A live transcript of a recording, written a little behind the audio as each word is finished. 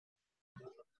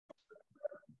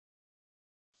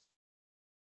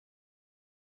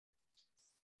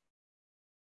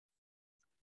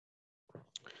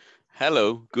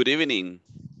Hello, good evening.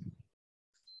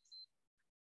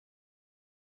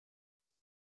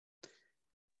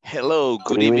 Hello,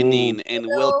 good Good evening. evening, and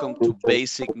welcome to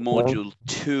Basic Module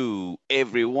 2.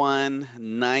 Everyone,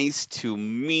 nice to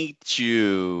meet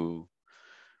you.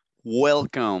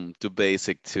 Welcome to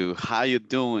Basic 2. How you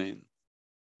doing?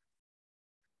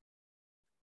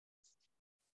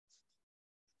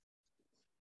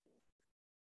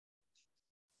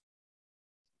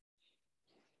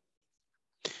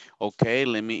 Okay,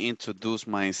 let me introduce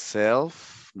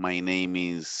myself. My name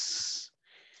is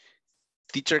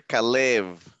Teacher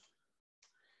Caleb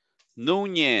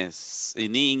Núñez.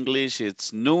 In English,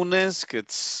 it's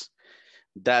Núñez.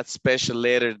 That special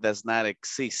letter does not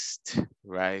exist,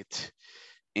 right?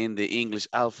 In the English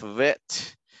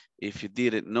alphabet. If you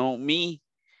didn't know me,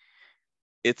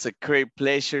 it's a great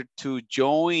pleasure to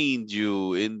join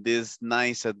you in this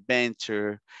nice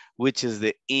adventure, which is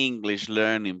the English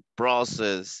learning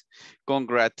process.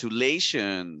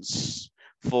 Congratulations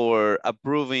for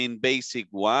approving basic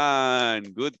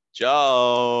 1. Good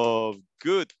job.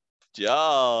 Good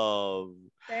job.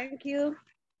 Thank you.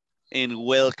 And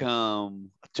welcome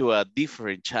to a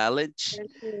different challenge Thank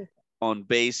you. on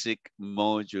basic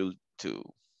module 2.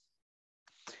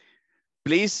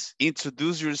 Please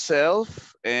introduce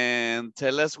yourself and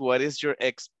tell us what is your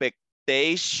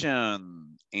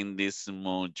expectation in this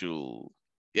module.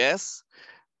 Yes?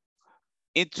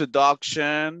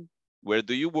 Introduction, where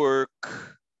do you work?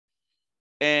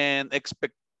 And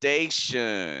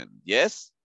expectation,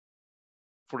 yes?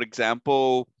 For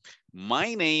example,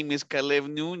 my name is Caleb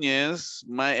Nunez.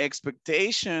 My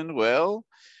expectation, well,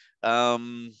 I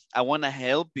want to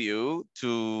help you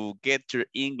to get your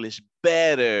English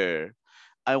better.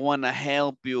 I want to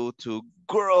help you to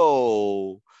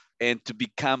grow and to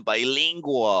become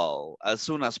bilingual as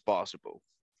soon as possible.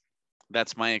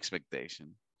 That's my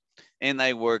expectation. And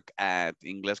I work at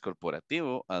Ingles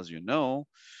Corporativo, as you know.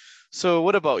 So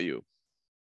what about you?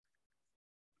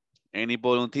 Any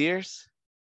volunteers?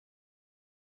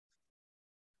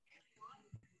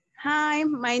 Hi,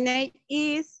 my name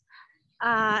is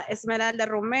Esmeralda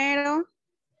Romero.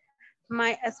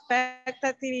 My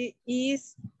expectative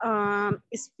is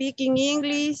speaking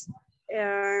English.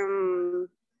 No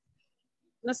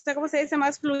sé cómo se dice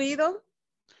más fluido.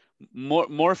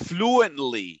 More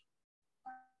fluently.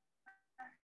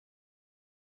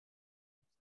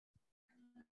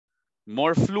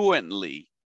 More fluently.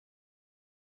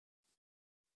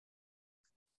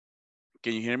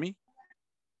 Can you hear me?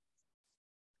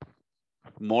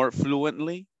 More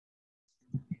fluently?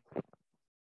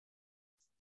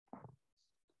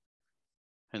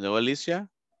 Hello, Alicia?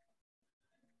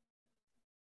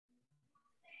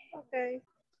 Okay.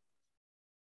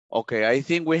 Okay, I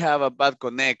think we have a bad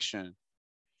connection.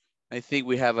 I think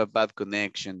we have a bad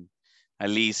connection,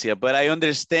 Alicia. But I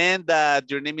understand that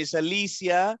your name is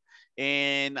Alicia,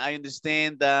 and I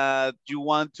understand that you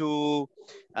want to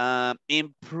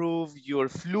improve your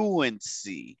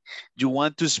fluency. You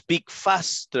want to speak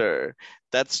faster.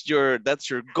 That's your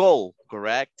goal,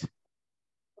 correct?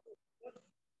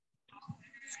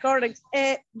 It's correct.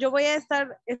 Yo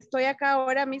estoy acá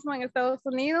ahora mismo en Estados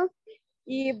Unidos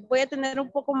y voy a tener un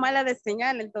poco mala de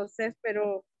señal, entonces,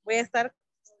 pero voy a estar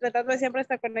tratando de siempre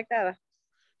estar conectada.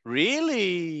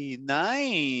 Really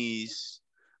nice.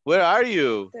 Where are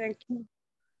you? Thank you.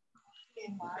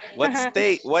 What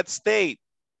state? What state?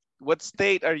 What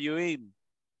state are you in?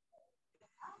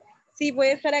 Sí, voy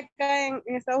a estar acá en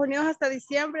Estados Unidos hasta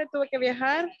diciembre, tuve que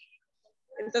viajar,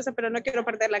 entonces, pero no quiero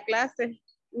perder la clase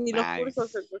ni los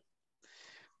cursos. Nice. Entonces, aquí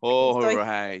All estoy.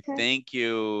 right. Thank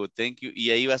you. Thank you.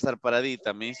 Y ahí va a estar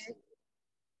paradita, Miss.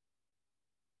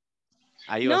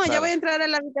 Ahí va a No, ya estar. voy a entrar a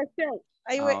la habitación.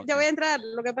 Ya voy Okay. a entrar.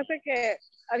 Lo que pasa es que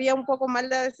había un poco mal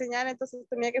de señal, entonces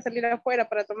tenía que salir afuera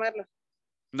para tomarla.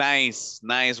 Nice,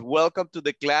 nice. Welcome to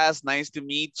the class. Nice to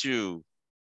meet you.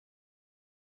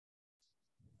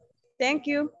 Thank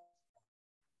you.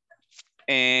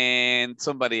 And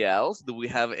somebody else? Do we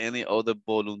have any other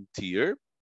volunteer?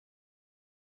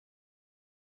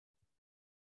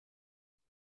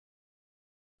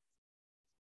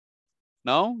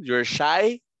 No? You're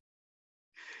shy?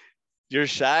 You're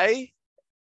shy?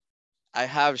 I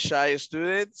have shy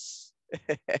students.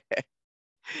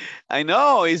 I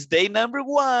know, it's day number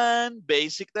 1,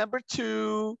 basic number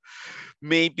 2.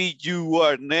 Maybe you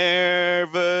are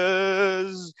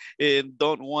nervous and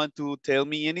don't want to tell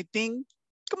me anything.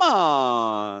 Come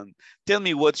on, tell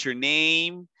me what's your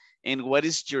name and what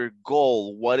is your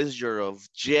goal? What is your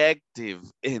objective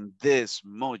in this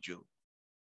module?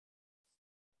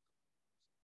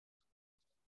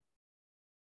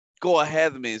 Go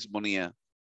ahead, Miss Bonilla.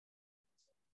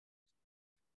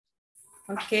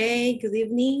 Okay, good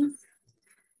evening.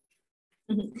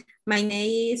 My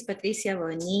name is Patricia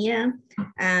Bonilla,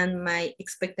 and my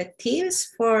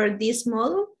expectations for this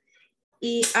module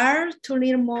are to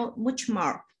learn much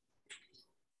more.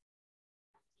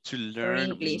 To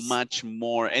learn much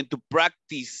more and to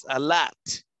practice a lot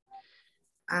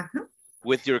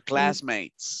with your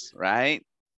classmates, right?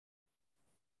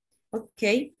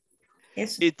 Okay.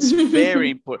 Yes. It's very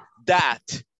important.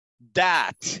 That.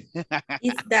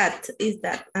 Is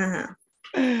that.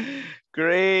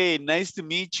 Great, nice to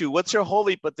meet you. What's your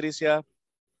hobby, Patricia?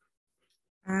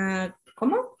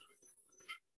 ¿Cómo?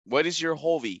 What is your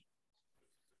hobby?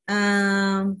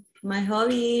 My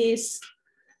hobby is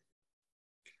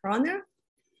runner,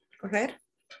 correr.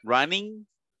 Running?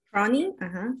 Running,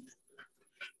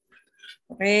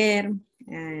 correr,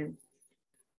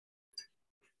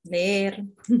 leer.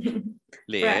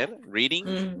 Leer,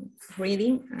 reading?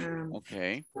 Reading.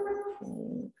 Okay.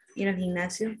 Ir al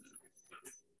gimnasio.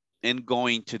 And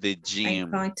going to the gym.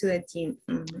 I'm going to the gym.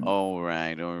 All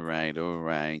right.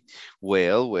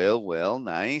 Well,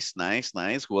 nice.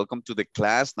 Welcome to the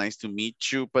class. Nice to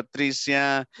meet you,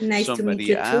 Patricia. Nice Somebody to meet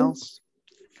you else?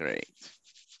 Too. Great.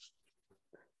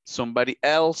 Somebody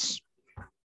else?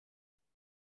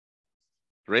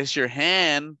 Raise your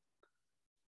hand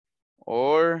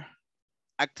or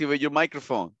activate your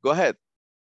microphone. Go ahead.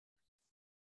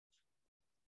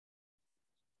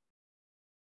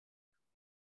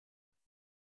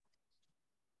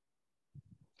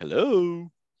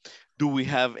 Hello. Do we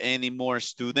have any more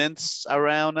students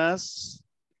around us?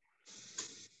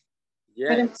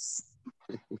 Yes.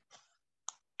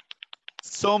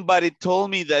 Somebody told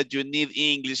me that you need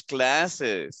English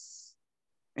classes.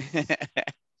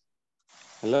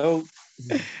 Hello.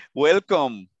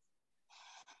 Welcome.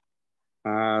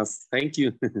 Thank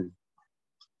you.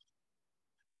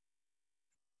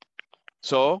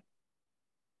 So,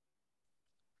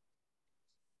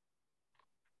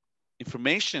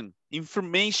 information.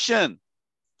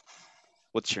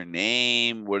 What's your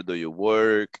name? Where do you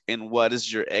work? And what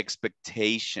is your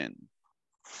expectation?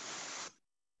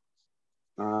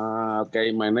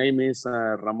 Okay, my name is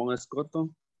Ramon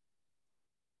Escoto.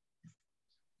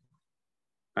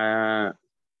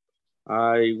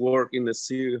 I work in the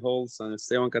city hall San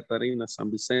Esteban Catarina,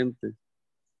 San Vicente.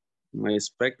 My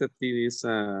expectative is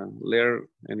learn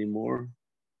anymore.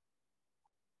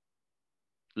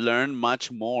 Learn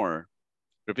much more.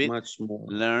 Repeat. Much more.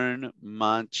 Learn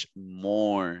much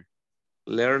more.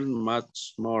 Learn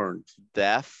much more.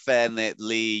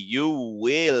 Definitely you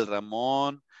will,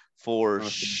 Ramon, for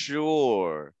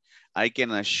sure. I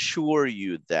can assure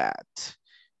you that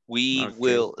we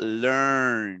will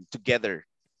learn together.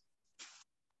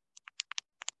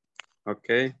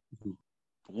 Okay.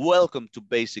 Welcome to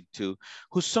Basic 2.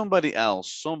 Who's somebody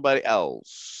else? Somebody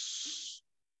else.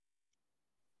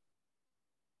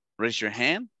 Raise your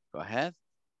hand. Go ahead.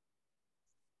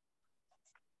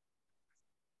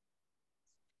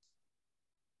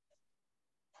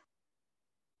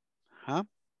 Huh?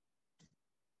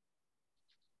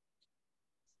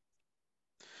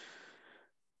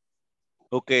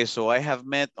 Okay, so I have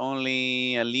met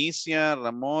only Alicia,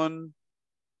 Ramon,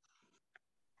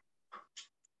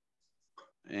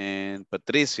 and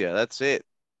Patricia. That's it.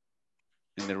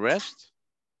 And the rest?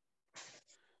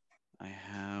 I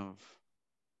have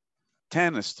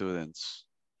 10 students.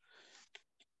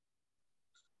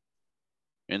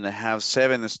 And I have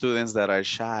 7 students that are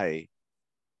shy.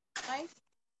 Nice.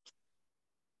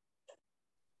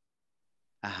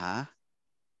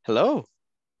 Hello.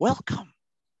 Welcome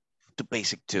to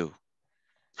Basic 2.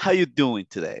 How you doing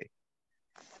today?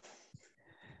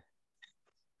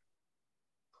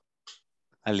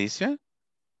 Alicia?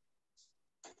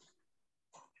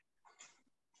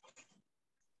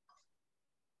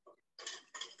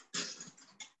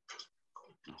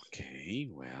 Okay,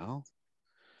 well,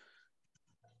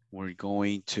 we're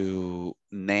going to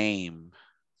name.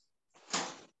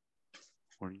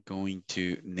 We're going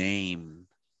to name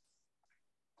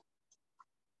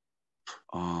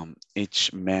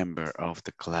each member of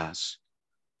the class.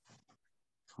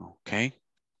 Okay.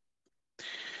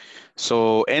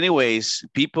 So anyways,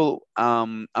 people,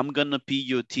 I'm gonna be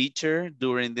your teacher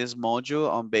during this module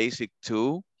on Basic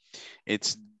 2.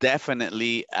 It's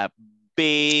definitely a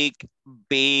big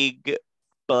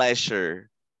pleasure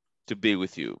to be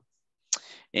with you.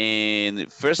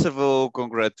 And first of all,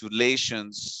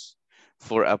 congratulations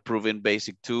for approving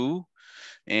Basic 2.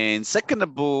 And second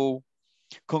of all,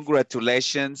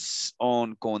 congratulations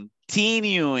on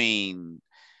continuing,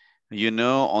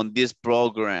 on this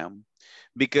program,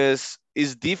 because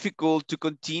it's difficult to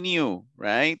continue,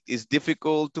 right? It's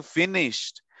difficult to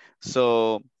finish.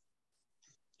 So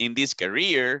in this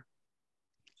career,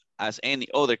 as any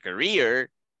other career,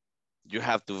 you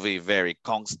have to be very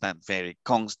constant, very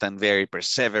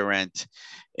perseverant,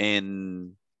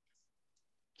 and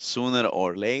sooner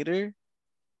or later,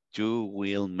 you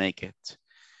will make it.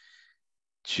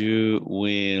 You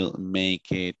will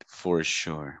make it for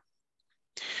sure.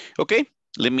 Okay,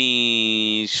 let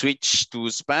me switch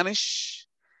to Spanish.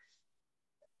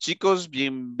 Chicos,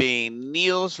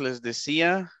 bienvenidos, les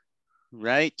decía,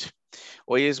 right?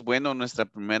 Hoy es bueno nuestra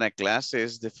primera clase,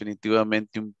 es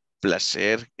definitivamente un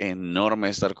placer enorme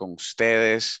estar con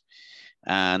ustedes.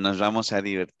 Nos vamos a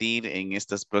divertir en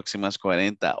estas próximas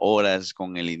 40 horas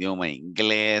con el idioma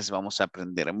inglés. Vamos a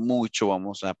aprender mucho,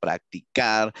 vamos a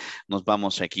practicar, nos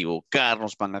vamos a equivocar,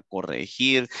 nos van a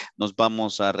corregir, nos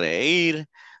vamos a reír.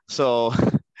 So,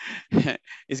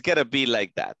 it's gotta be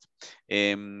like that.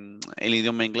 El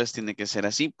idioma inglés tiene que ser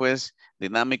así, pues,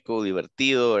 dinámico,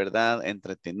 divertido, ¿verdad?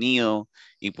 Entretenido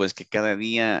y pues que cada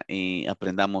día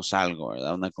aprendamos algo,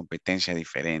 ¿verdad? Una competencia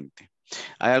diferente.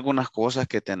 Hay algunas cosas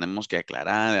que tenemos que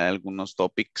aclarar, hay algunos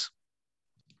topics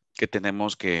que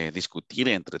tenemos que discutir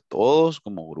entre todos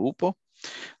como grupo.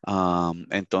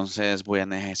 Entonces voy a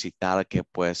necesitar que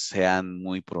pues sean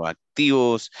muy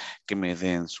proactivos, que me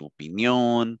den su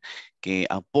opinión, que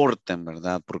aporten,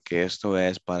 ¿verdad? Porque esto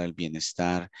es para el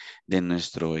bienestar de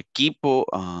nuestro equipo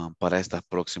para estas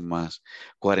próximas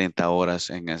 40 horas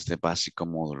en este básico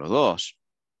módulo 2.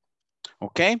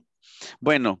 ¿Ok?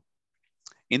 Bueno,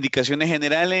 indicaciones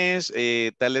generales,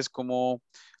 tales como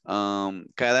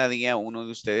cada día uno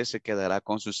de ustedes se quedará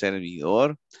con su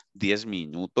servidor 10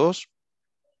 minutos.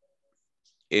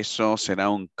 Eso será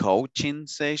un coaching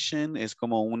session, es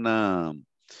como una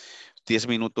 10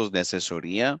 minutos de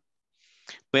asesoría,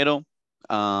 pero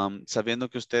sabiendo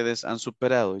que ustedes han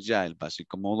superado ya el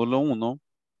básico módulo 1,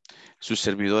 su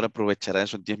servidor aprovechará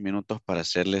esos 10 minutos para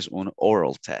hacerles un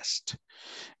oral test.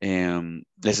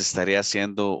 Les estaré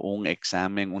haciendo un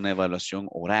examen, una evaluación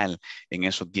oral en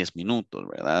esos 10 minutos,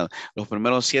 ¿verdad? Los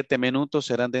primeros 7 minutos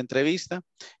serán de entrevista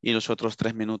y los otros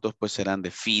 3 minutos pues serán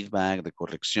de feedback, de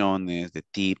correcciones, de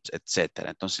tips,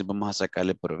 etcétera. Entonces vamos a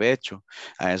sacarle provecho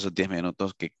a esos 10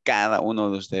 minutos que cada uno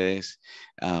de ustedes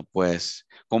pues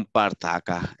comparta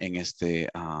acá en este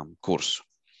curso.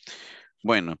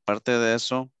 Bueno, aparte de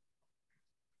eso,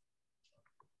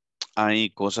 hay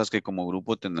cosas que como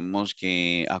grupo tenemos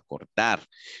que acordar.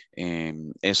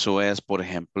 Eso es, por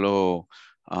ejemplo,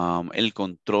 el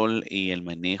control y el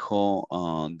manejo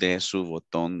de su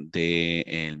botón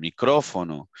del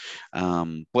micrófono.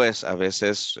 Pues a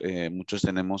veces muchos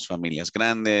tenemos familias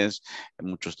grandes,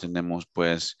 muchos tenemos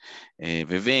pues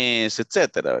bebés,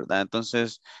 etcétera, ¿verdad?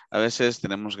 Entonces a veces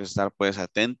tenemos que estar pues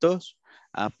atentos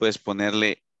a pues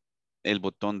ponerle el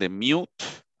botón de mute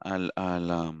al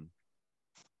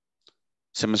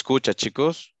 ¿se me escucha,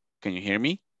 chicos? Can you hear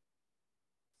me?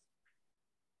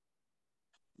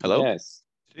 Hello? Yes.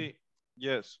 Sí,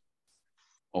 yes.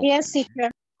 Okay. Yes,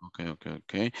 teacher.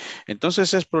 Ok.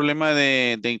 Entonces es problema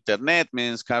de internet,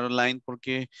 Miss Caroline,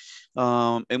 porque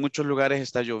en muchos lugares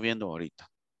está lloviendo ahorita.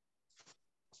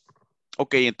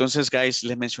 Ok, entonces, guys,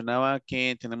 les mencionaba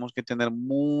que tenemos que tener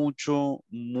mucho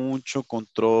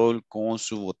control con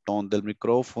su botón del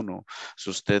micrófono. Si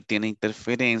usted tiene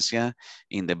interferencia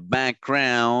in the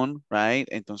background, right?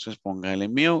 Entonces póngale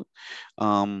mute.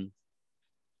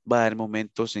 Va a haber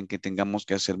momentos en que tengamos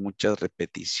que hacer muchas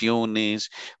repeticiones.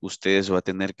 Ustedes va a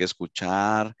tener que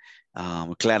escuchar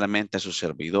claramente a su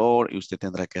servidor y usted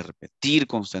tendrá que repetir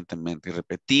constantemente y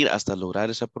repetir hasta lograr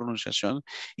esa pronunciación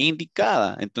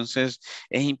indicada. Entonces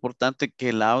es importante que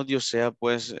el audio sea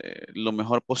pues lo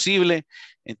mejor posible.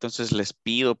 Entonces les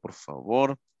pido por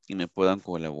favor que me puedan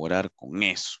colaborar con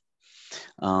eso.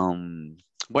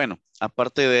 Bueno,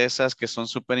 aparte de esas que son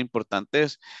súper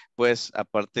importantes, pues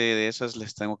aparte de esas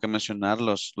les tengo que mencionar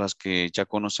las que ya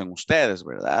conocen ustedes,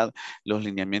 ¿verdad? Los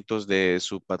lineamientos de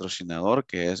su patrocinador,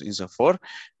 que es INSAFORP,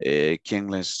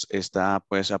 quien les está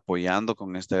pues apoyando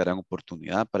con esta gran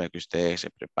oportunidad para que ustedes se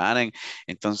preparen.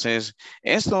 Entonces,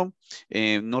 esto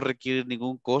no requiere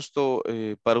ningún costo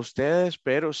para ustedes,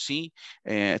 pero sí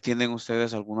tienen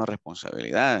ustedes algunas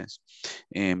responsabilidades,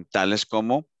 tales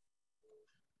como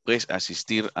pues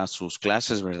asistir a sus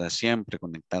clases, ¿verdad? Siempre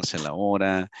conectarse a la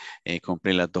hora,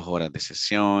 cumplir las 2 horas de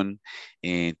sesión.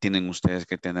 Tienen ustedes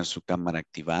que tener su cámara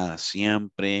activada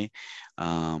siempre.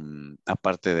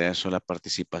 Aparte de eso, la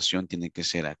participación tiene que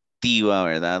ser activa,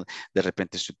 ¿verdad? De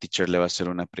repente su teacher le va a hacer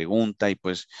una pregunta y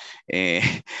pues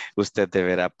usted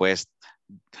deberá pues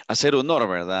hacer honor,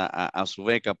 ¿verdad? A su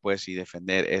beca pues y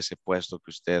defender ese puesto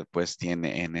que usted pues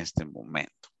tiene en este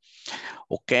momento.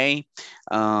 Ok,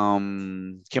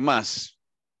 ¿qué más?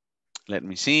 Let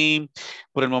me see.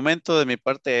 Por el momento, de mi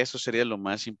parte, eso sería lo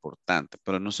más importante,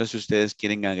 pero no sé si ustedes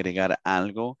quieren agregar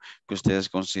algo que ustedes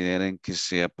consideren que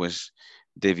sea, pues,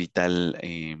 de vital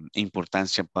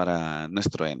importancia para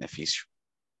nuestro beneficio.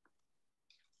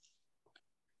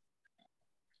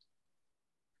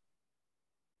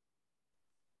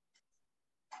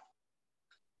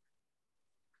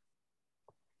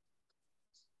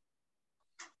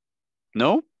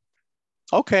 ¿No?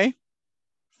 Okay.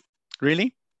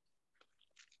 Really?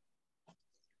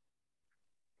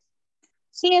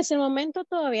 Sí, es el momento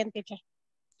todo bien, teacher.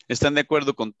 ¿Están de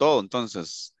acuerdo con todo?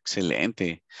 Entonces,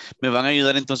 excelente. Me van a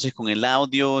ayudar entonces con el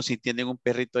audio. Si tienen un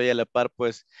perrito ahí a la par,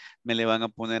 pues me le van a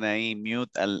poner ahí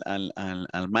mute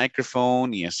al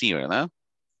micrófono y así, ¿verdad?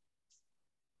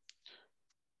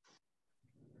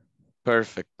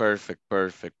 Perfect, perfect,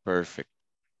 perfect, perfect.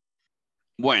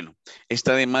 Bueno,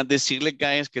 está de más decirle,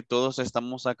 guys, que todos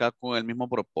estamos acá con el mismo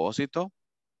propósito,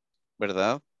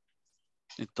 ¿verdad?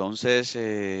 Entonces,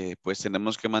 pues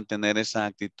tenemos que mantener esa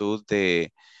actitud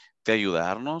de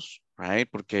ayudarnos, right?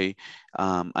 Porque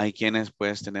hay quienes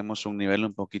pues tenemos un nivel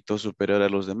un poquito superior a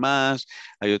los demás,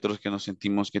 hay otros que nos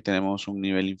sentimos que tenemos un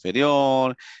nivel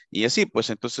inferior y así, pues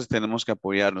entonces tenemos que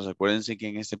apoyarnos. Acuérdense que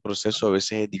en este proceso a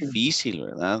veces es difícil,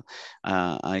 ¿verdad?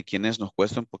 Hay quienes nos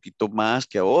cuesta un poquito más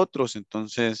que a otros,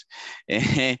 entonces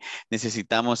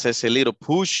necesitamos ese little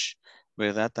push,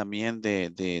 ¿verdad? También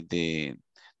de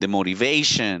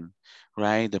motivation,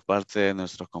 right? De parte de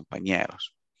nuestros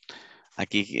compañeros.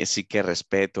 Aquí sí que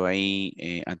respeto ahí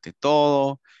ante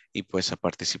todo y pues a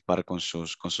participar con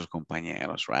sus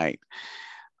compañeros, right?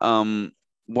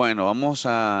 Bueno, vamos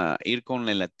a ir con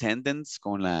el attendance,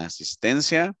 con la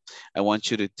asistencia. I want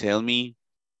you to tell me,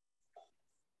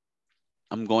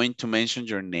 I'm going to mention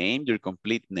your name, your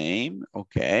complete name,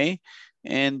 okay?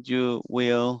 And you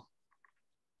will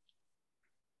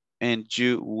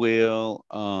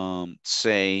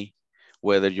say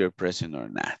whether you're present or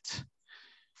not.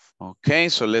 Okay,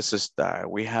 so let's start.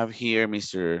 We have here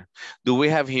do we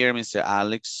have here Mr.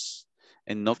 Alex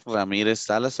Enoch Ramirez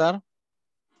Salazar?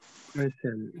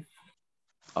 Present.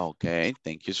 Okay,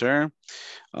 thank you, sir.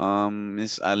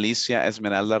 Miss Alicia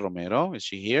Esmeralda Romero, is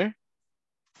she here?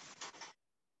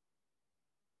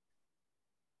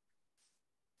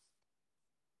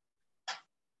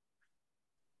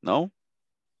 No?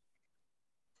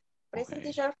 Present,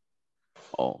 Okay. teacher.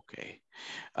 Okay.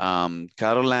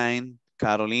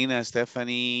 Carolina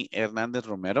Stephanie Hernández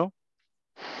Romero.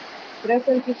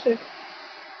 Present, teacher.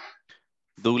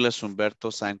 Douglas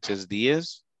Humberto Sánchez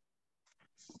Díaz.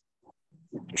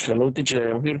 Hello,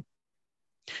 teacher. I'm here.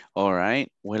 All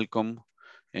right, welcome.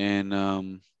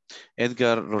 And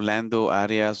Edgar Rolando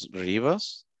Arias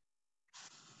Rivas.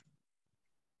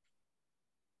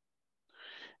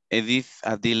 Edith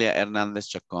Adilia Hernández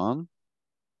Chacón.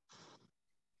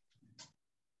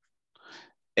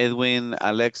 Edwin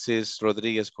Alexis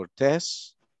Rodríguez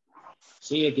Cortés.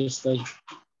 Sí, aquí estoy.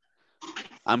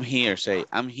 I'm here, say,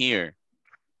 I'm here.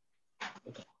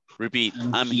 Repeat,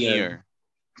 I'm here.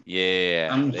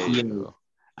 Yeah, I'm there here. you go.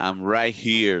 I'm right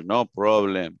here, no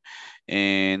problem.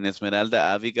 And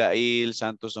Esmeralda Abigail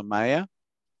Santos Amaya.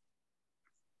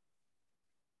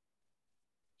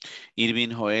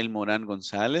 Irvin Joel Morán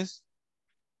González.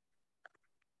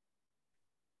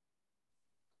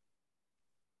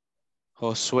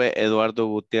 Josué Eduardo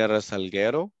Gutiérrez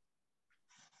Salguero.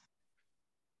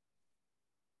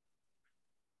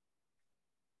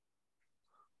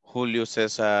 Julio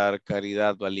César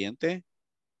Caridad Valiente.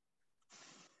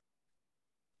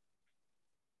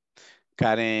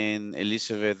 Karen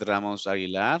Elizabeth Ramos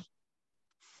Aguilar.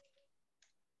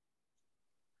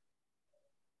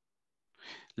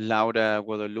 Laura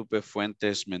Guadalupe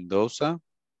Fuentes Mendoza.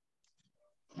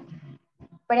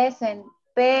 Present,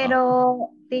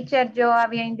 pero teacher, yo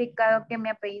había indicado que mi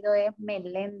apellido es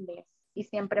Meléndez y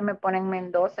siempre me ponen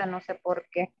Mendoza, no sé por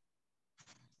qué.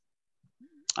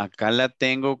 Acá la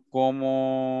tengo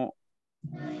como,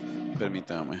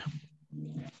 permítame.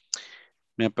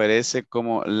 Me aparece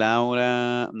como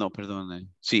Laura, no,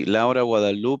 perdón. Sí, Laura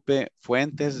Guadalupe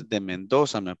Fuentes de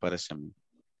Mendoza me aparece a mí.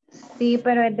 Sí,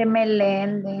 pero es de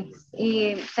Meléndez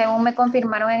y según me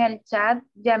confirmaron en el chat,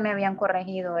 ya me habían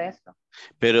corregido eso.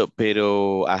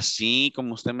 Pero así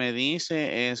como usted me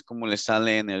dice, es como le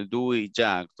sale en el DUI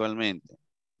ya actualmente.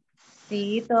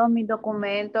 Sí, todos mis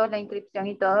documentos, la inscripción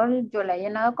y todo, yo la he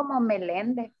llenado como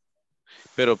Meléndez.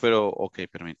 Ok,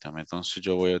 permítame. Entonces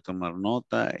yo voy a tomar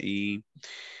nota y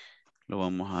lo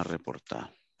vamos a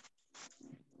reportar.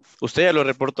 ¿Usted ya lo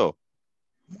reportó?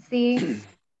 Sí.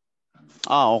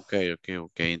 Ah, ok.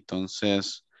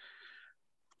 Entonces,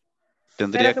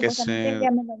 Tendría Pero que supuestamente ser...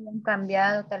 ya me lo habían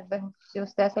cambiado, tal vez si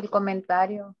usted hace el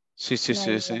comentario. Sí, sí, Me sí,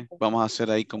 ayuda. sí. Vamos a hacer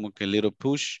ahí como que little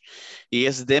push. Y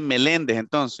es de Meléndez,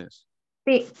 entonces.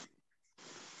 Sí,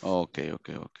 Ok, ok,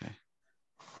 ok.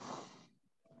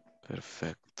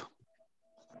 Perfecto.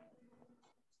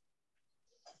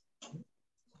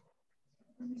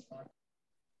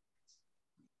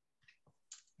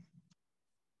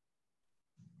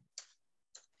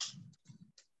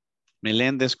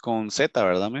 Meléndez con Z,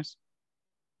 ¿verdad, Miss?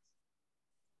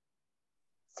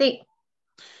 sí.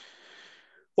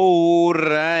 All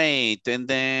right, and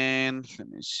then let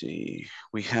me see.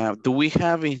 Do we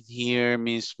have in here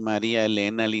Miss Maria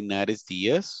Elena Linares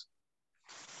Diaz?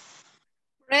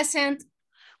 Present.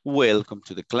 Welcome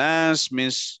to the class,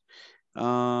 Miss.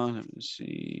 Let me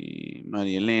see,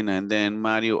 Maria Elena, and then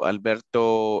Mario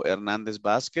Alberto Hernandez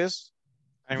Vasquez.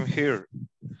 I'm here.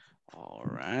 All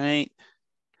right.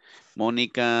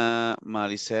 Mónica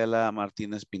Marisela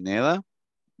Martínez Pineda.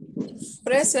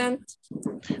 Present.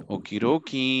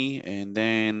 Okidoki. And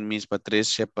then Miss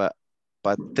Patricia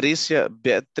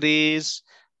Beatriz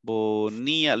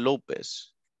Bonilla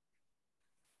López.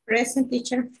 Present,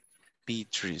 teacher.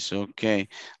 Beatriz, ok.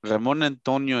 Ramón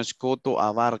Antonio Escoto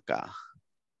Abarca.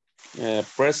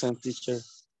 Present, teacher.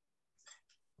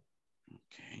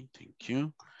 Okay, thank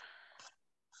you.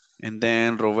 And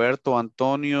then Roberto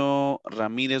Antonio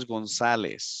Ramírez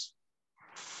González.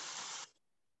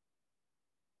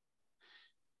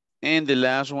 And the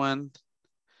last one,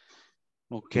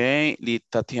 okay,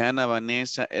 Tatiana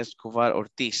Vanessa Escobar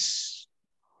Ortiz.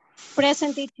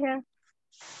 Present, teacher.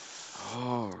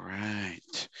 All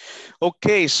right.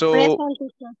 Okay, so Present,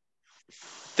 teacher.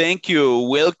 thank you.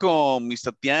 Welcome, Miss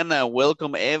Tatiana.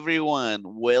 Welcome, everyone.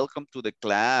 Welcome to the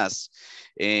class.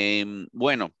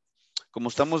 Bueno, como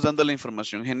estamos dando la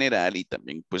información general y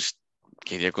también pues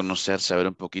quería conocer, saber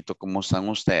un poquito cómo están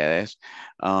ustedes.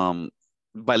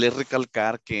 Vale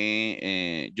recalcar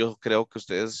que yo creo que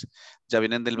ustedes ya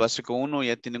vienen del básico 1,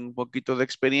 ya tienen un poquito de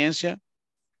experiencia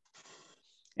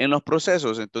en los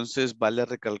procesos, entonces vale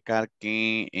recalcar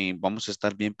que vamos a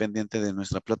estar bien pendientes de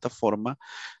nuestra plataforma.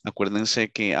 Acuérdense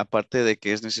que aparte de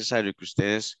que es necesario que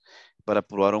ustedes para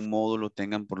aprobar un módulo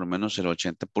tengan por lo menos el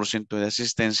 80% de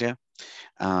asistencia,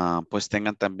 pues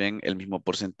tengan también el mismo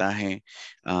porcentaje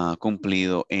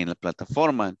cumplido en la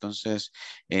plataforma. Entonces,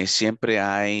 siempre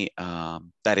hay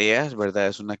tareas, ¿verdad?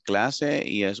 Es una clase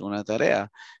y es una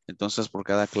tarea. Entonces, por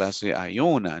cada clase hay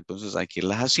una. Entonces, hay que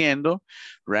irlas haciendo,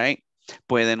 ¿right?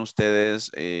 Pueden ustedes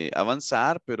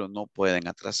avanzar, pero no pueden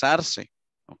atrasarse.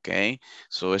 Ok,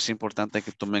 so es importante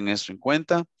que tomen eso en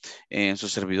cuenta. Su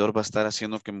servidor va a estar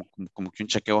haciendo como que un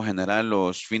chequeo general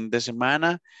los fines de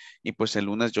semana y pues el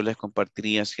lunes yo les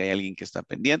compartiría si hay alguien que está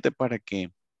pendiente para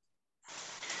que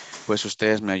pues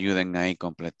ustedes me ayuden ahí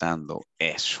completando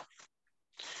eso.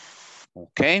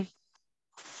 Ok,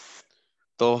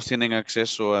 todos tienen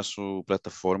acceso a su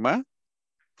plataforma.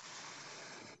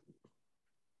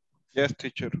 Yes,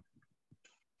 teacher.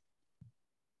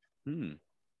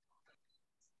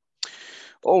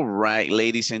 All right,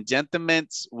 ladies and gentlemen,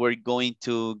 we're going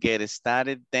to get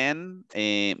started then.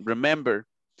 Remember,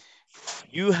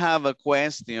 you have a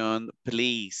question,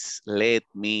 please let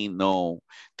me know.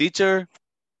 Teacher,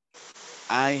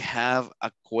 I have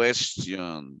a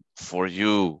question for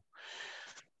you.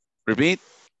 Repeat,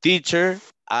 teacher,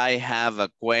 I have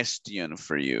a question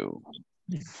for you.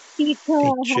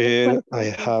 Teacher, I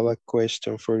have a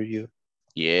question for you.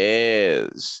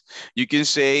 Yes, you can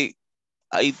say,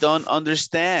 I don't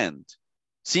understand.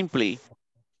 Simply,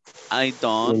 I No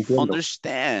don't entiendo.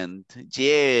 understand.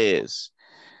 Yes.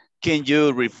 Can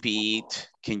you repeat?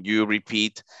 Can you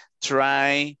repeat?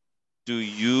 Try to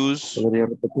use ¿Podría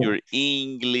repetir? your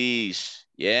English.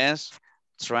 Yes.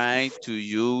 Try to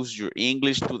use your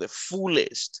English to the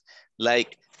fullest.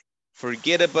 Like,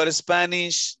 forget about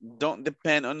Spanish. Don't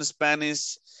depend on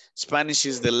Spanish. Spanish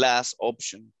is the last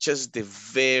option. Just the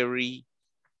very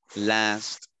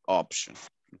last option.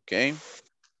 Okay.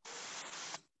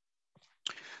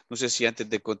 No sé si antes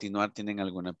de continuar tienen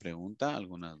alguna pregunta,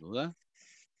 alguna duda.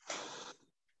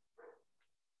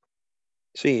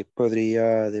 Sí,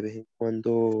 podría de vez en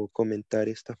cuando comentar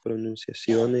estas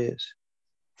pronunciaciones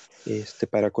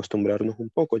para acostumbrarnos un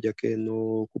poco, ya que no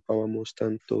ocupábamos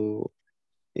tanto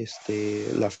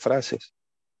las frases.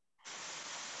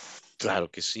 Claro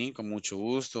que sí, con mucho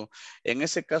gusto. En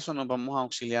ese caso nos vamos a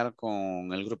auxiliar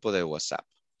con el grupo de WhatsApp.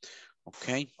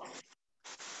 Ok.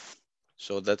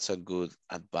 So that's a good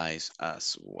advice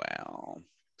as well.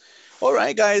 All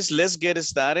right, guys, let's get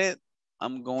started.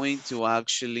 I'm going to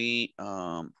actually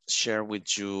share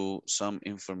with you some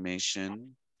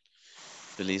information.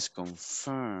 Please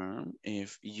confirm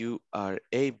if you are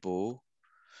able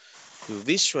to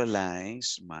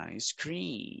visualize my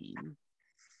screen.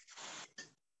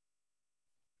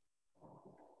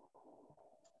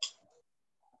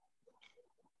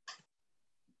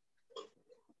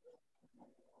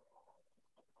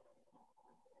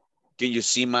 Can you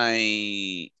see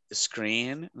my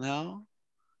screen now?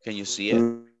 Can you see it?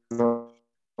 No,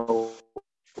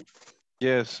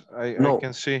 Yes, I no,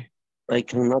 can see. I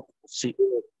cannot see.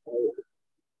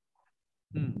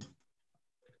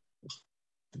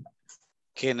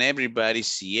 Can everybody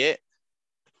see it?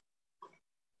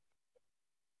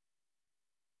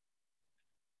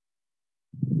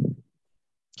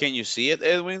 Can you see it,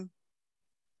 Edwin?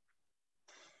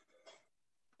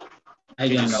 I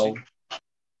Can don't you know. see?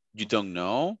 You don't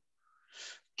know?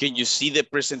 Can you see the I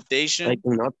presentation?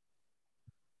 cannot.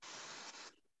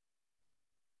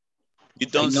 You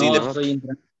don't see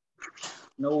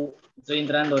No, the... estoy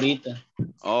entrando ahorita.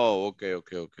 Oh, okay.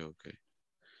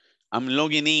 I'm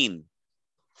logging in.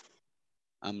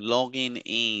 I'm logging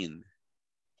in.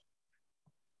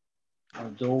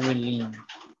 Doing.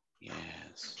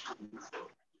 Yes.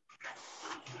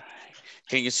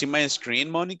 Can you see my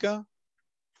screen, Monica?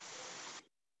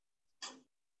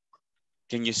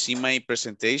 Can you see my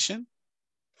presentation?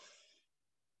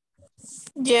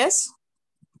 Yes.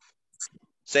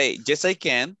 Say, yes, I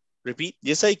can. Repeat,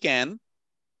 yes, I can.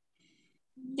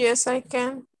 Yes, I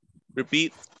can.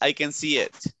 Repeat, I can see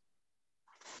it.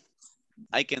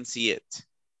 I can see it.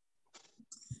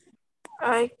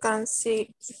 I can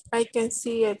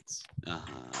see it.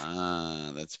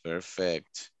 That's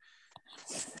perfect.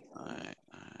 All right.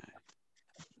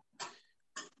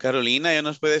 Carolina, ¿ya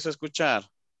nos puedes escuchar?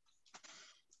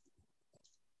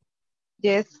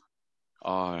 Yes.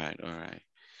 All right.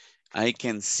 I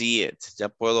can see it. Ya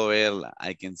puedo verla.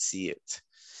 I can see it.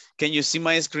 Can you see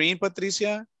my screen,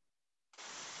 Patricia?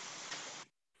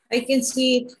 I can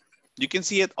see it. You can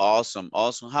see it? Awesome.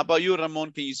 How about you,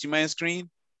 Ramon? Can you see my screen?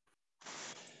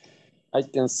 I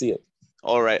can see it.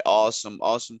 All right, awesome.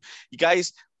 You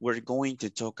guys, we're going to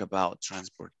talk about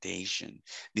transportation.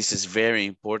 This is very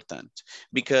important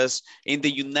because in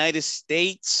the United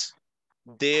States,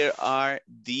 there are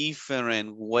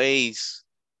different ways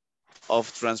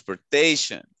of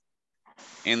transportation.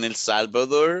 In El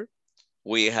Salvador,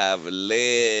 we have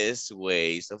less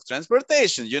ways of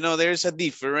transportation. You know, there's a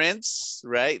difference,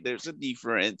 right? There's a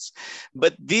difference.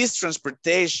 But this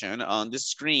transportation on the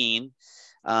screen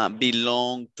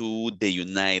belong to the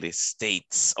United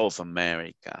States of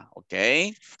America,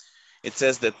 okay? It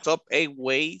says the top 8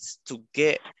 ways to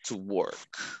get to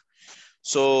work.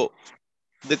 So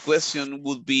the question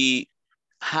would be,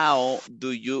 how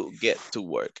do you get to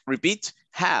work? Repeat,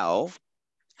 how do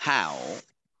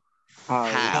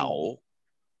you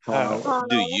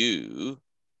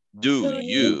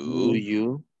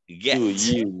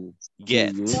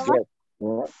get to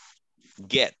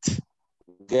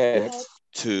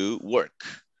work?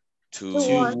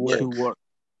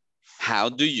 How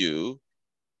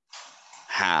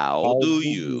do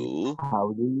you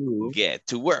get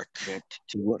to work?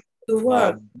 To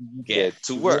work. Get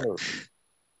to work.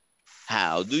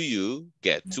 How do you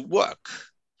get to work?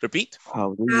 Repeat.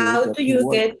 How do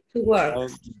you get to work? How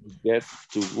do you get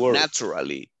to work?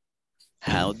 Naturally.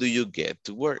 How do you get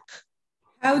to work?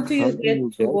 How do you get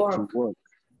to work?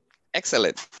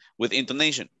 Excellent. With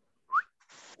intonation.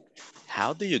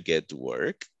 How do you get to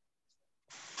work?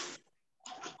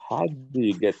 How do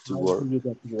you get to work?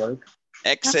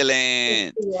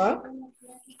 Excellent.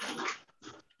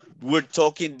 We're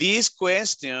talking, this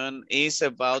question is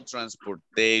about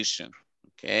transportation,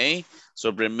 okay?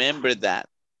 So remember that.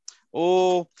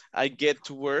 Oh, I get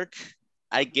to work.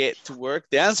 I get to work.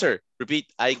 The answer,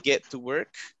 repeat, I get to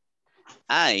work.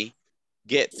 I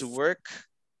get to work.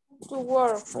 To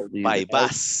work. By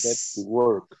bus. Get to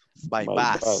work. By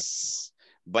bus.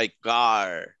 By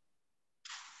car.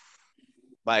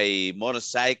 By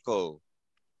motorcycle,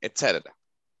 etc.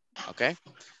 Okay?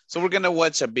 So we're gonna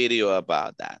watch a video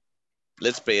about that.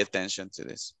 Let's pay attention to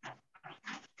this.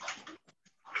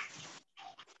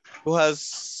 Who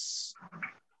has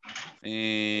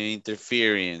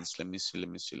interference? Let me see.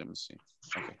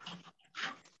 Okay.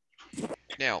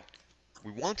 Now,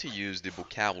 we want to use the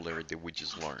vocabulary that we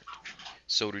just learned.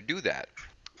 So to do that,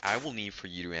 I will need for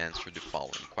you to answer the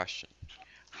following question.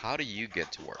 How do you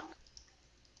get to work?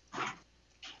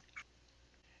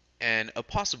 And a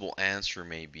possible answer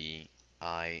may be,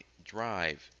 I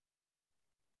drive.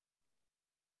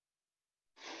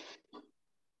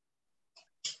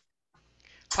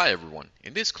 Hi everyone,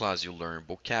 in this class you'll learn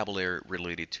vocabulary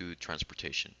related to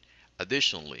transportation.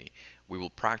 Additionally, We will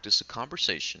practice a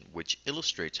conversation which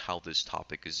illustrates how this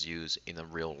topic is used in a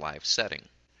real-life setting.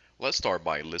 Let's start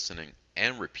by listening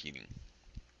and repeating.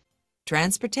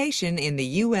 Transportation in the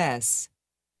U.S.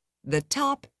 The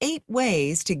top 8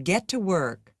 ways to get to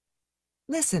work.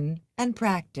 Listen and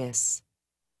practice.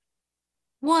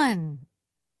 1.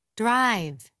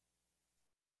 Drive.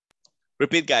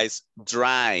 Repeat, guys.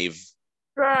 Drive.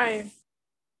 Drive.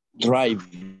 Drive.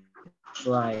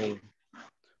 Drive.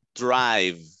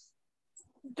 Drive.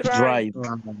 Drive.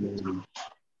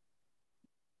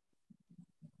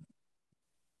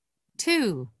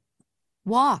 2.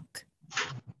 Walk.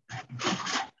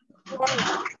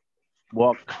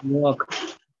 Walk. Walk.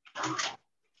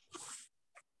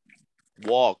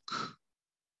 Walk.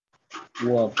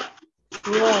 Walk.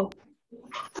 Walk.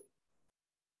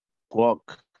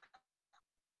 Walk.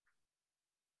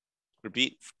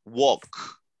 Repeat. Walk.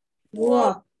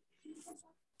 Walk.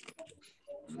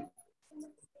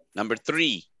 Number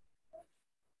 3.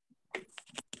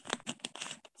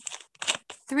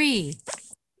 3.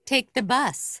 Take the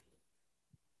bus.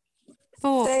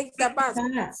 4. Take the bus.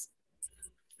 Bus.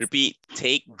 Repeat.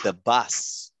 Take the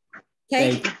bus.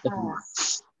 Take Take the the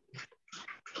bus.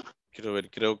 Quiero ver,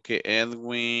 creo que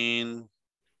Edwin.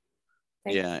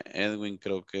 Take Ya, Edwin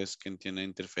creo que es quien tiene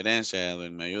interferencia.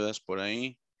 Edwin, ¿me ayudas por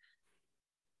ahí?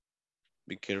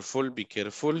 Be careful, be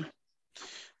careful.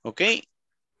 Okay.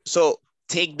 So,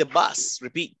 take the bus.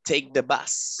 Repeat. Take the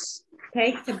bus.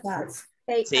 Take the bus.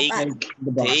 Take the Take, bus. Take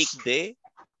the bus.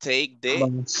 take the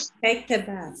Bus. Take the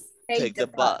bus. take the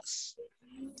bus.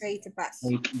 Take the bus.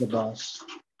 Take the bus.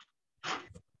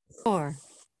 4.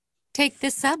 Take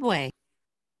the subway.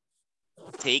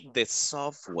 Take the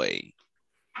subway.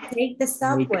 Take the Take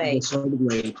subway. the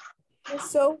subway. The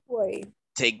subway.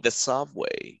 Take the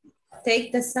subway.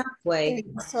 Take the subway.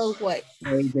 Take the subway.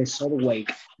 Take the subway.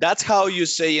 That's how you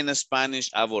say in Spanish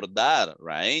abordar,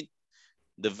 right?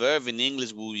 The verb in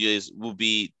English will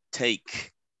be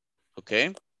take.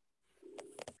 Okay?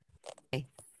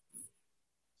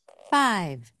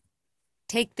 5.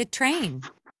 Take the train.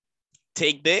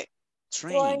 Take the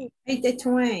train. Take the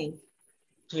train.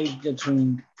 Take the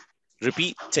train.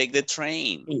 Repeat. Take the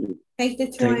train. Take the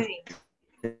train.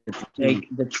 Take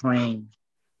the train.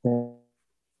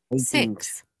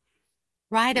 6.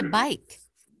 Ride a bike.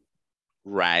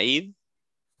 Ride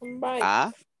Bike.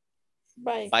 a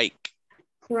Bike. bike.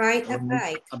 Ride a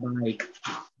bike. A bike.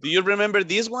 Do you remember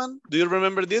this one? Do you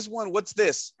remember this one? What's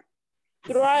this?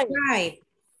 Drive. Drive.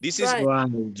 This is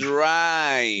Drive.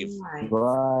 drive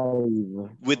Drive.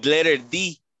 with letter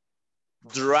D.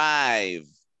 Drive.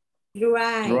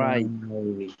 Drive.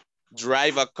 Drive.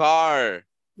 Drive a car.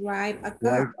 Drive a Drive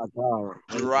car. a car.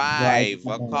 Drive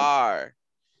a car.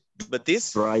 But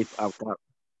this Drive a car.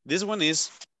 this one is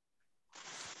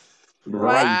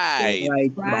Ride.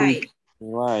 ride. Ride.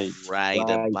 Ride. Ride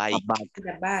a bike.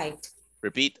 The bike.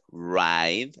 Repeat.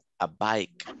 Ride a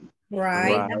bike.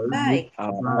 Ride a bike.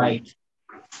 A Right.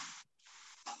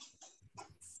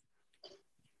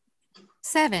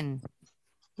 7.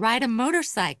 Ride a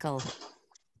motorcycle.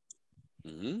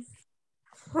 Mhm.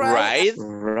 Ride. Ride.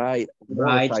 Ride.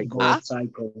 Ride a Motorcycle.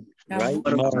 motorcycle. Ride.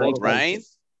 Motorcycle. Ride.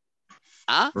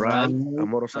 Ah, Ride a A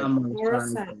motorcycle.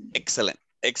 motorcycle. excellent.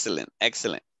 Excellent.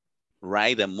 Excellent.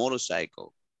 Ride a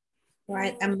motorcycle.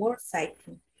 Ride a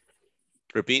motorcycle.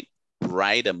 Repeat.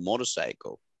 Ride a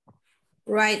motorcycle.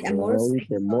 Ride a Ride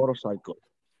motorcycle. a motorcycle.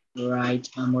 Ride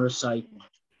a motorcycle.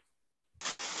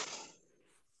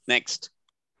 Next.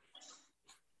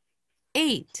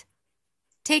 8.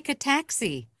 Take a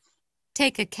taxi.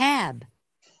 Take a cab.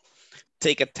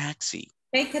 Take a taxi.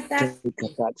 Take a taxi. Take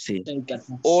a taxi. Take a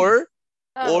taxi. Or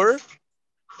Oh.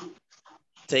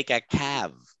 take a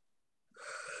cab.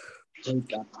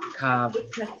 Take a cab.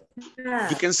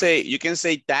 You can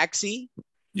say taxi.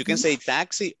 You can say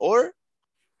taxi or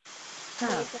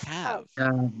cab.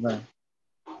 Cab.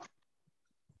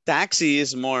 Taxi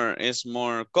is more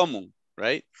common,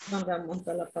 right?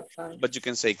 But you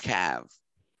can say cab.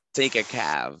 Take a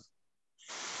cab.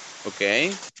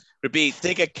 Okay. Repeat.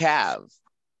 Take a cab.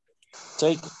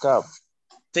 Take a cab.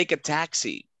 Take a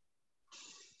taxi.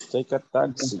 Take a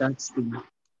taxi. Taxi.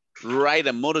 Ride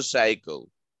a motorcycle.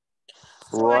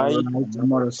 Ride Ride a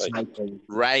motorcycle.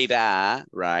 Ride a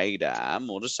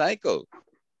motorcycle.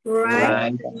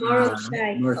 Ride a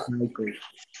Motorcycle. motorcycle.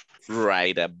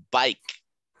 Ride a bike.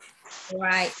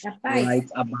 Ride a bike. Ride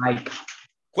a bike.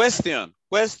 Question.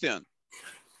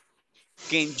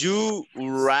 Can you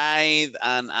ride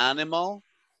an animal?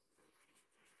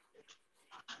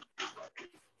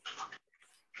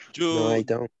 No, I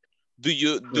don't. Do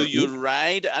you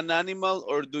ride an animal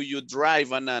or do you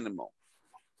drive an animal?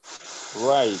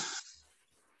 Ride.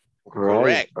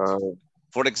 Right. Correct.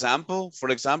 For example,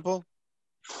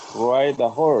 Ride a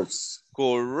horse.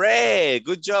 correct.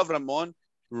 Good job, Ramon.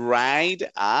 Ride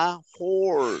a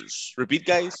horse. Repeat,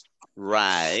 guys.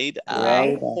 Ride a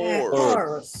Ride a horse.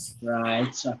 Horse.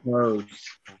 Right, a horse.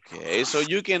 Okay, so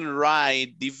you can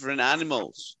ride different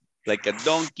animals, like a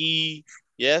donkey,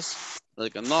 yes,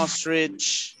 like an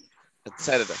ostrich,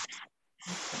 etc.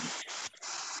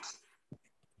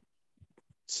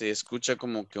 Se escucha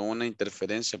como que una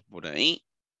interferencia por ahí.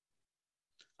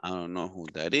 I don't know who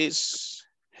that is.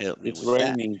 Help me It's with that.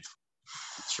 raining.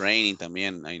 It's raining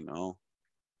también, I know.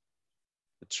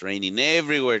 It's raining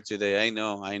everywhere today, I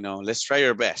know. Let's try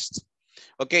our best.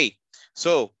 Okay,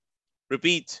 so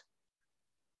repeat.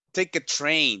 Take a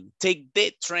train. Take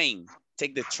the train.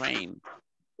 Take the train.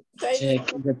 Take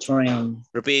the train.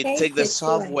 Repeat. Take the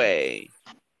subway.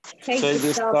 Take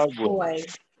the subway.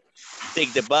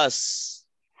 Take the bus.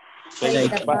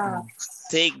 Take the bus.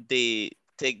 Take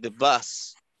the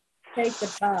bus. Take the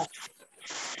bus.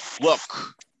 Walk.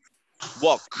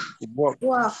 Walk.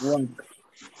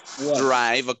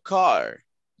 Drive a car.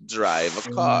 Drive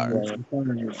a car.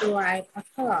 Drive a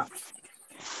car.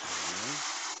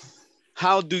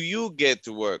 How do you get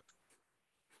to work?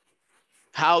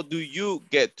 How do you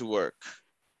get to work?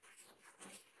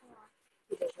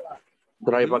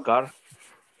 Drive a car.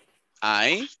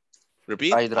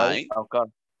 Repeat. I drive a car.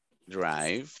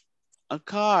 Drive a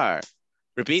car.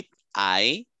 Repeat.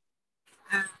 I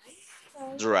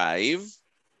drive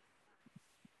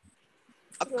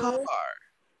a car.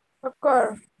 A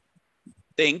car.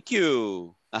 Thank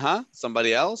you.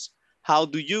 Somebody else? How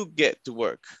do you get to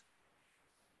work?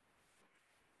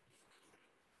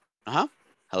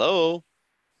 Hello.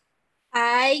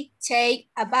 I take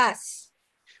a bus.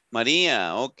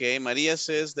 Maria. Okay. Maria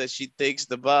says that she takes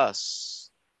the bus.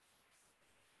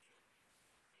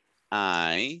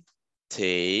 I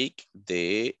take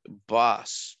the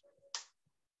bus.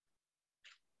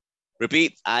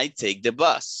 Repeat. I take the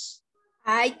bus.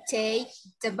 I take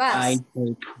the bus. I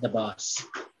take the bus.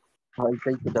 I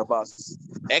take the bus.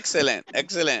 Excellent.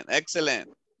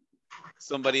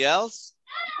 Somebody else?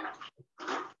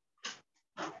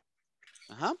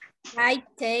 I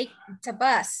take the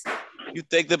bus. You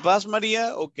take the bus,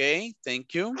 Maria? Okay,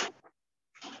 thank you.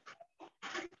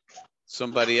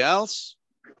 Somebody else?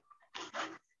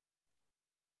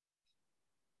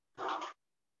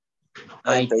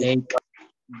 I take.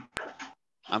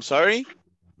 I'm sorry?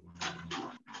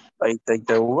 I take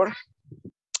the Uber.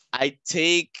 I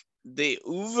take the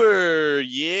Uber,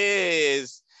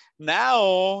 yes.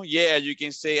 Now, yeah, you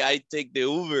can say I take the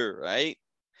Uber, right?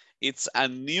 It's a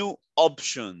new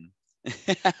option.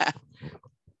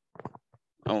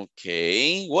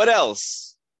 Okay, what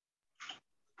else?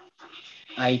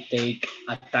 I take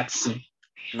a taxi.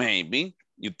 Maybe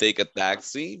you take a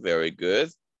taxi, very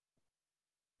good.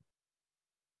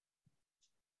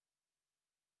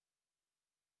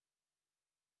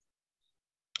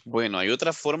 Bueno, hay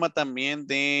otra forma también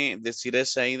de decir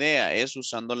esa idea, es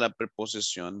usando la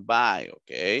preposición by,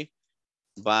 ¿ok?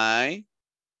 By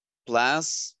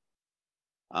plus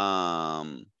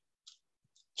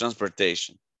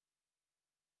transportation.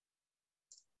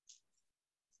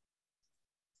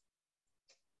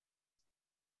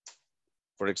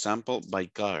 For example, by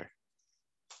car.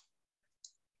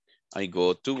 I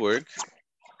go to work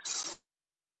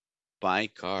by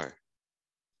car.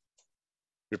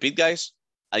 Repeat, guys.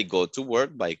 I go to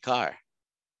work by car.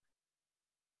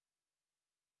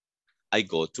 I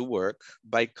go to work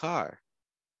by car.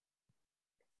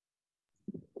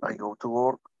 I go to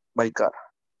work by car.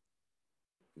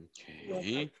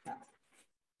 Okay.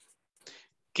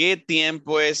 ¿Qué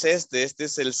tiempo es este? Este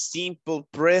es el simple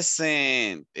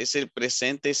present. Es el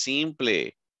presente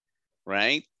simple.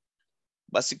 Right?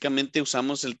 Básicamente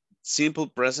usamos el simple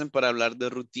present para hablar de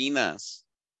rutinas.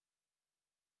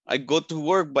 I go to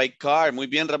work by car. Muy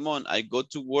bien, Ramón. I go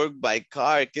to work by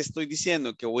car. ¿Qué estoy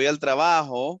diciendo? Que voy al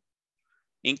trabajo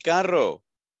en carro.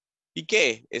 ¿Y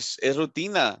qué? Es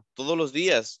rutina, todos los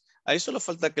días. Ahí solo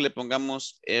falta que le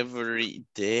pongamos every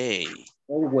day.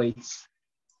 Always.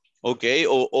 Ok,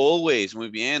 o always. Muy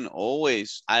bien,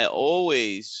 always. I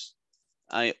always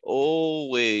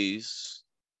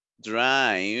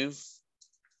drive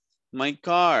my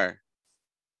car.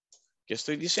 ¿Qué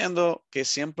estoy diciendo? Que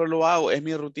siempre lo hago. Es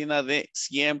mi rutina de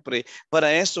siempre.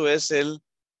 Para eso es el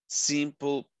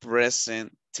simple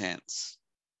present tense.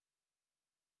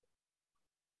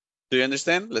 Do you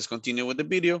understand? Let's continue with the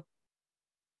video.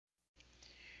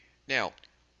 Now,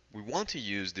 we want to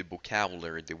use the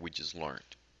vocabulary that we just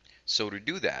learned. So to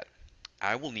do that,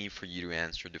 I will need for you to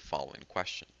answer the following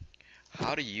question.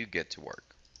 How do you get to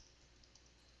work?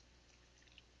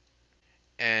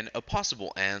 And a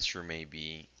possible answer may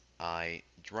be I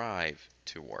drive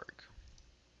to work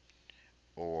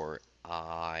or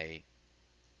I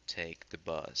take the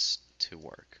bus to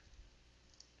work.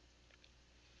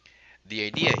 The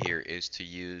idea here is to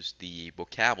use the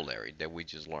vocabulary that we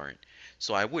just learned.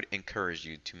 So I would encourage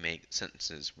you to make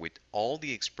sentences with all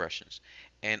the expressions.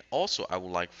 And also I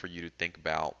would like for you to think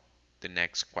about the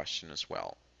next question as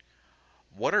well.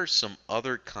 What are some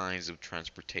other kinds of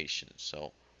transportation?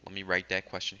 So let me write that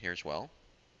question here as well.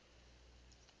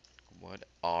 What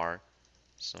are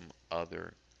some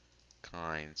other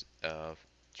kinds of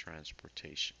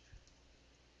transportation?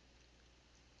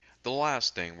 The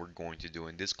last thing we're going to do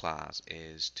in this class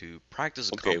is to practice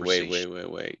a Okay,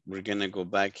 conversation. wait. We're gonna go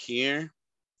back here.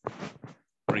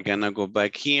 We're gonna go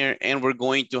back here and we're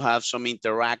going to have some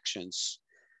interactions.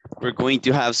 We're going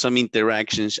to have some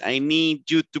interactions. I need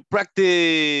you to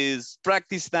practice.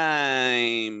 Practice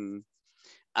time.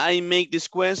 I make this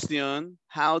question,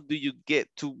 how do you get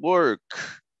to work?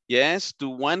 Yes, to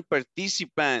one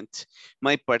participant.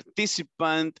 My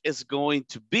participant is going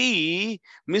to be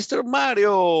Mr.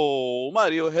 Mario.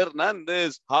 Mario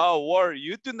Hernandez, how are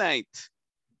you tonight?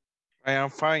 I am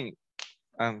fine.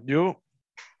 And you?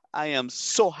 I am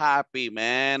so happy,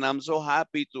 man. I'm so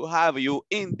happy to have you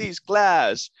in this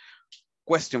class.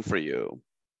 Question for you.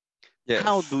 Yes.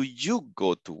 How do you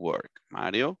go to work,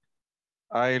 Mario?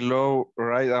 I love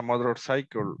ride a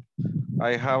motorcycle.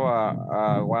 I have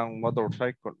a one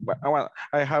motorcycle, but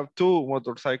I have two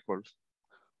motorcycles.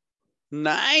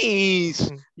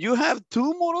 Nice. You have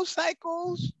two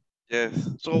motorcycles? Yes.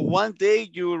 So one day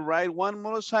you ride one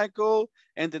motorcycle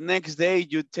and the next day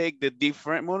you take the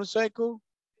different motorcycle?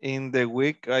 In the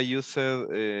week, I use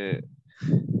my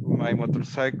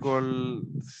motorcycle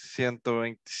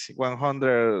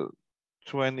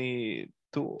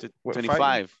 122,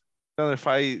 25.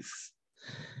 25.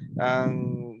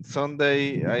 And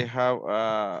Sunday, I have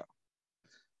a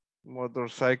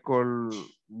motorcycle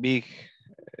big.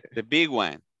 The big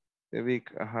one. The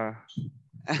big, ajá.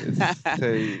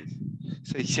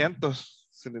 600,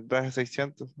 cilindraje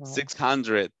 600.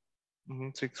 600.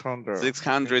 600.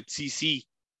 600 cc.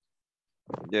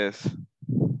 Yes.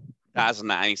 That's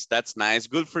nice. That's nice.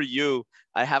 Good for you.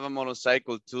 I have a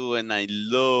motorcycle too, and I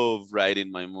love riding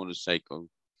my motorcycle.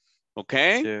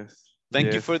 Okay? Yes.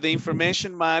 Thank you for the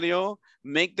information, Mario.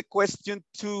 Make the question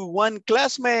to one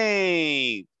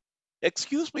classmate.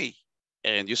 Excuse me.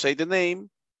 And you say the name,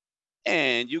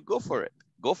 and you go for it.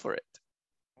 Go for it.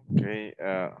 Okay.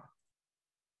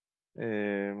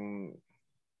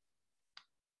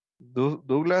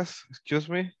 Douglas, excuse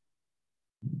me.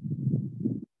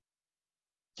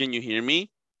 Can you hear me?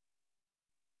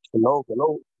 Hello.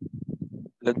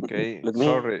 Okay, Let me,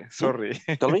 sorry.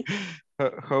 Tell me.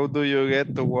 How do you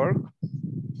get to work?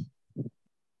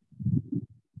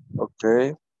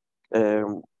 Okay.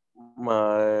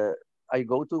 I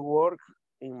go to work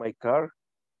in my car,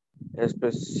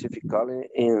 specifically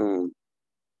in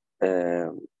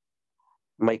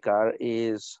my car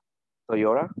is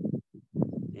Toyota.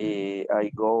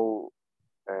 I go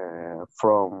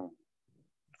from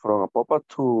Apopa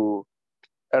to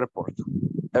airport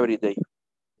every day.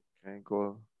 Okay,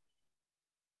 good.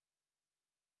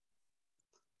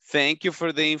 Thank you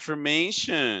for the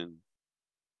information.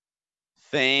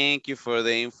 Thank you for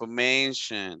the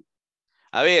information.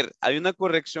 A ver, hay una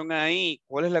corrección ahí.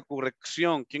 ¿Cuál es la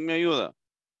corrección? ¿Quién me ayuda?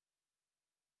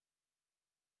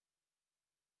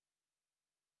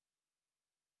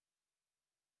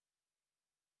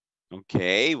 Ok,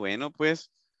 bueno,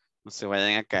 pues no se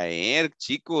vayan a caer,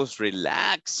 chicos,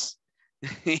 relax.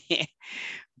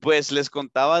 Pues les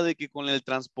contaba de que con el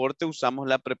transporte usamos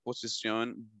la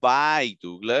preposición by,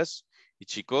 Douglas. Y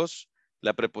chicos,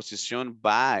 la preposición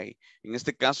by. En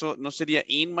este caso no sería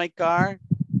in my car,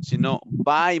 sino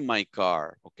by my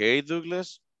car. ¿Ok,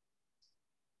 Douglas?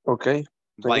 Okay.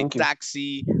 By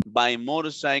taxi, by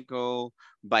motorcycle,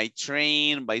 by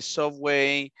train, by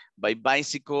subway, by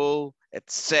bicycle,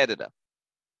 etc.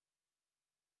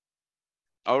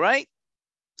 All right?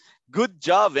 Good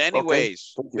job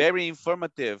anyways. Okay, very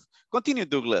informative. Continue,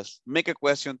 Douglas. Make a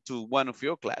question to one of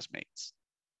your classmates.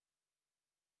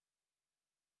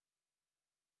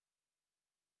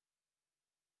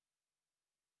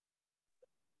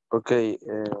 Okay.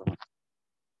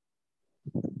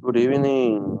 Good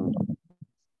evening,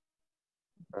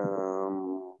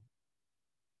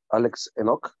 Alex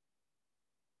Enoch.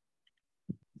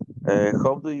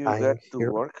 How do you get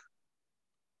to work?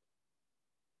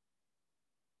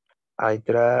 I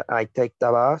take the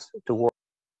bus to work.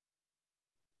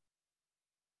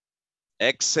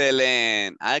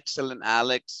 Excellent. Excellent,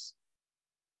 Alex.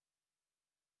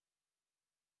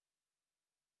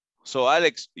 So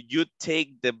Alex, you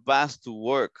take the bus to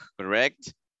work,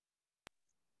 correct?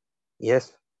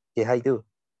 Yes, yes, I do.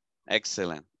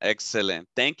 Excellent, excellent.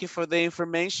 Thank you for the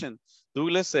information.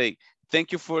 Douglas, say,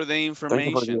 thank you for the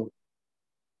information.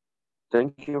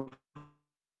 Thank you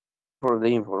for the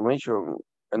information.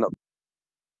 And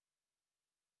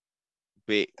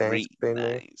Very Thanks,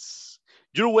 nice.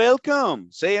 You're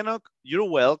welcome. Say, Enoch, you're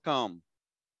welcome.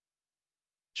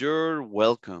 You're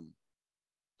welcome.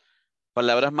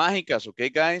 Palabras mágicas, okay,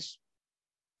 guys?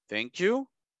 Thank you.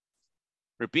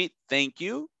 Repeat, thank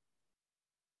you.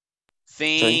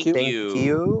 Thank you.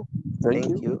 you.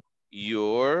 Thank you.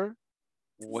 You're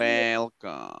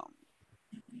welcome.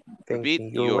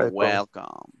 Repeat, You're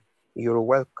welcome. You're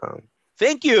welcome.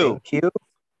 Thank you. Thank you.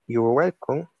 You're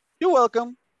welcome. You're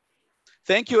welcome.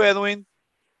 Thank you, Edwin.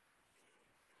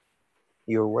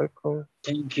 You're welcome.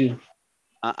 Thank you.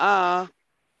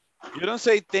 You don't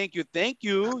say thank you, thank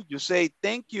you. You say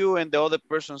thank you, and the other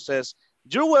person says,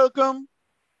 you're welcome.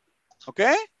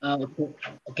 Okay?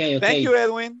 Okay. Thank you,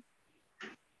 Edwin.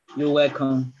 You're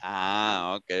welcome.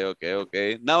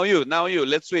 Okay. Now you.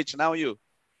 Let's switch. Now you.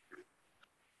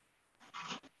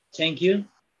 Thank you.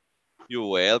 You're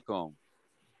welcome.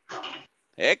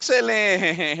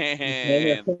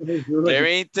 Excellent.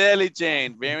 Very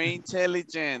intelligent. Very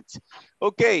intelligent.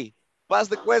 Okay. Pass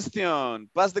the question.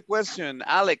 Pass the question.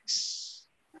 Alex.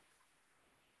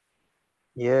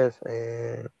 Yes.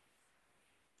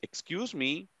 Excuse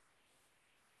me.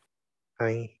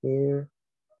 I'm here.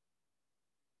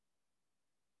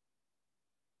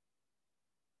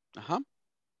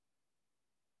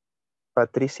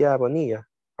 Patricia Bonilla.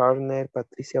 Partner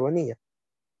Patricia Bonilla.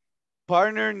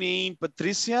 Partner named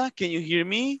Patricia. Can you hear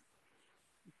me?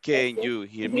 Can you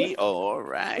hear me? All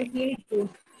right.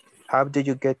 How did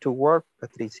you get to work,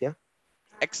 Patricia?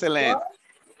 Excellent.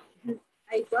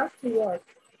 I got to work.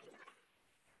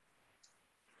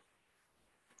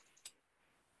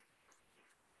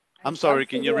 I'm sorry,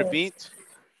 can you repeat?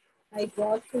 I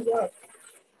got to work.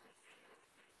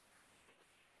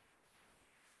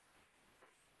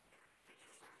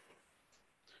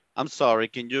 I'm sorry,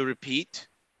 can you repeat?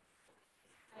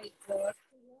 I got to work.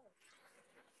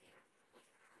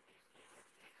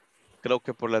 Creo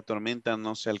que por la tormenta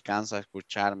no se alcanza a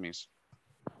escuchar, mis.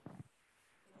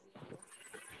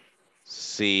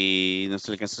 Sí, no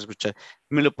se alcanza a escuchar.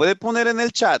 ¿Me lo puede poner en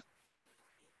el chat?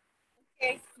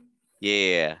 Okay.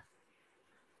 Yeah.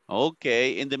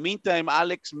 Okay. In the meantime,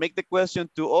 Alex, make the question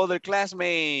to other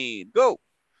classmate. Go.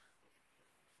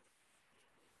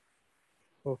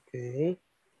 Okay.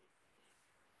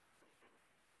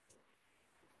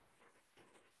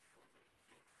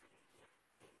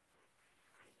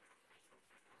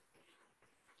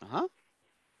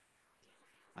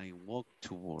 I walk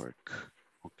to work.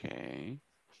 Okay.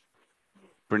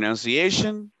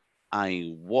 Pronunciation,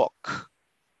 I walk.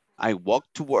 I walk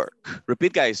to work.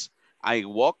 Repeat, guys. I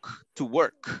walk to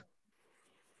work.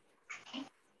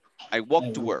 I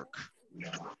walk to work.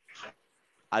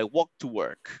 I walk to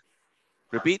work.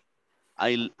 Repeat.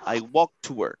 I walk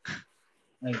to work.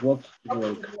 I walk to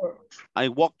work. I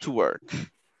walk to work.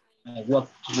 I walk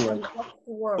to work.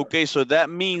 Okay, so that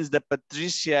means that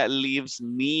Patricia lives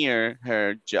near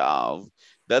her job.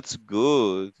 That's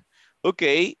good.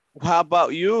 Okay, how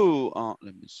about you?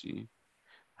 Let me see.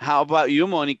 How about you,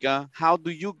 Monica? How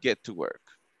do you get to work?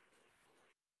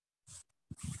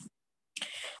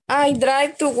 I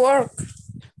drive to work.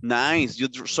 Nice.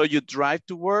 So you drive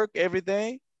to work every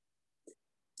day?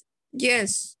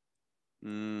 Yes.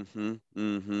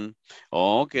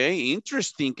 Okay,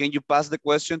 interesting. Can you pass the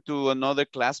question to another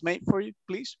classmate for you,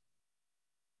 please?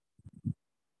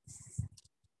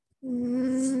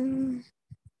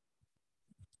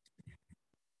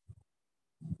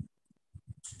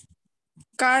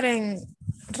 Karen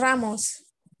Ramos.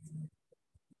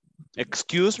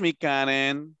 Excuse me,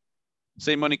 Karen.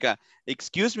 Say, Monica,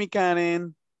 excuse me,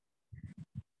 Karen.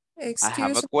 I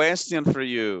have a question for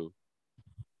you.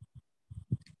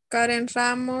 Karen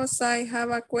Ramos, I have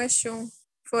a question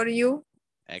for you.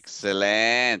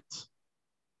 Excellent.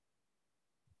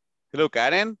 Hello,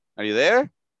 Karen. Are you there?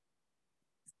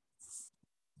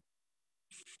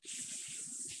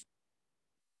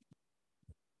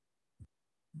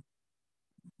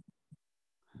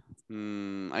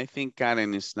 I think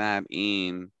Karen is not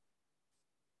in.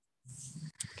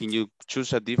 Can you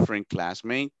choose a different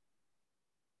classmate?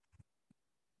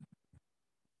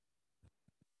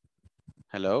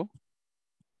 Hello?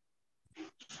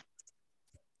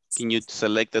 Can you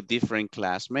select a different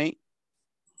classmate?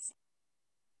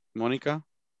 Mónica,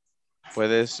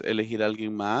 ¿puedes elegir a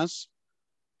alguien más?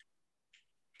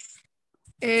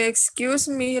 Excuse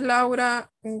me, Laura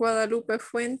Guadalupe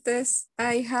Fuentes.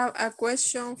 I have a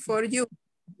question for you.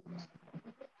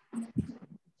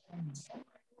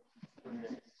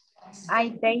 I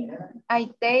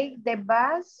take the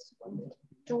bus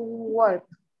to work.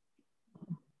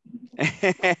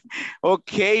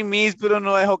 Ok, Miss, pero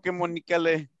no dejo que Mónica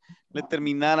le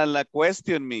terminara la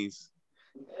question, Miss.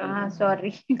 Ah,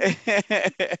 sorry.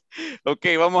 Ok,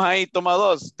 vamos ahí, toma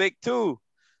dos, take two.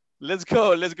 Let's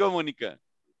go, Mónica.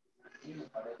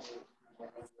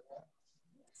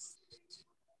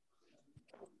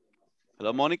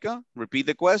 Hello, Mónica, repeat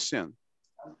the question.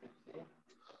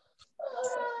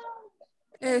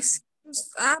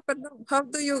 Perdón. How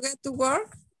do you get to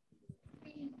work,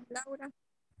 Laura?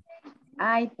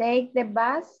 I take the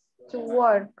bus to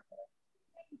work.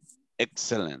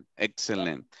 Excellent,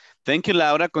 excellent. Thank you,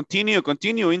 Laura. Continue.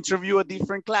 Interview a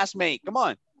different classmate. Come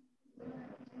on.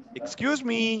 Excuse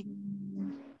me.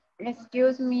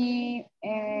 Excuse me,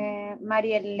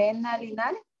 María Elena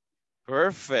Linares.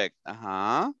 Perfect.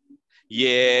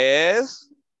 Yes.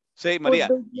 Say, Maria.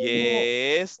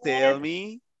 Yes, tell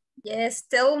me. Yes,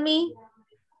 tell me.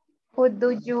 Who do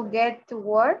you get to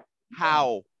work?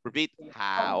 How? Repeat.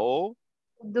 How?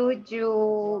 Do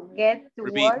you get to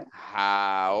Repeat. work?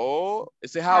 How?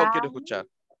 Ese how quiero escuchar.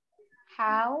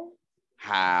 How?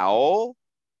 How?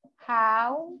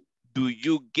 How Do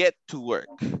you get to work?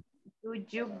 do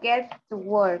you get to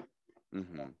work?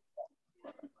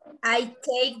 I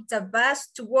take the bus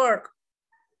to work.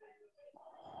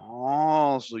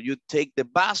 Oh, so you take the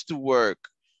bus to work.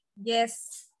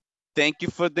 Yes. Thank you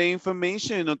for the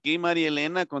information. Okay, Maria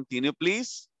Elena, continue,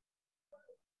 please.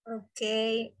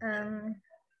 Okay.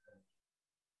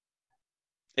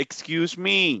 Excuse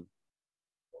me.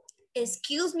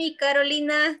 Excuse me,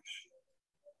 Carolina.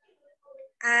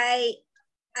 I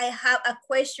have a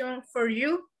question for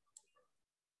you.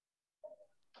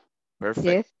 Perfect.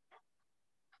 Yes.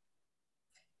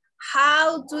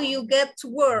 How do you get to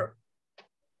work?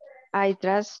 I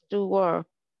drive to work.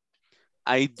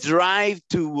 I drive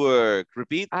to work.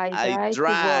 Repeat. I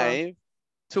drive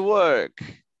to work.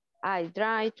 I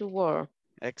drive to work.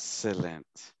 Excellent.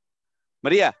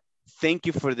 Maria, thank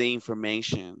you for the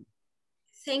information.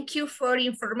 Thank you for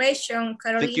information,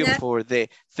 Carolina. Thank you for the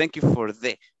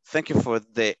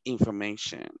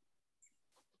information.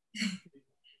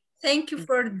 Thank you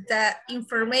for the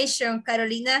information,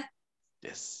 Carolina.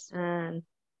 Yes.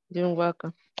 You're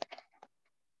welcome.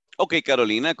 Okay,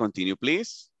 Carolina, continue,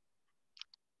 please.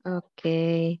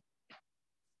 Okay.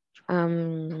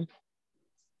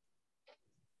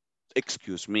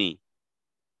 Excuse me.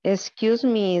 Excuse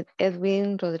me,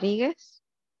 Edwin Rodriguez.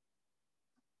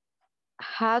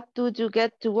 How do you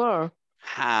get to work?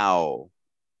 How?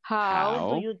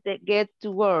 How do you get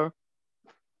to work?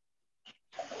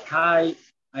 Hi,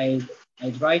 I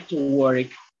drive to work.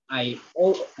 I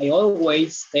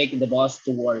always take the bus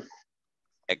to work.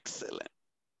 Excellent.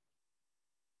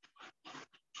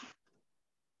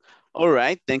 All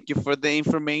right, thank you for the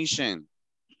information.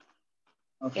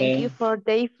 Okay. Thank you for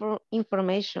the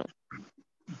information.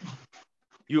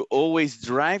 You always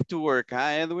drive to work, huh,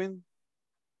 Edwin?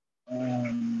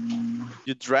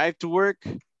 You drive to work?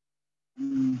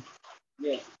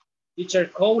 Yeah. Teacher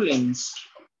Collins,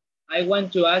 I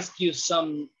want to ask you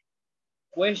some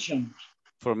questions.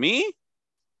 For me?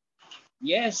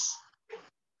 Yes.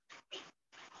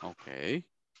 Okay.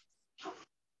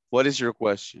 What is your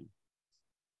question?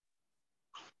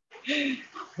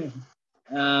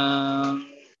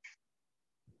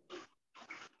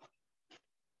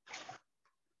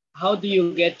 How do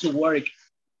you get to work?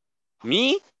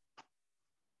 Me?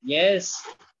 Yes.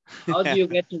 How do you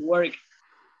get to work?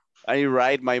 I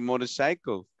ride my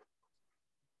motorcycle.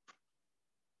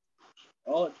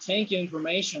 Oh, thank you,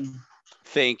 information.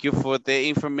 Thank you for the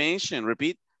information.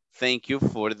 Repeat. Thank you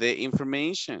for the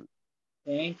information.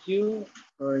 Thank you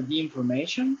for the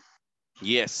information.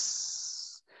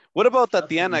 Yes. What about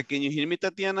Tatiana? Okay. Can you hear me,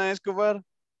 Tatiana Escobar?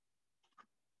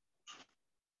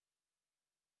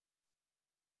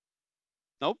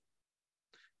 Nope.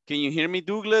 Can you hear me,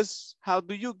 Douglas? How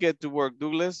do you get to work,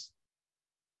 Douglas?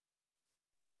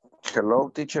 Hello,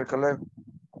 teacher Caleb.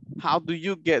 How do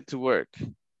you get to work?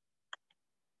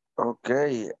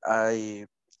 Okay, I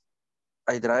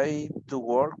drive to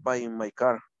work by my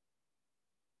car.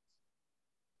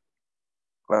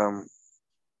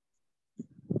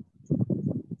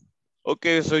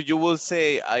 Okay, so you will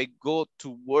say, I go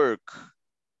to work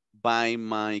by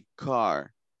my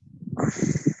car.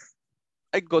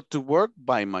 I go to work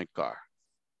by my car.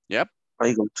 Yep.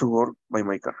 I go to work by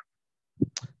my car.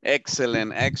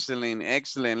 Excellent, excellent,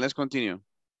 excellent. Let's continue.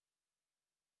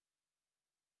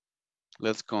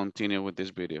 Let's continue with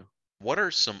this video. What are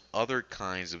some other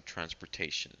kinds of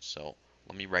transportation? So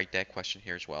let me write that question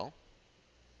here as well.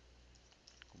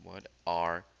 What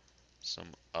are some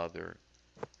other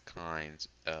kinds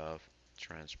of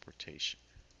transportation?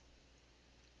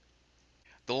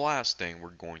 The last thing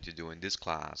we're going to do in this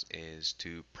class is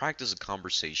to practice a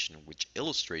conversation which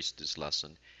illustrates this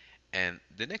lesson and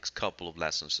the next couple of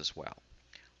lessons as well.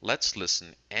 Let's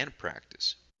listen and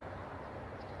practice.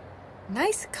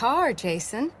 Nice car,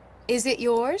 Jason. Is it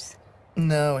yours?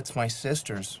 No, it's my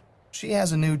sister's. She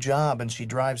has a new job and she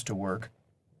drives to work.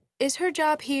 Is her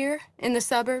job here, in the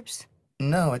suburbs?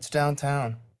 No, it's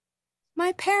downtown.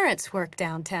 My parents work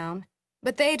downtown,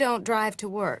 but they don't drive to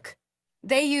work.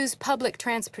 They use public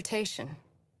transportation.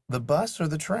 The bus or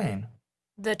the train?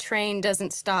 The train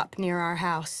doesn't stop near our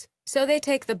house, so they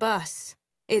take the bus.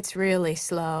 It's really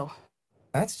slow.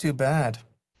 That's too bad.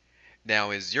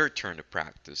 Now it's your turn to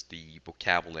practice the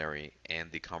vocabulary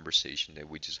and the conversation that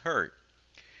we just heard.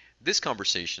 This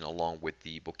conversation along with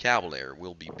the vocabulary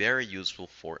will be very useful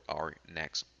for our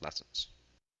next lessons.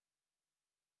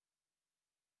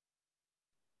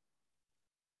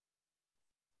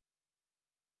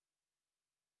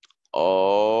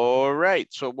 All right,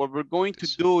 so what we're going to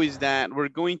do is that we're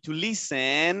going to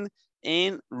listen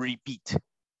and repeat.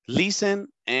 Listen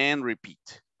and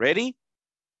repeat. Ready?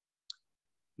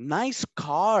 Nice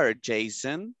car,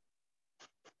 Jason.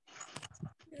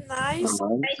 Nice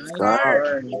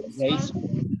car.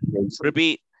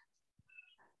 Repeat.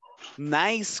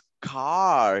 Nice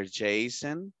car,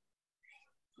 Jason.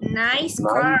 Nice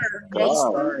car,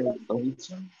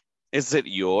 Jason. Is it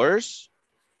yours?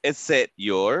 Is it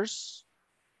yours?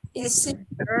 Is it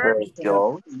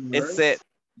Is it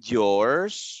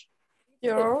yours?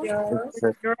 yours?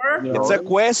 It's a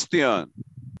question.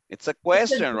 It's a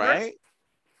question, right?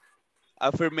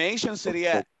 Affirmation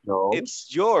sería, it's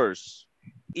yours.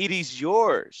 It is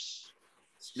yours.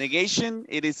 Negation,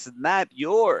 it is not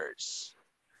yours.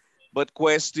 But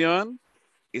question,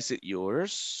 is it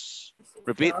yours?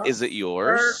 Repeat, is it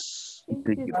yours? Is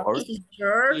it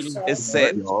yours? Is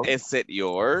it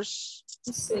yours?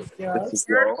 Is it yours?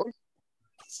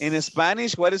 In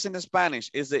Spanish, what is in Spanish?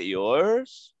 Is it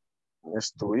yours?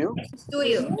 ¿Es tuyo? Es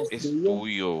tuyo. Es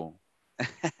tuyo.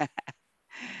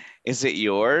 Is it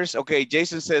yours? Okay,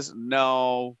 Jason says,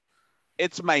 no,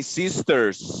 it's my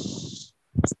sister's.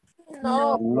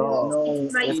 No.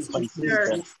 It's my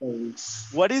sister's.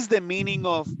 What is the meaning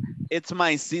of it's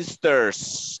my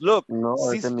sister's? Look,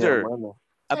 sister,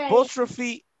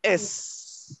 apostrophe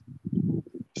S.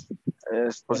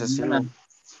 Es posesivo.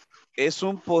 Es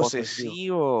un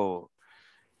posesivo.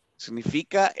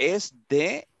 Significa es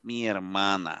de mi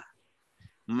hermana.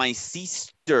 My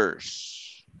sister's.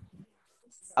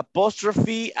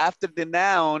 Apostrophe after the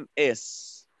noun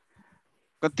is.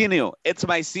 Continue. It's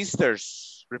my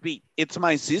sister's. Repeat. It's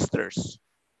my sister's.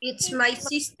 It's my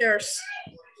sister's.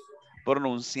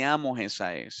 Pronunciamos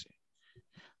esa S.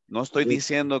 No estoy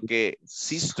diciendo que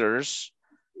sisters,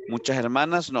 muchas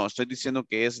hermanas, no. Estoy diciendo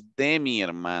que es de mi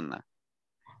hermana.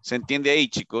 ¿Se entiende ahí,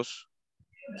 chicos?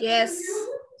 Yes.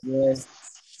 Yes.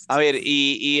 A ver,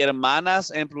 y hermanas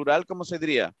en plural, ¿cómo se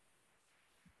diría?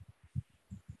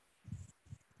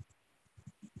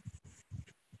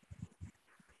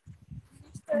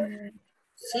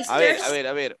 Sisters.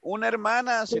 A ver. Una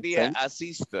hermana sería a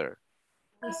sister.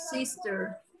 A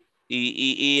sister.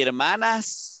 Y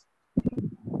hermanas.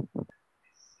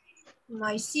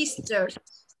 My sisters.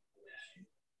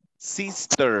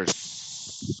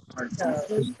 Sisters.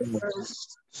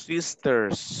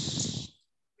 Sisters.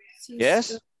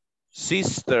 Yes?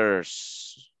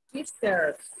 Sisters.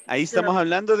 Sisters. Ahí estamos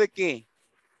hablando de qué?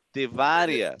 De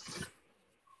varias.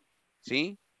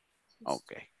 ¿Sí?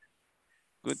 Ok.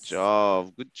 Good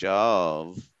job. Good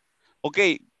job.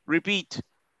 Okay, repeat.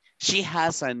 She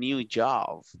has a new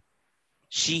job.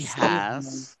 She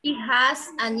has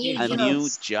a new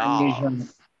job.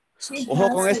 Ojo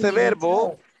con este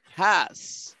verbo,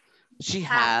 has. She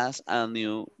has a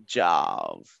new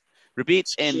job.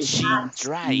 Repeat, and she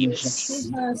drives.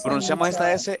 Pronunciamos esta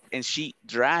S, and she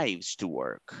drives to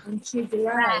work. And she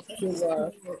drives to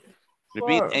work.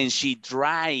 Repeat, and she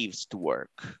drives to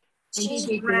work. And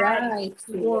she drives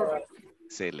to work.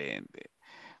 Excelente.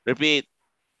 Repeat,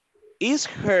 is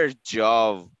her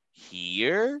job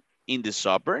here in the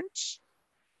suburbs?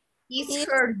 Is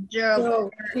her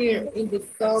job here in the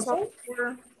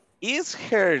suburbs? Is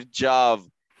her job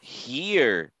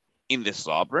here in the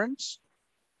suburbs?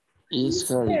 Is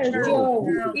her job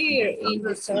here in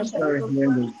the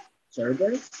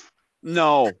suburbs?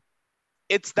 No,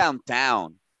 it's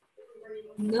downtown.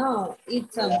 No,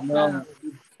 it's downtown.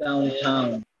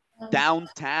 Downtown.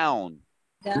 Downtown.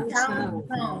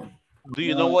 Downtown. Do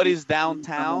you know what is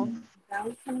downtown?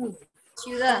 Downtown.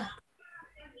 Ciudad.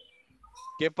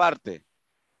 ¿Qué parte?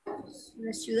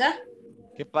 La ciudad.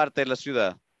 ¿Qué parte de la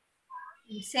ciudad?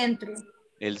 El centro.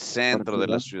 El centro de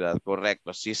la ciudad, correcto.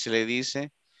 Así se le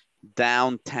dice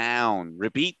downtown.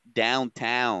 Repeat,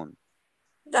 downtown.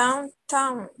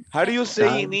 Downtown. How do you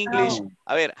say in English?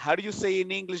 A ver, how do you say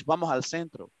in English? Vamos al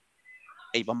centro.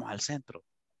 Hey, vamos al centro.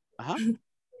 Ajá.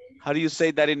 How do you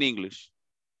say that in English?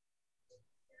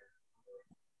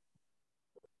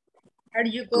 How do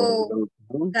you go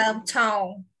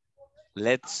downtown?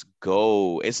 Let's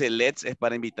go. Ese let's es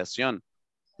para invitación.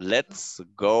 Let's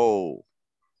go.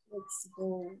 Let's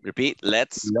go. Repeat,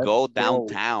 let's go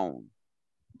downtown.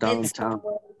 Downtown.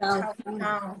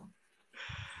 Downtown.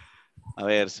 A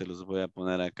ver, se los voy a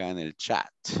poner acá en el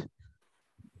chat.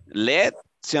 Let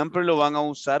siempre lo van a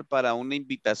usar para una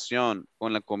invitación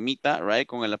con la comita, right?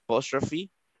 Con el apostrophe.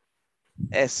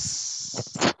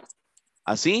 Es.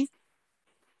 ¿Así?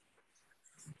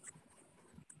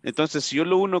 Entonces, si yo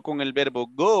lo uno con el verbo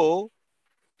go,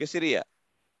 ¿qué sería?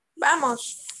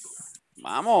 Vamos.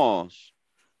 Vamos.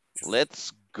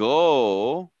 Let's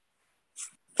go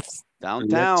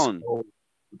downtown. Let's go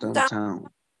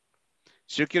downtown.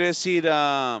 Si yo quiero decir,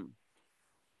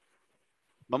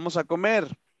 vamos a comer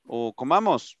o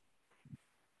comamos.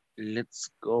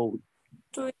 Let's go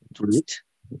To eat.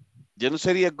 Ya no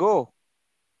sería go.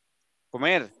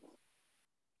 Comer.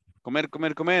 Comer.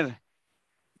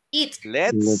 Eat.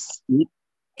 Let's.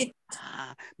 Eat.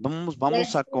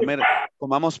 Vamos a comer.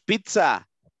 Comamos pizza.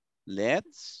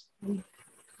 Let's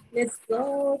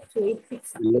go to eat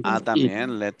pizza.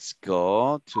 También. Let's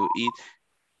go to eat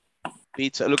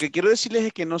pizza. Lo que quiero decirles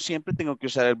es que no siempre tengo que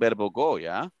usar el verbo go,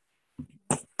 ¿ya?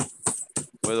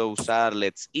 Puedo usar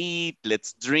let's eat,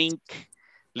 let's drink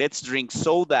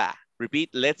soda. Repeat,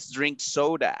 let's drink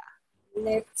soda.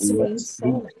 Let's drink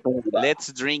soda.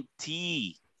 Let's drink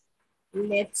tea.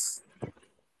 Let's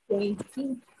drink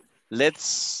tea.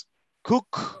 Let's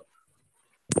cook.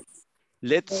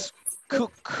 Let's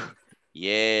cook.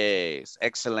 Yes,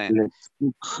 excellent.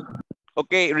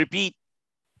 Okay, repeat.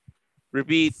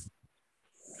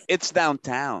 It's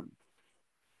downtown.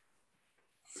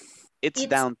 It's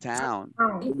downtown.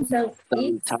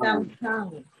 It's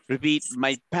downtown. Repeat,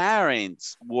 my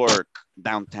parents work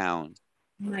downtown.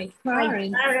 My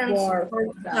parents work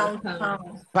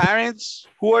downtown. Parents?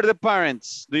 Who are the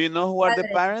parents? Do you know who are the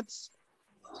parents?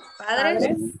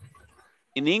 Padres.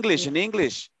 In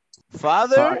English.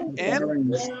 Father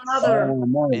and Mother.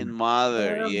 And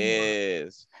mother,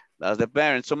 yes. That's the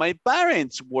parents. So my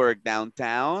parents work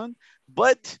downtown,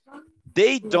 but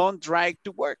they don't drive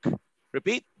to work.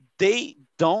 Repeat, they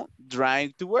don't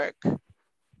drive to work.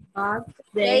 But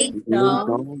they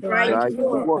don't drive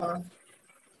to work.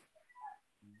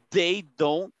 They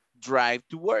don't drive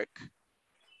to work.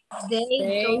 They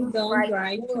don't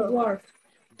drive to work.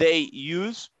 They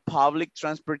use public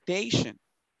transportation.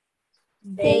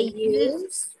 They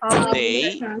use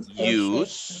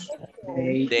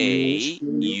They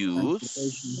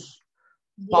use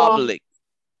public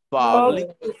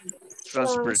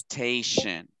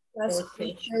transportation.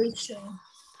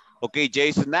 Okay,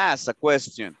 Jason asks a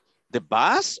question. The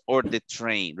bus or the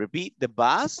train? Repeat, the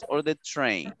bus or the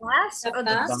train?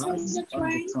 The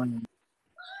train.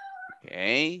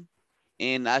 Okay.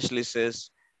 And Ashley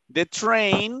says, the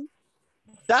train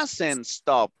doesn't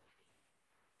stop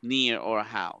near our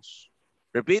house.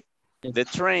 Repeat, the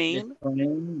train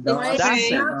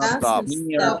doesn't stop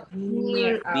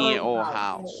near our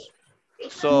house.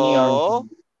 So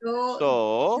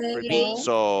repeat,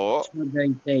 so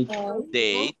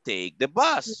they take the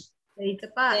bus. They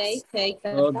take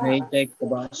the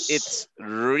bus. It's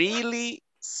really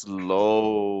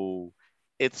slow.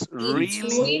 It's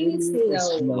really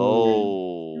slow.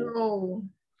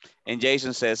 And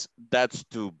Jason says, that's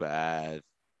too bad.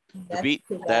 Repeat,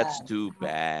 that's too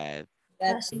bad.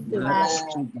 That's too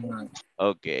bad.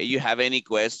 Okay, you have any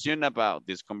question about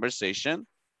this conversation?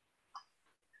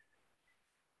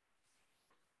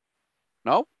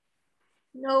 No?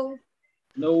 No.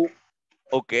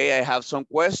 Okay, I have some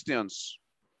questions.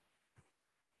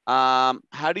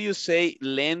 How do you say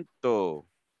lento?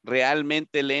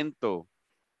 Realmente lento.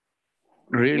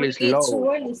 Really slow. It's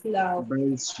really slow.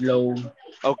 Very slow.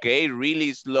 Okay,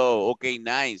 really slow. Okay,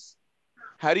 nice.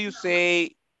 How do you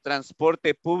say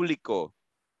transporte público?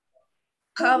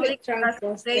 Public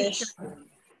transportation.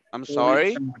 I'm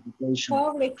sorry?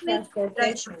 Public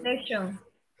transportation.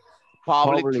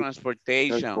 Public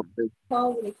transportation.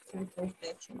 Public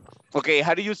transportation. Okay,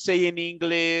 how do you say in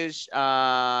English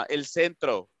el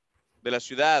centro de la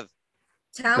ciudad?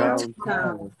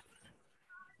 Downtown.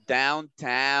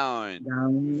 Downtown.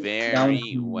 Very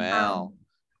Downtown. well.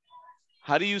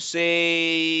 How do you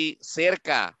say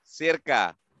cerca?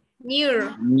 Cerca.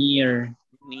 Near. Near.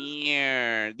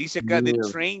 Near. Dice acá, the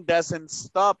train doesn't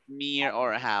stop near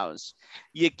our house.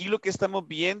 Y aquí lo que estamos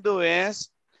viendo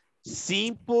es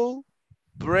simple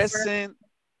present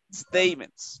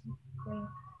statements.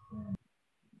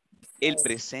 El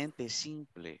presente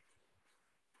simple.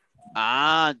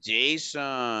 Ah,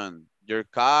 Jason, your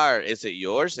car, is it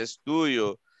yours? Es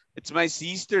tuyo. It's my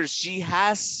sister. She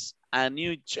has a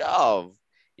new job.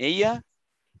 Ella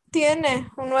Tiene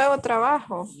un nuevo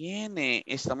trabajo. tiene.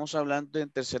 Estamos hablando en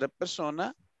tercera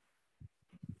persona.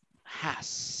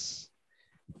 Has.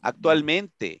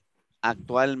 Actualmente.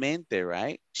 Actualmente,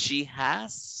 right? She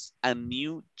has a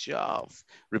new job.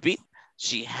 Repeat.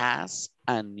 She has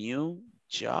a new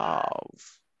job.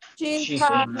 She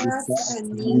Has a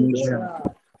new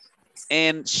job.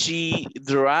 And she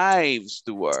drives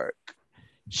to work.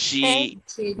 She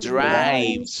She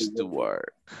drives to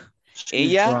work.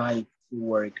 She Ella drives to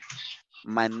work.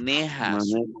 maneja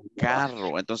su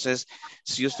carro. Entonces,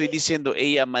 si yo estoy diciendo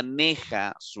ella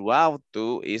maneja su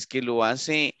auto, es que lo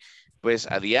hace pues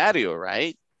a diario,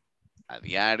 right? A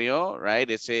diario, right?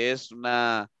 Ese es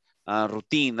una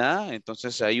rutina.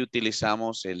 Entonces ahí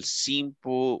utilizamos el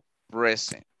simple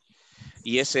present.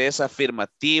 Y ese es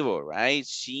afirmativo, right?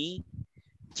 She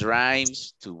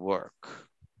drives to work.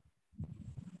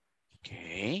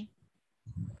 Okay.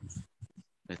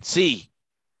 Let's see.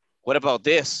 What about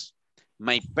this?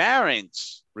 My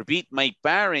parents, repeat, my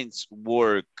parents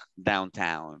work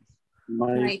downtown.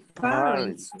 My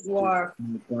parents work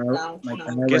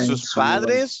downtown. Que sus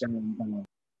padres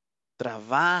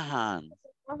trabajan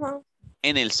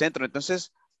en el centro.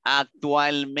 Entonces,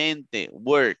 actualmente,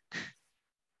 work.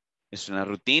 Es una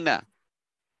rutina.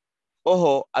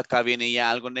 Ojo, acá viene ya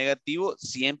algo negativo.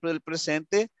 Siempre el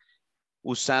presente,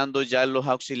 usando ya los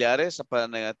auxiliares para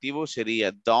negativo,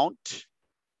 sería don't.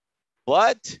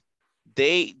 But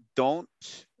they don't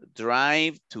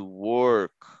drive to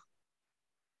work.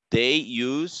 They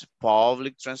use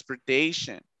public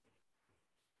transportation.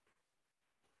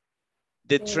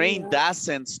 The train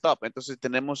doesn't stop. Entonces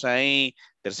tenemos ahí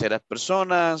terceras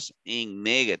personas in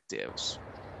negatives.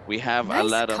 We have a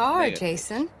lot of car, negatives.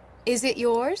 Jason. Is it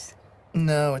yours?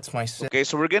 No, it's my sister. Okay,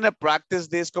 so we're going to practice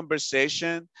this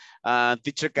conversation.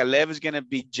 Teacher Caleb is going to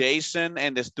be Jason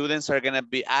and the students are going to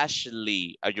be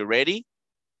Ashley. Are you ready?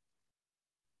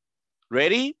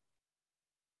 Ready?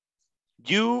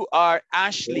 You are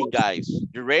Ashley, guys.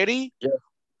 You ready? Yeah.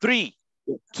 3,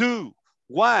 2,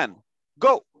 1,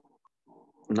 go.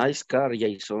 Nice car,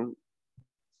 Jason.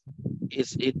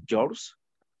 Is it yours?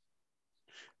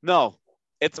 No,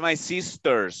 it's my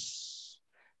sister's.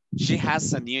 She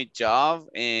has a new job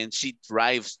and she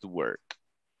drives to work.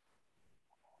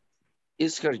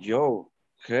 It's her job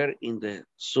here in the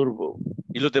suburb.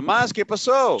 ¿Y los demás qué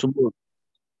pasó? Suburb.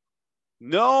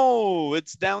 No,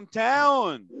 it's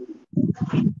downtown.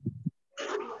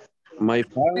 My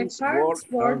parents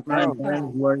work downtown.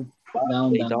 Downtown.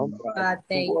 But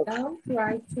they don't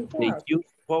drive to They work. use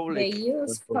public They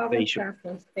use public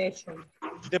transportation. transportation.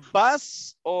 The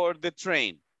bus or the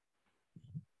train?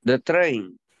 The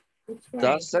train The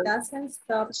train doesn't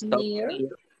stop near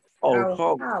our our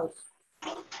home. house.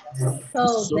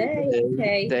 So they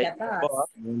take the but bus.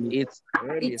 it's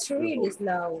really It's really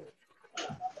slow.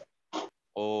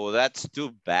 Oh, that's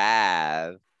too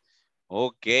bad.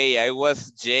 Okay, I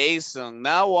was Jason.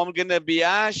 Now I'm going to be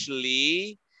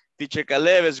Ashley. Teacher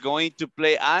Caleb is going to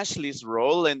play Ashley's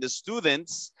role and the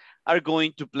students are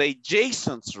going to play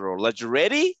Jason's role. Are you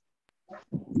ready?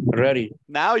 Ready.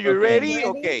 Now you're ready?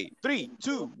 Okay, 3,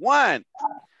 2, 1.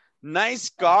 Nice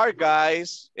car,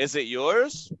 guys. Is it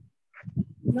yours?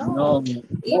 No,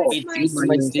 it's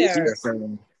my sister.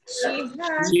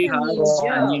 She has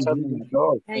a new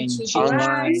job and she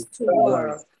drives to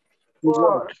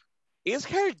work. Is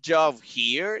her job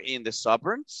here in the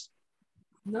suburbs?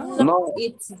 No,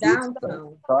 it's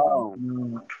downtown.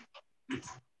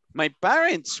 My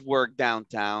parents work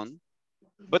downtown,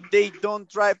 but they don't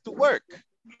drive to work.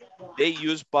 They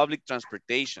use public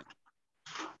transportation.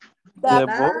 The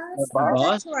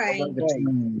bus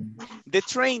train. The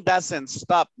train doesn't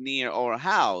stop near our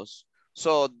house,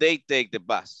 so they take the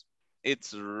bus.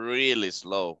 It's really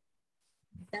slow.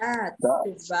 That's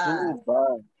too bad.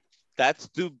 That's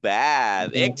too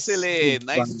bad. Excellent.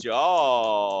 Nice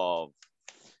job.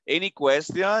 Any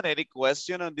question? Any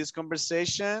question on this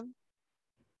conversation?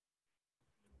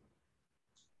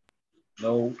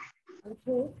 No.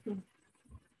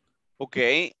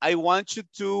 Okay, I want you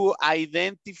to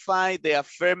identify the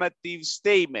affirmative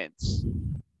statements.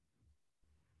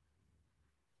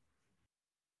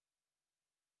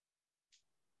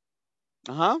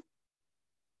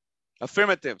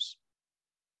 Affirmatives.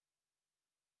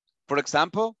 For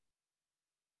example,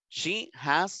 she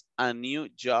has a new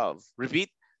job. Repeat.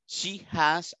 She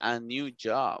has a new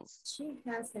job. She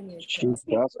has a new She job.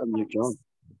 has a new job.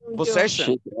 Possession.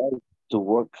 She drives to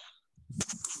work.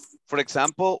 For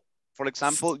example,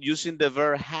 using the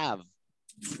verb have.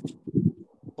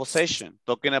 Possession.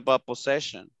 Talking about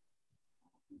possession.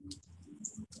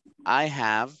 I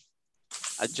have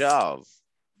a job.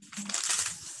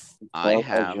 I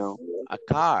have a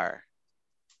car.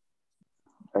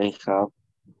 I have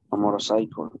a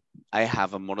motorcycle. I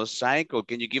have a motorcycle.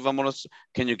 Can you give a motorcycle?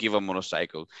 Can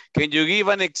you give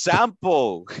an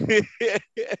example?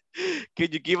 Can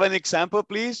you give an example,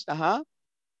 please? I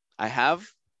have.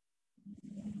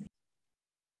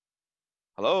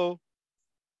 Hello.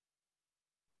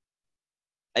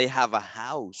 I have a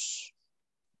house.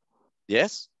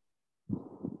 Yes.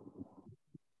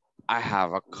 I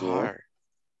have a car.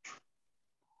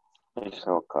 I have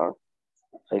a car.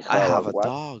 I have a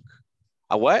dog.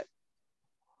 A what?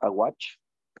 A watch.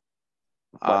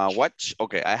 Watch.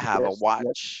 Okay, I have a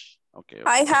watch. Okay.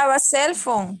 I have a cell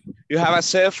phone. You have a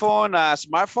cell phone, a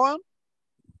smartphone?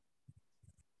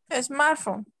 A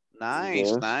smartphone.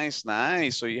 Nice,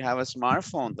 nice. So you have a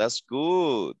smartphone. That's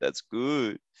good. That's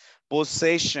good.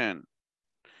 Possession.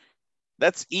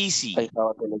 That's easy. I have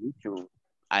a television.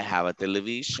 I have a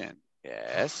television.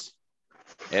 Yes.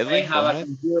 Edwin, I have a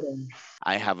computer.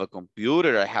 I have a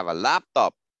computer. I have a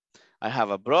laptop. I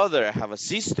have a brother. I have a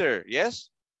sister. Yes.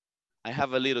 I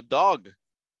have a little dog.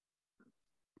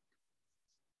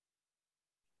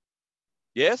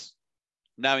 Yes.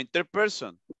 Now in third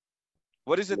person.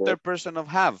 What is the third person of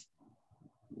have?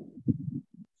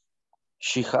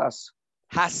 She has.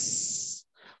 Has.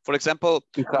 For example,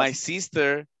 my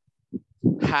sister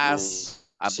has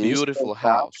a beautiful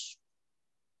house.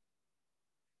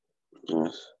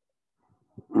 Yes.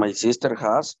 My sister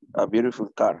has a beautiful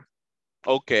car.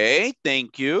 Okay,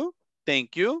 thank you.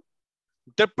 Thank you.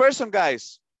 Third person,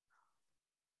 guys.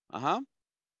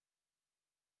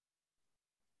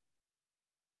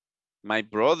 My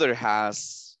brother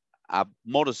has a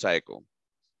motorcycle.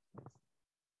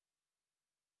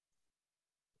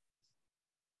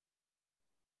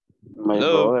 My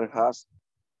brother has.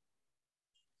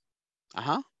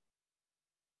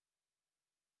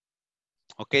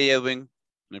 Okay, Edwin,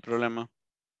 no hay problema.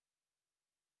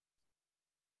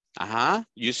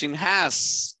 Using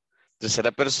has.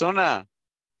 Tercera persona.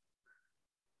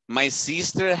 My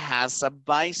sister has a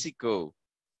bicycle.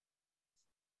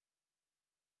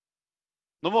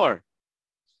 No more.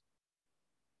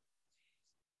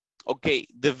 Okay,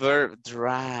 the verb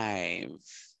drive.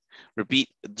 Repeat,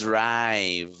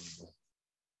 drive.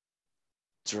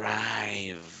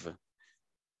 Drive.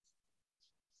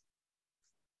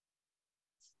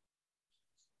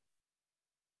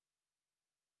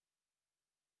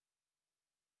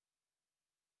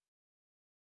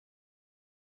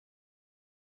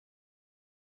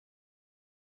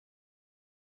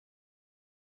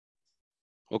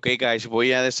 Ok, guys,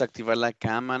 voy a desactivar la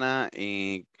cámara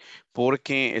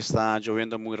porque está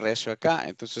lloviendo muy recio acá,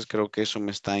 entonces creo que eso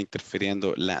me está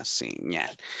interfiriendo la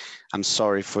señal. I'm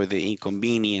sorry for the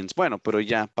inconvenience. Bueno, pero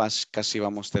ya casi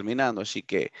vamos terminando, así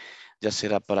que ya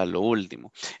será para lo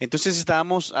último. Entonces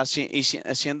estábamos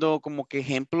haciendo como que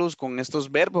ejemplos con estos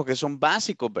verbos que son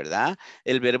básicos, ¿verdad?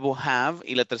 El verbo have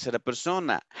y la tercera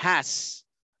persona, has.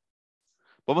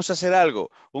 Vamos a hacer algo.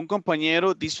 Un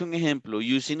compañero dice un ejemplo,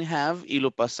 using have, y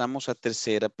lo pasamos a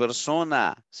tercera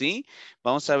persona, ¿sí?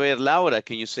 Vamos a ver, Laura,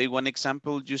 can you say one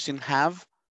example using have?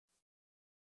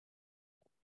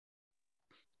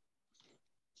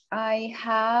 I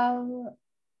have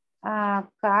a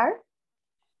car.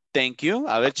 Thank you.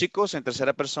 A ver, chicos, en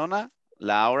tercera persona,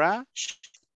 Laura.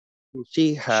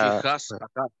 She has a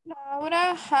car.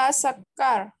 Laura has a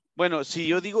car. Bueno, si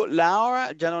yo digo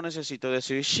Laura, ya no necesito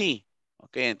decir she.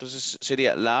 Ok, entonces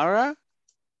sería Laura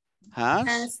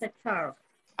has a car.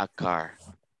 A car.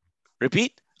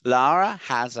 Repeat. Laura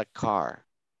has a car.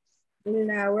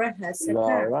 Laura has a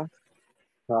Laura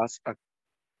car. has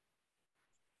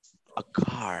A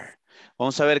car.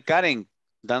 Vamos a ver, Karen,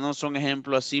 danos un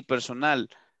ejemplo así personal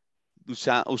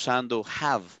usando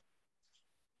have.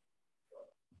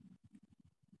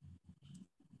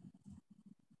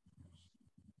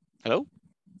 Hello.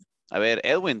 A ver,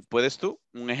 Edwin, ¿puedes tú?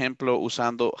 Un ejemplo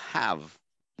usando have.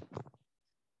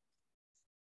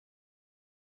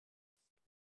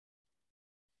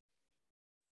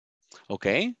 Ok,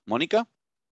 Mónica.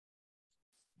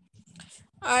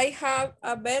 I have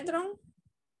a bedroom.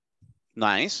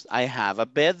 Nice. I have a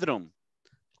bedroom.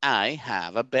 I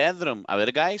have a bedroom. A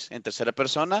ver, guys, en tercera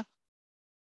persona.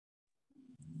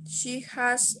 She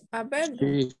has a bedroom.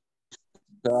 She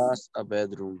has a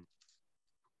bedroom.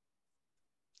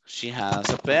 She has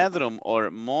a bedroom. Or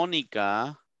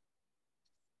Mónica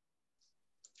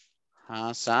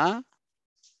has a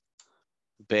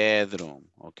bedroom.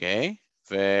 Okay.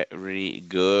 Very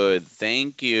good.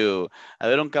 Thank you. A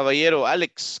ver, un caballero.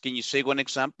 Alex, can you say one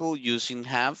example using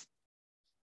have?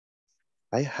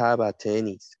 I have a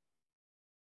tennis.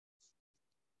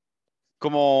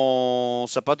 Como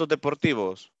zapatos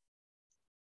deportivos.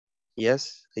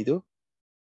 Yes, I do.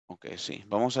 Ok, sí.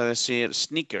 Vamos a decir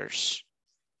sneakers.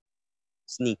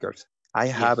 Sneakers. I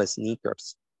have a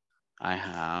sneakers. I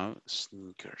have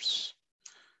sneakers.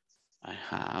 I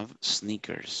have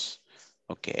sneakers.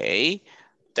 Okay.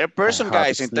 Third person, I have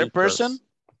guys. In third person?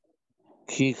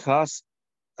 He has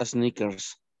a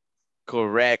sneakers.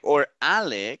 Correct. Or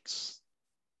Alex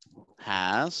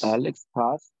has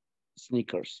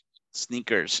sneakers.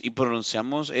 Sneakers. Y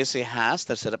pronunciamos ese has,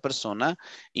 tercera persona,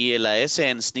 y la S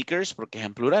en sneakers porque es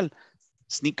en plural.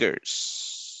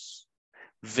 Sneakers.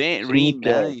 Very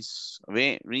nice.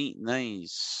 Very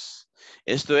nice.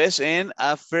 Esto es en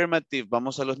affirmative.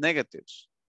 Vamos a los negatives.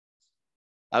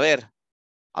 A ver,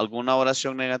 ¿alguna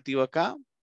oración negativa acá?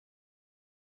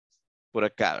 Por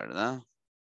acá, ¿verdad?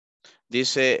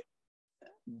 Dice,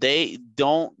 they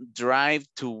don't drive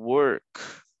to work.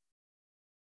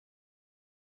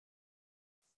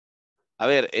 A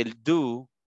ver, el do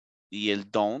y el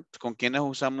don't. ¿Con quiénes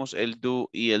usamos el do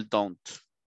y el don't?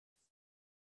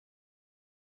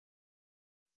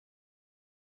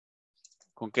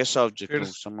 ¿Con qué subject lo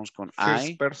usamos? ¿Con First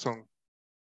I? person.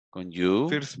 ¿Con you?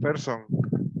 First person.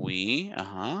 We,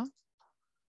 ajá.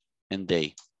 And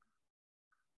they.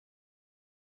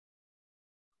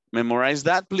 Memorize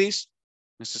that, please.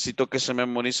 Necesito que se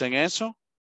memoricen eso.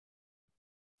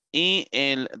 Y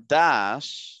el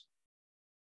does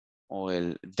o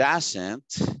el doesn't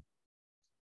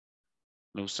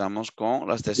lo usamos con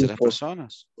las terceras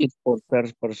personas. It's for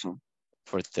third person.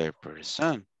 For third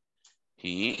person.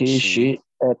 He, she,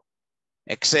 it.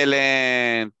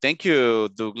 Excellent. Thank you,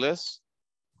 Douglas.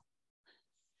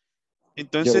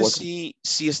 Entonces, si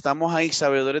estamos ahí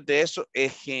sabedores de eso,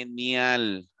 es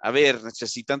genial. A ver,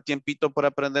 necesitan tiempito para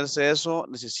aprenderse eso.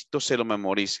 Necesito se lo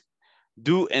memoricen.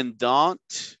 Do and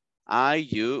don't. I,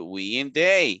 you, we, and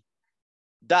they.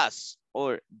 Does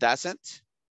or doesn't.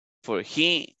 For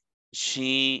he,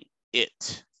 she,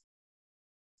 it.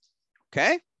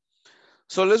 Okay?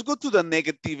 So let's go to the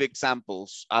negative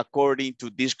examples. According to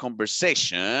this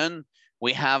conversation,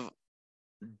 we have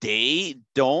they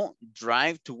don't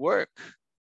drive to work.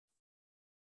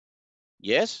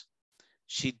 Yes,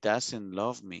 she doesn't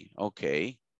love me.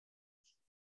 Okay.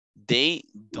 They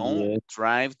don't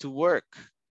drive to work.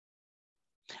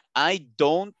 I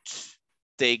don't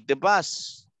take the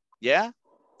bus. Yeah,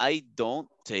 I don't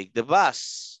take the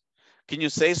bus. Can you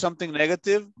say something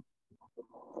negative?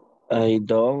 I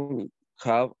don't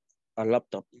have a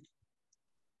laptop.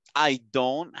 I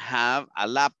don't have a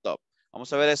laptop.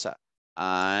 Vamos a ver esa.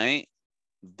 I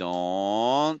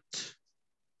don't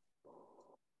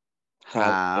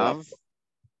have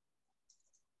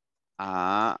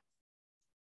a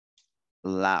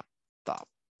laptop.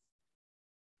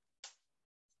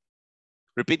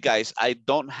 Repeat, guys. I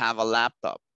don't have a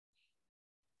laptop.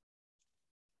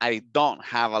 I don't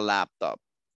have a laptop.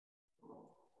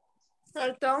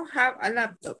 I don't have a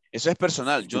laptop. Eso es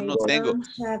personal. Yo no tengo.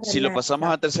 Si lo pasamos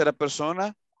a tercera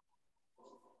persona.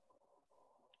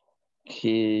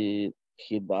 He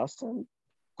doesn't.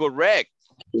 Correct.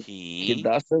 He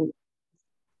doesn't.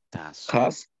 Has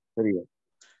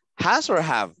or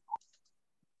have?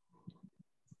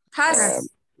 Has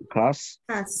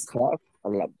a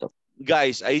laptop.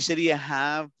 Guys, ahí sería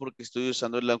have porque estoy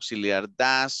usando el auxiliar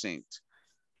doesn't.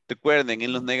 Recuerden,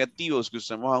 en los negativos que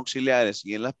usamos auxiliares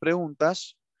y en las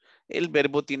preguntas, el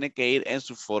verbo tiene que ir en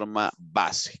su forma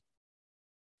base.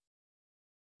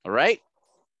 All right?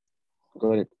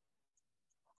 Got it.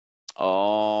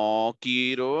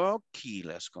 Okidoki,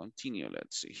 let's continue.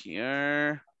 Let's see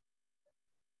here.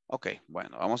 Ok,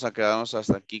 bueno, vamos a quedarnos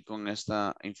hasta aquí con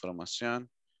esta información.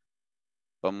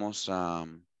 Vamos a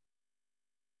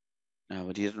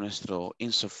abrir nuestro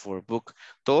INSAFORP book.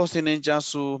 ¿Todos tienen ya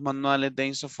sus manuales de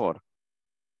INSAFORP?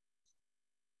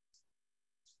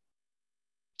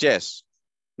 Yes.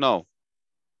 No.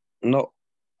 No.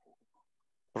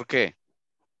 ¿Por qué?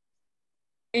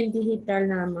 En digital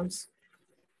nada más.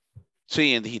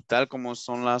 Sí, en digital, como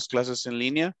son las clases en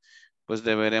línea, pues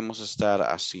deberemos estar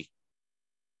así.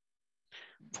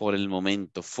 For el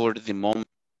momento, for the moment.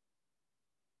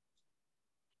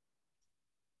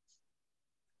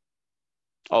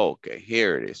 Okay,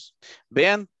 here it is.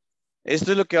 Vean,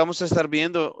 Esto es lo que vamos a estar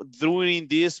viendo during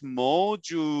this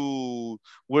module.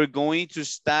 We're going to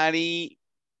study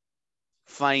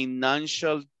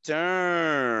financial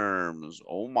terms.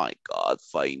 Oh my God,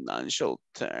 financial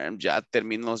terms. Ya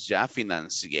términos ya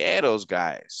financieros,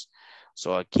 guys.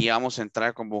 So aquí vamos a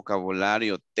entrar con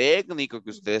vocabulario técnico que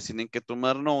ustedes tienen que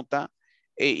tomar nota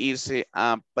e irse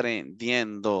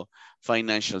aprendiendo.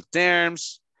 Financial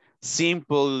terms,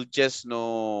 simple, yes,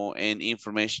 no, and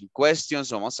information questions.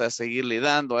 Vamos a seguirle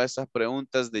dando a esas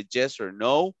preguntas de yes or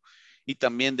no y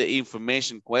también de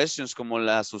information questions como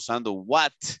las usando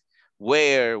what,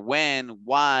 where, when,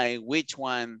 why, which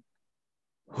one,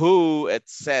 who,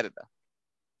 etc.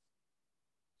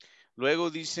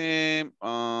 Luego dice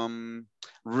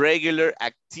regular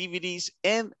activities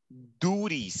and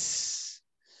duties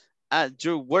at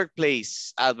your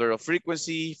workplace. Adverb of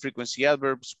frequency, frequency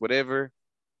adverbs, whatever.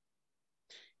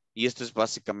 Y esto es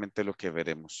básicamente lo que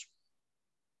veremos.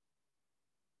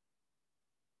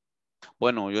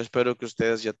 Bueno, yo espero que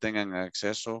ustedes ya tengan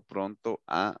acceso pronto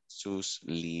a sus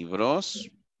libros.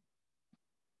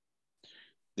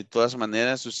 De todas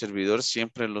maneras, su servidor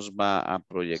siempre los va a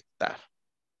proyectar.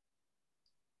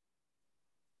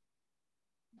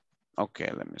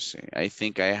 Okay, let me see. I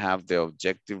think I have the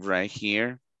objective right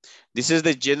here. This is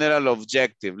the general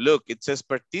objective. Look, it says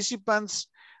participants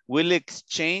will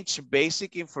exchange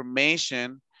basic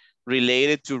information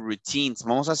related to routines.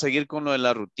 Vamos a seguir con lo de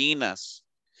las rutinas.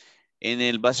 En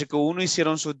el básico 1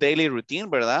 hicieron su daily routine,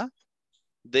 ¿verdad?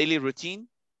 Daily routine.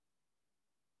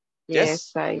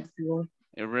 Yes, I do.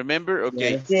 You remember?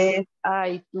 Okay. Yes,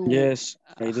 I do. Yes,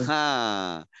 I do.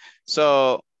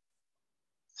 So,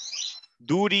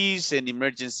 duties and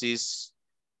emergencies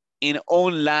in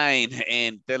online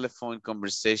and telephone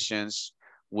conversations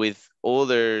with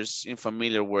others in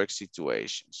familiar work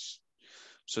situations.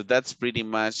 So that's pretty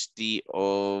much the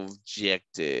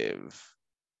objective.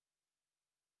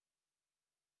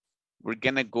 We're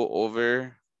gonna go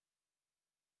over,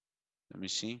 let me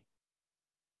see.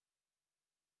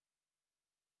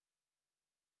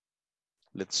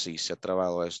 Let's see, se ha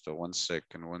trabado esto. One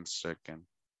second.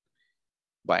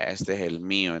 Vaya, este es el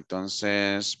mío.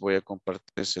 Entonces voy a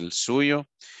compartirles el suyo.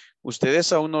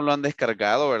 Ustedes aún no lo han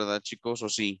descargado, ¿verdad, chicos? ¿O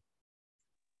sí?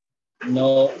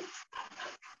 No.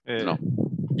 No.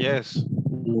 Yes.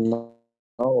 No.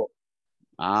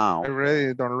 Ah, okay. I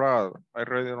already download.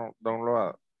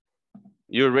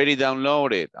 You already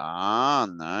downloaded. Ah,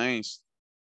 nice.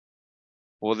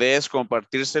 Podés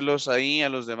compartírselos ahí a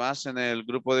los demás en el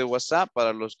grupo de WhatsApp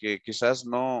para los que quizás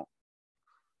no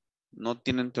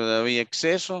tienen todavía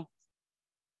acceso.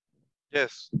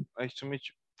 Yes, nice to meet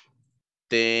you.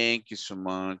 Thank you so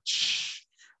much.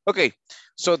 Okay,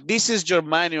 so this is your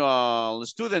manual,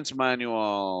 student's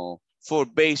manual for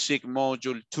basic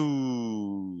module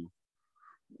 2.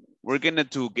 We're going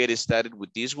to get started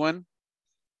with this one.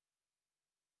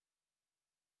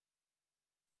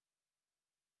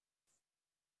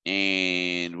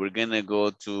 And we're going to go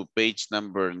to page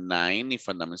number 9, if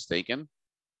I'm not mistaken.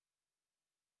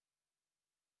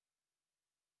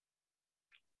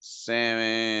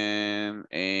 7,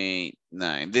 8,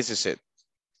 9. This is it.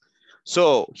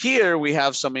 So here we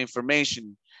have some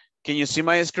information. Can you see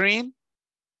my screen?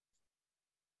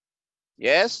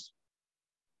 Yes?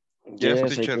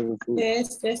 Yes, teacher.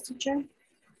 Yes, teacher.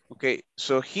 Okay,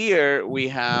 so here we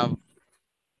have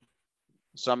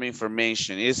some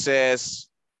information. It says,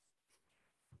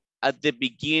 at the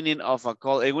beginning of a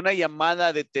call, en una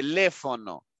llamada de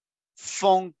teléfono,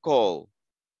 phone call,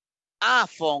 a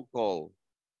phone call.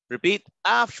 Repeat,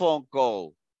 a phone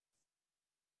call.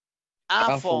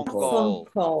 A phone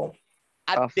call.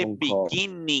 At the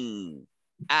beginning.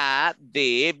 At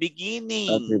the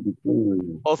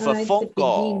beginning of a phone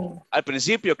call. Al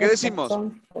principio, ¿qué decimos?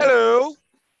 Hello.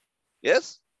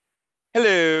 Yes?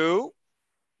 Hello.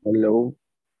 Hello.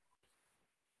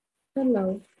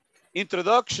 Hello.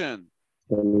 Introduction.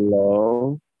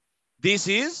 Hello. This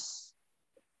is.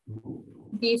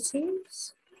 This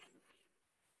is.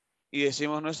 Y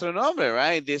decimos nuestro nombre,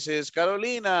 right? This is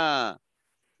Carolina.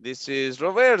 This is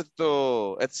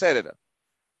Roberto, etc.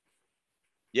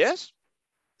 Yes?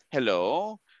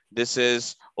 Hello. This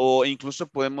is, o incluso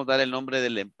podemos dar el nombre de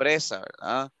la empresa,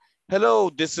 ¿verdad? Hello,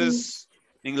 this is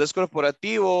Inglés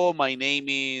Corporativo. My name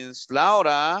is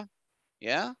Laura.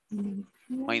 Yeah?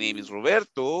 My name is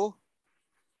Roberto.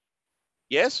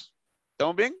 Yes?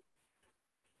 ¿Estamos bien?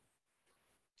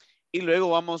 Y luego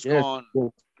vamos con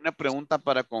una pregunta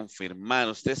para confirmar.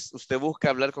 Usted busca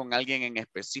hablar con alguien en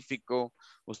específico.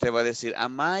 Usted va a decir,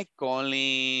 am I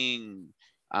calling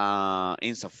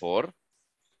INSAFORP?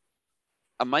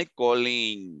 Am I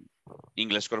calling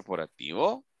Inglés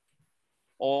Corporativo?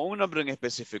 o un nombre en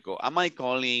específico. Am I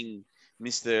calling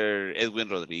Mr. Edwin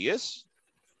Rodríguez?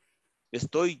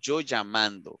 Estoy yo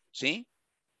llamando, ¿sí?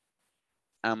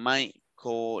 Am I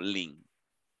calling?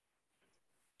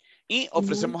 Y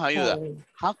ofrecemos ayuda.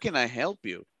 How can I help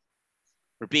you?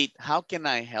 Repeat, how can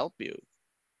I help you?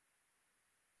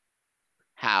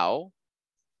 How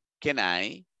can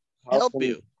I help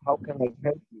you? How can I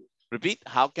help you? Repeat,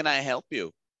 how can I help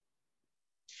you?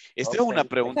 Esta es Okay. una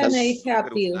pregunta Can I help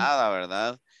súper you? usada,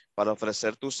 ¿verdad? Para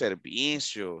ofrecer tu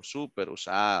servicio, súper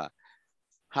usada.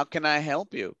 How can I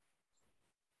help you?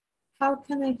 How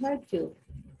can I help you?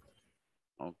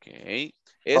 Ok.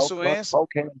 Eso es, How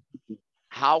can I help you?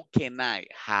 how can I?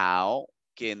 How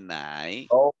can I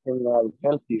How can I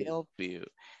help you? help you?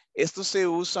 Esto se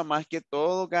usa más que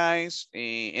todo, guys,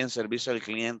 en servicio al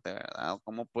cliente, ¿verdad?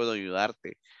 ¿Cómo puedo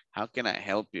ayudarte? How can I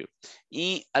help you?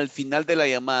 Y al final de la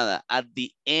llamada, at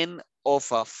the end of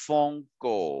a phone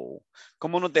call,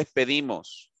 ¿cómo nos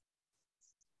despedimos?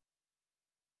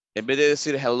 En vez de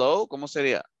decir hello, ¿cómo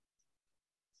sería?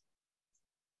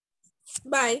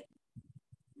 Bye.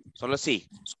 Solo así.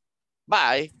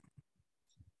 Bye.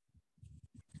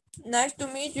 Nice to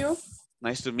meet you.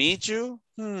 Nice to meet you.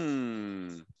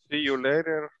 See you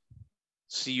later.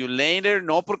 See you later.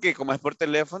 No, porque como es por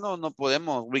teléfono, no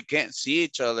podemos. We can't see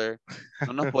each other.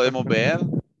 No nos podemos ver.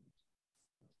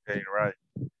 Okay, right.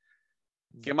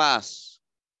 ¿Qué más?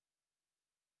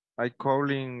 I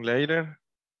calling later.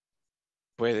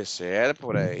 Puede ser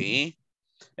por ahí.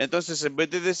 Entonces, en vez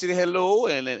de decir hello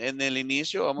en el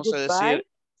inicio, vamos a decir,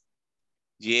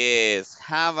 yes,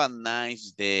 have a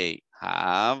nice day.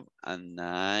 Have a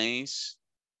nice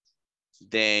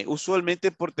day.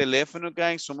 Usualmente por teléfono,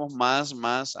 guys, somos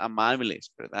más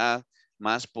amables, ¿verdad?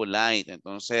 Más polite.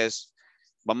 Entonces,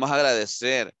 vamos a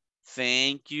agradecer.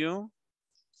 Thank you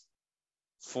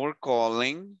for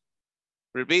calling.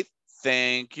 Repeat.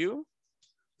 Thank you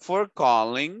for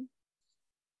calling.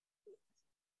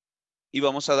 Y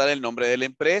vamos a dar el nombre de la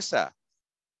empresa.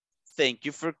 Thank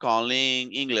you for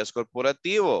calling Inglés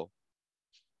Corporativo.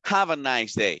 Have a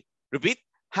nice day. Repeat.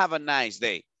 Have a nice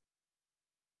day.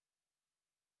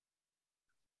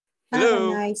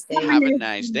 Hello. Have a nice day. Have a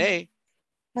nice day.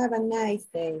 Have a nice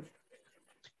day.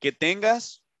 Que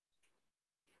tengas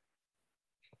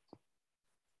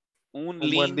un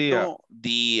buen día. lindo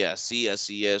día. Sí,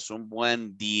 así es. Un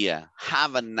buen día.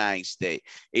 Have a nice day.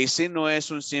 Ese no es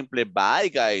un simple bye,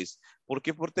 guys.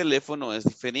 Porque por teléfono es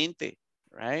diferente.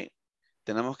 Right?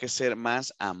 Tenemos que ser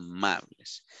más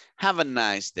amables. Have a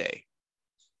nice day.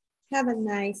 Have a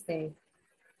nice day.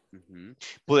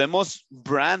 Podemos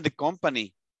brand the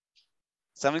company.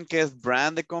 ¿Saben qué es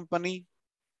brand the company?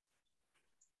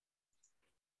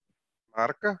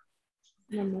 Marca.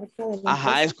 La marca de la Ajá,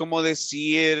 empresa. es como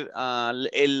decir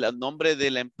el nombre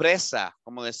de la empresa.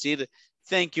 Como decir,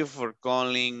 thank you for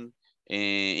calling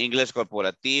Inglés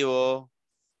Corporativo.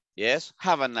 Yes,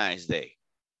 have a nice day.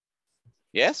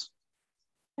 Yes?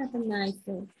 Have a nice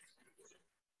day.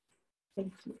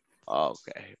 Thank you.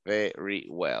 Okay, very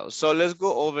well. So let's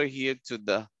go over here to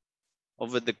the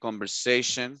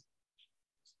conversation.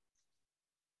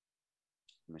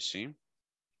 Let me see.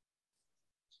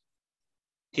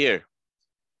 Here.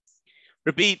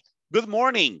 Repeat. Good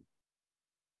morning.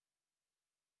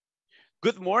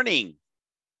 Good morning.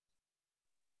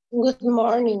 Good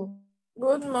morning.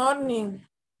 Good morning.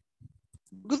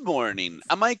 Good morning.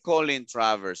 Am I calling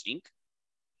Travers Inc?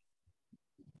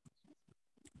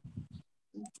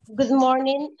 Good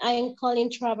morning. I am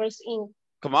calling Travers Inc.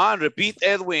 Come on, repeat.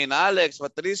 Edwin, Alex,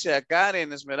 Patricia,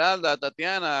 Karen, Esmeralda,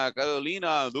 Tatiana,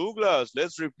 Carolina, Douglas.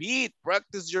 Let's repeat.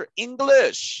 Practice your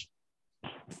English.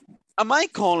 Am I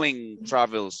calling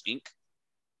Travels Inc?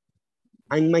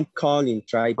 I'm calling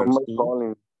Travers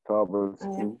Calling Travels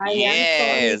Inc.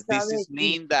 Yes, this is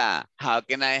Linda. How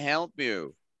can I help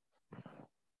you?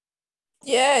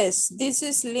 Yes, this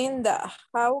is Linda.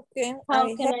 How can How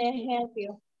I can help? I help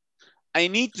you? I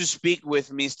need to speak with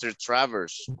Mr.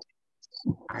 Travers.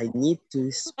 I need to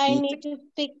I speak need to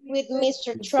speak with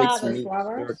Mr. with Travers.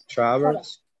 Mr.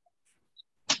 Travers.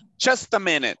 Just a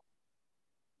minute.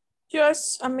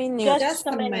 Just a minute. Just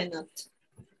a minute.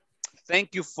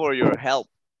 Thank you for your help.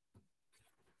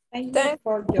 Thank you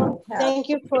for your help. Thank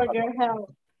you for your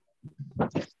help.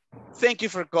 Thank you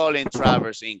for calling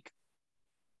Travers Inc.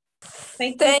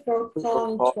 Thank you for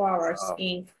calling Travers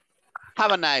Inc.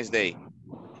 Have a nice day.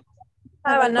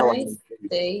 Have a nice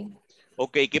day.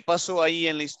 Ok, ¿qué pasó ahí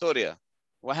en la historia?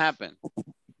 What happened?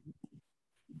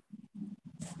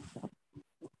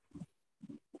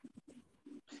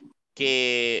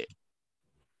 Que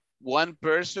one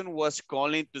person was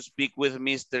calling to speak with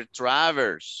Mr.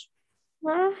 Travers.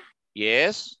 Huh?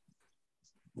 Yes?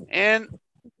 And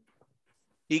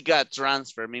he got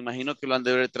transferred. Me imagino que lo han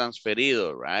de haber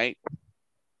transferido, right?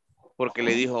 Porque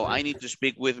le dijo, I need to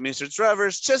speak with Mr.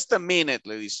 Travers. Just a minute,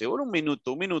 le dice. Un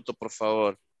minuto, por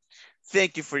favor.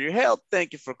 Thank you for your help.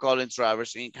 Thank you for calling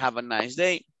Travers Inc. Have a nice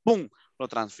day. Boom. Lo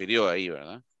transfirió ahí,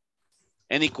 ¿verdad?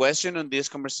 Any question on this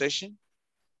conversation?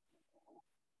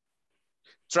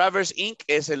 Travers Inc.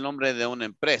 es el nombre de una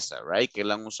empresa, right? Que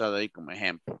la han usado ahí como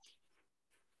ejemplo.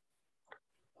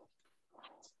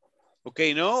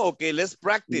 Okay, no? Okay, let's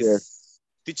practice. Yes.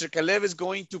 Teacher Caleb is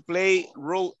going to play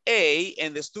role A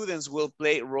and the students will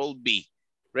play role B.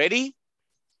 Ready?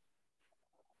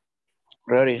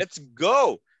 Ready. Let's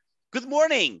go. Good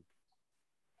morning.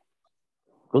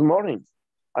 Good morning.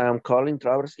 I am calling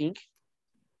Travers Inc.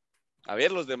 A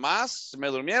ver, los demás me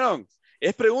durmieron.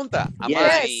 Es pregunta.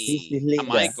 Yes, this is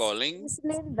Am I Linda. calling? It's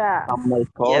Linda. Am I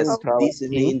calling Yes, Travers this is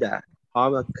Inc.? Linda.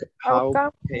 How How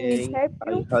can can we help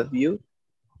I you? help you?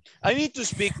 I need to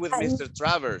speak with Mr.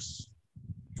 Travers.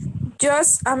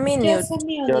 Just a minute. Just a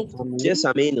minute. Just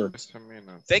a minute. Just a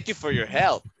minute. Thank you for your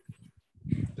help.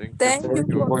 Thank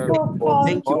you for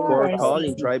Thank you for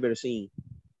calling Travers Inc.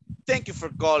 Thank you for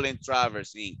calling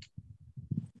Travers Inc.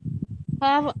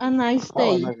 Have a nice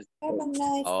day.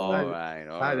 All right.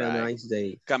 Have a nice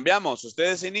day. Cambiamos.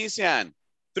 Ustedes inician.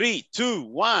 3, 2,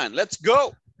 1. Let's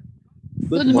go.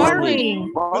 Good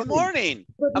morning. Good morning.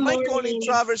 Am I calling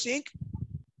Travers Inc?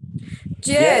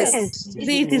 Yes.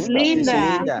 This is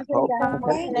Linda. How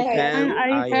can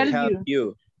I help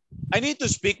you? I need to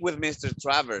speak with Mr.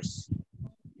 Travers.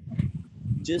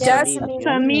 Just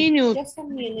a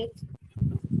minute.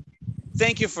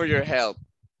 Thank you for your help.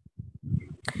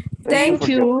 Thank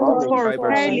you for Travers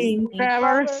calling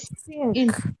Travers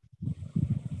Inc.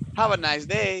 Have a nice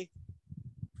day.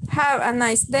 Have a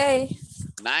nice day.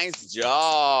 Nice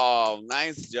job.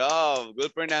 Nice job.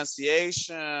 Good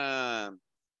pronunciation.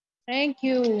 Thank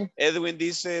you. Edwin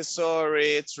dice,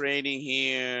 sorry, it's raining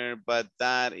here, but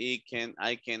that I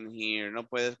can hear. No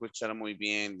puede escuchar muy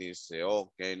bien, dice.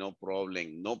 Okay, no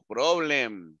problem. No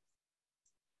problem.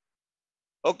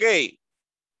 Okay.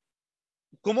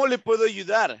 ¿Cómo le puedo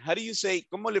ayudar? How do you say,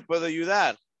 ¿cómo le puedo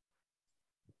ayudar?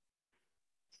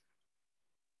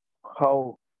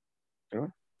 How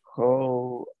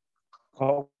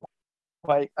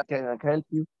I can help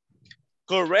you?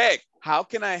 Correct. How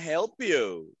can I help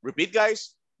you? Repeat,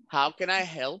 guys. How can I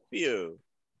help you?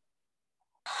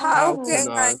 How can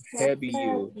I help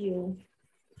you?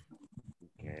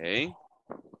 Okay.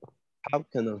 How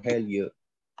can I help you?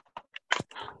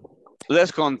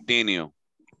 Let's continue.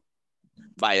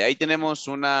 Vaya, ahí tenemos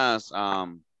unas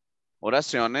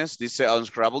oraciones. Dice,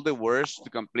 unscramble the words to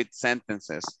complete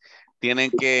sentences. Tienen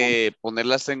que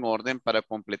ponerlas en orden para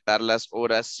completar las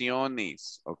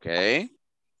oraciones. ¿Ok?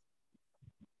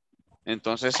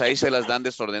 Entonces ahí se las dan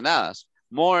desordenadas.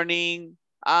 Morning,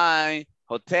 I,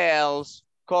 hotels,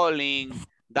 calling,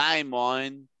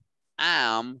 diamond,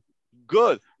 am,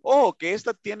 good. Oh, que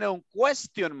esta tiene un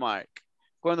question mark.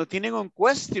 Cuando tienen un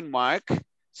question mark,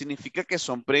 significa que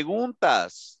son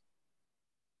preguntas.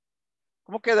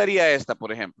 ¿Cómo quedaría esta,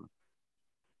 por ejemplo?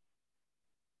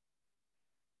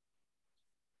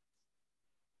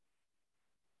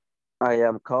 I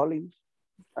am calling.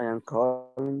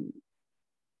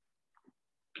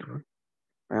 Good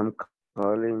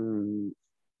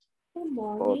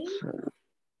morning.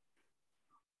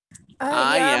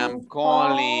 I am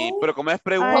calling. Pero como es I am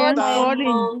pregunta.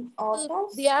 calling.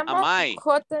 Am I?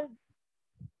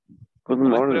 Good Como es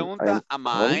morning. pregunta, am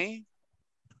I?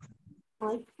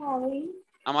 I'm calling.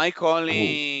 Am I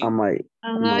calling Am I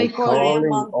calling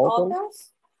calling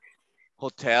hotels?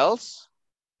 hotels?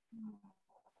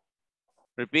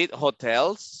 Repeat,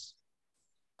 hotels.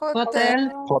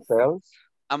 Hotels?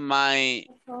 Am I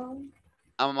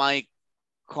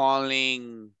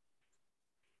calling?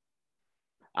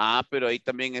 Ah, pero ahí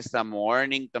también está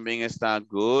morning, también está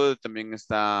good, también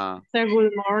está.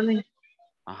 Good morning.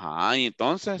 Ajá, y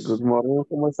entonces. Good morning,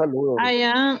 como el saludo. I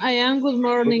am good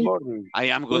morning. Good morning. I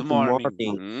am good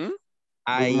morning.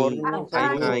 I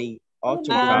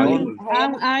also Good calling.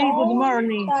 good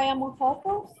morning.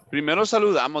 Primero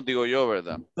saludamos, digo yo,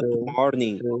 ¿verdad? Good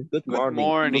morning. Good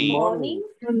morning.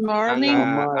 Good morning.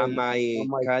 Am I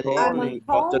calling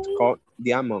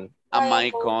Diamond? Am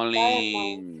I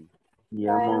calling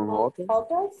Diamond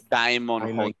Hotels? Diamond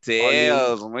Am I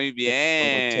Hotels? calling Muy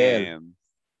bien.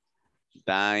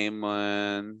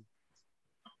 Diamond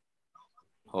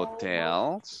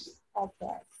Hotels.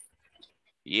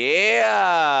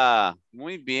 Yeah.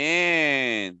 Muy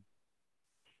bien.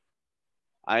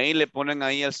 Ahí le ponen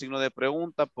ahí el signo de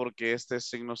pregunta porque este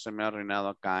signo se me ha arruinado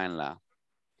acá en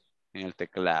el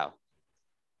teclado.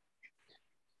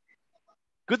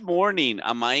 Good morning.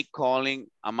 Am I calling?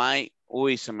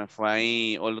 Uy, se me fue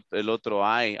ahí el otro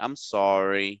I. I'm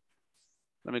sorry.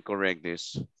 Let me correct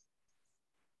this.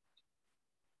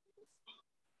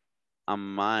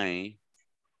 Am I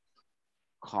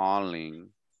calling?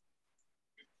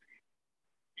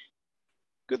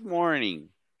 Good morning.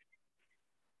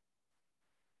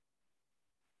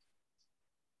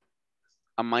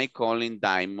 Am I calling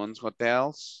Diamonds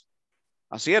Hotels?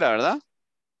 Así era, ¿verdad?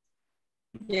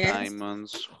 Yes.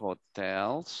 Diamonds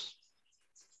Hotels.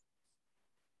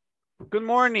 Good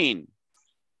morning.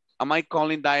 Am I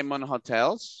calling Diamond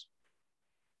Hotels?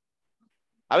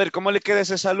 A ver, ¿cómo le queda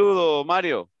ese saludo,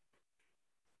 Mario?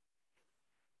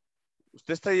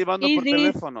 Usted está llevando por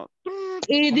teléfono.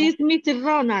 It is Mr.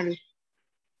 Ronald.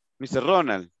 Mr.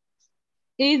 Ronald.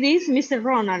 It is Mr.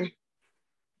 Ronald.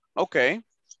 Okay.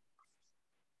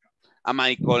 Am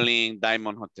I calling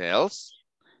Diamond Hotels?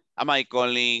 Am I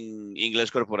calling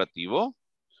Inglés Corporativo?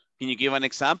 Can you give an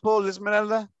example,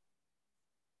 Esmeralda?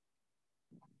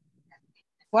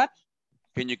 What?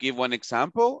 Can you give one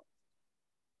example?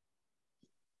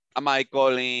 Am I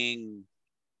calling?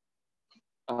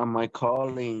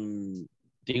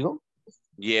 Tigo?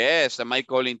 Yes, am I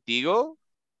calling Tigo?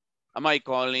 Am I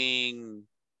calling?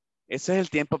 Ese es el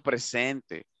tiempo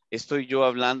presente. Estoy yo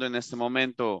hablando en este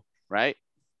momento, right?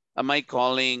 Am I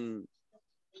calling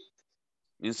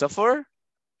INSAFORP?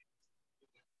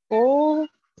 Oh,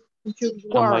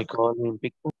 Am I calling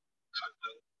Pico?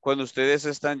 Cuando ustedes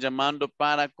están llamando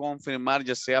para confirmar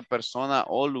ya sea persona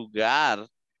o lugar,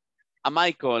 am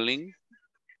I calling?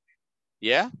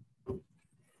 Yeah?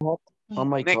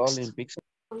 Am I Next. calling Pixel?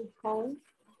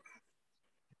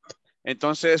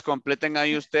 Entonces completen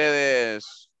ahí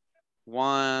ustedes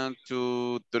 1,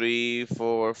 2, 3,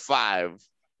 4, 5.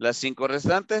 Las 5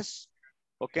 restantes,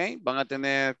 ¿ok? Van a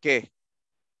tener, ¿qué?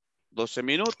 12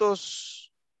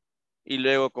 minutos y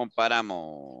luego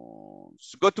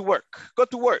comparamos. Go to work, go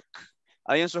to work.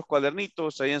 Ahí en sus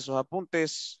cuadernitos, ahí en sus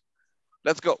apuntes.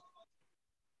 Let's go.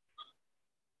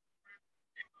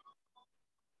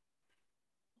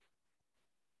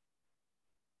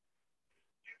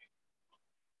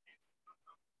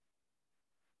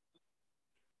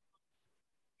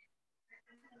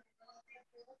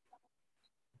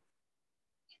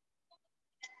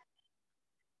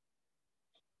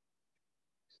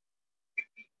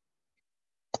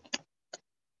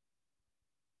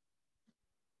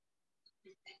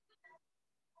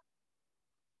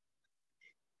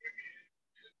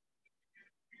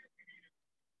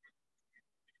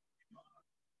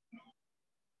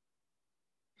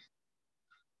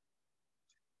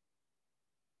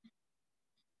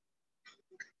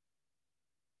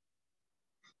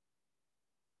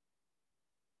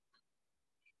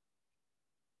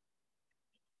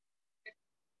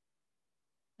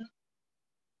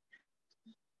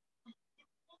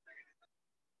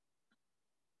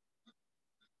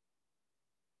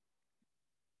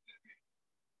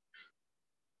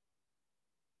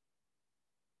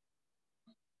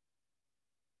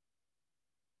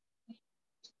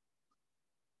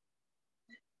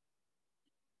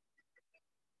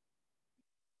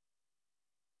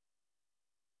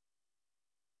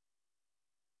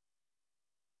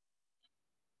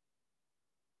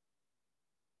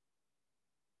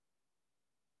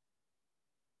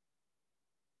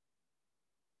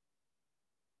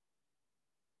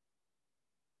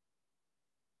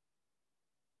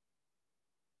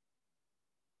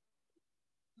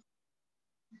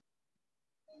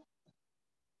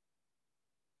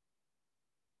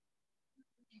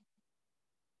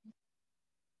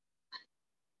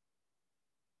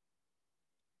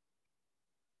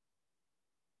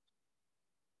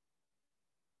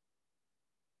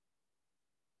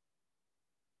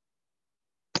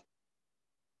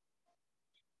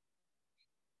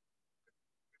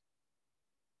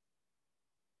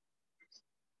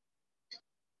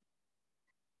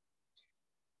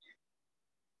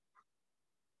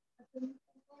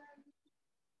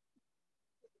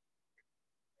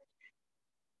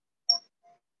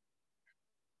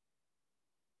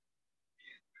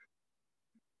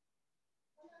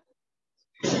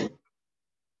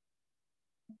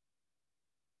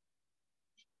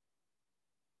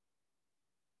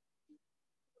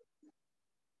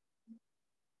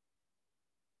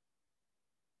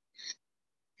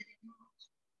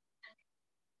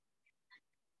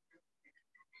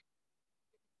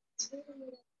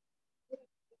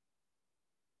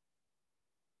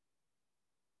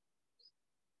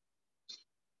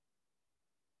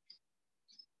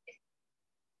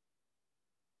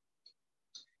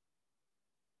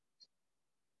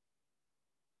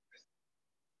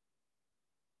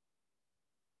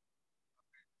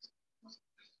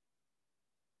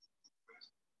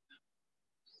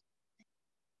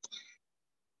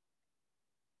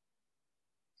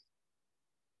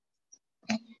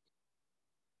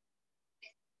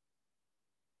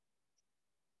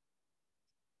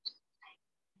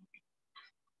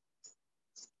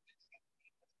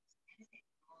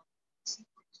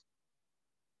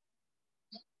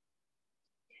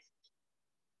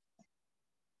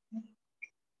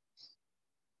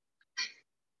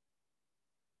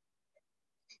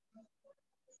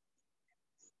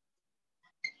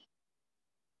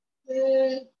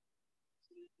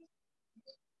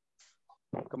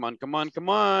 Come on, come on, come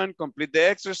on. Complete the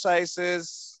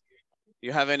exercises.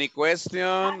 You have any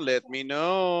question? Let me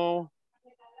know.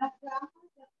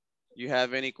 You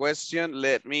have any question?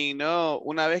 Let me know.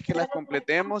 Una vez que las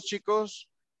completemos, chicos,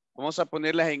 vamos a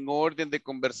ponerlas en orden de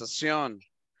conversación.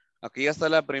 Aquí ya está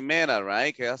la primera,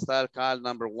 right? Que ya está acá el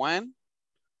number 1.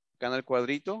 Acá en el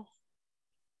cuadrito.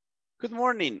 Good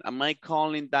morning. Am I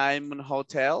calling Diamond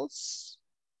Hotels?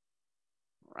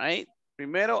 Right?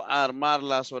 Primero, armar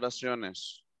las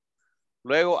oraciones.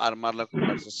 Luego, armar la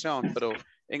conversación. Pero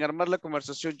en armar la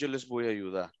conversación yo les voy a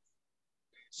ayudar.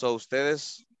 So,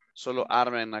 ustedes solo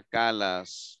armen acá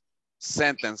las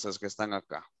sentences que están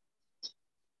acá.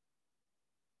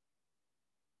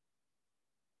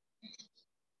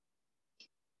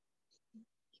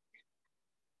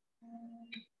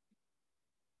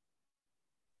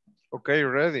 Okay,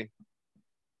 ready.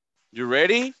 You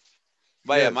ready?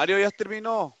 Vaya, Yes. Mario ya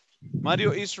terminó.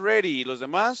 Mario is ready. ¿Y los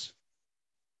demás?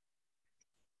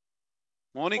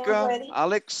 Mónica,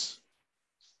 Alex.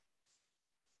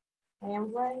 I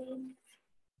am ready.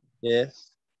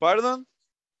 Yes. Pardon?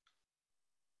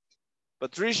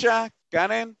 Patricia,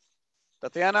 Karen,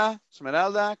 Tatiana,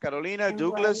 Esmeralda, Carolina, I'm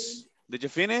Douglas. Did you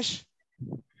finish?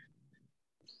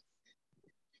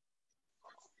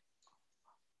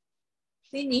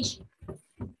 Finish.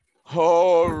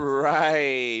 All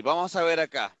right. Vamos a ver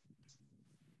acá.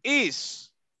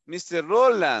 Is Mr.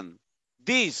 Roland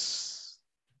this?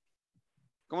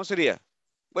 ¿Cómo sería?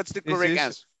 What's the correct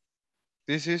answer?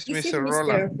 This is This is Mr. Mr.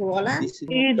 Roland. Roland.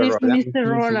 It is Mr.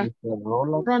 Roland.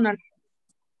 Ronald.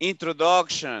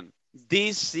 Introduction.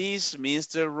 This is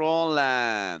Mr.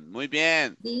 Roland. Muy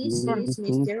bien. This is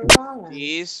Mr. Roland.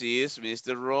 This is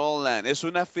Mr. Roland. Es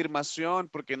una afirmación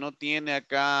porque no tiene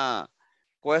acá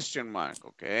question mark,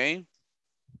 ¿ok?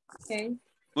 Okay.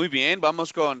 Muy bien,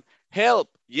 vamos con help.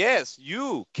 Yes,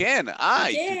 you, can,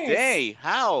 I, Yes. today,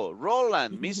 how,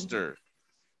 Roland, Mr.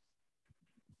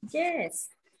 Yes.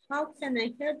 How can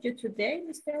I help you today,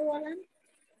 Mr. Roland?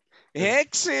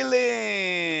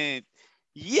 Excellent.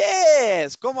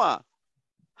 Yes, come on.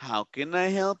 How can I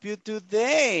help you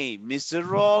today, Mr.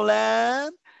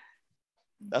 Roland?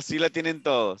 Así la tienen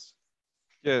todos.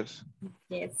 Yes.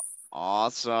 Yes.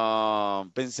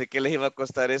 Awesome. Pensé que les iba a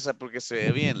costar esa porque se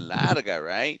ve bien larga,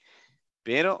 right?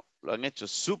 Pero lo han hecho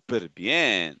súper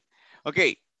bien. Ok,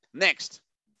 next.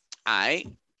 I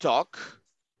talk.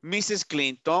 Mrs.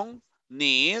 Clinton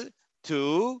need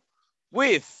to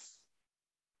with.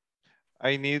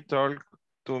 I need to talk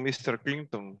to Mr.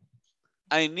 Clinton.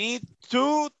 I need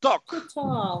to talk. To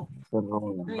talk.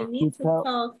 I need to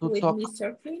talk with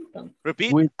Mr. Clinton.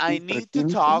 Repeat. With I Mr. need to Clinton.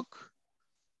 talk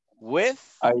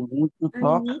with. I need to I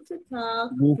talk need to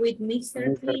talk with with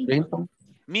Mr. Clinton. Clinton.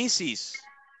 Mrs.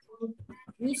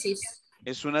 Mrs.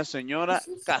 Es una señora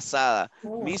Mrs. casada.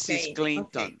 Oh, Mrs. okay,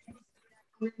 Clinton.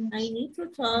 okay. I need to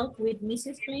talk with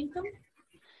Mrs. Clinton.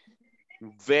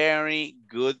 Very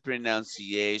good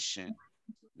pronunciation.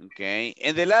 Okay.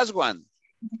 And the last one.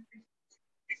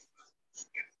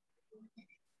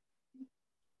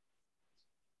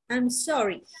 I'm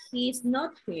sorry, he's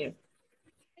not here.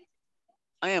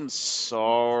 I am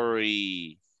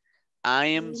sorry. I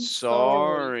am I'm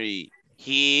sorry.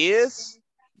 He is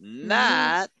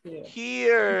not here.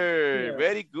 here.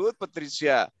 Very good,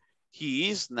 Patricia. He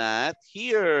is not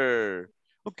here.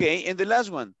 Okay, and the last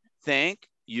one. Thank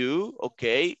you.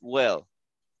 Okay, well.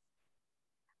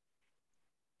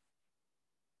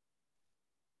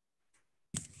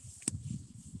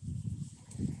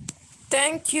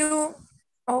 Thank you.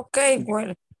 Okay,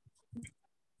 well.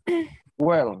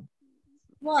 Well,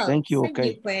 Well, thank you,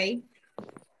 okay. Kay.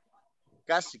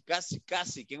 Casi, casi,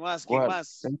 casi. ¿Quién más? ¿Quién Well,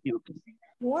 más? thank you.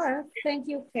 Well, thank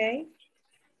you, Kay.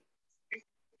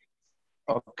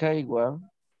 Okay, well,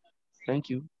 thank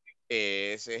you.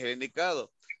 Ese es el indicado.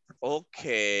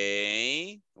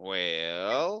 Okay,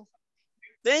 well,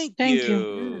 thank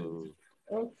you.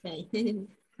 Okay.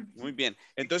 Muy bien.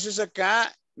 Entonces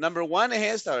acá, number 1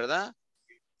 es esta, ¿verdad?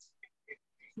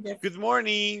 Yes. Good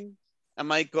morning.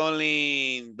 Am I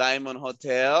calling Diamond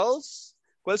Hotels?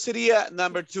 ¿Cuál sería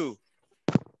number 2?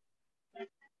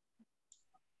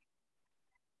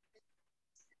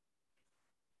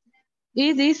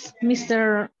 It is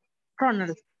Mr.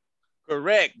 Ronald.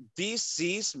 Correct. This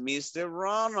is Mr.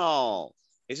 Ronald.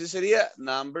 Ese sería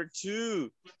number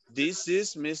 2. This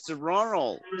is Mr.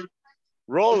 Ronald.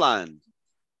 Roland.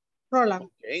 Roland.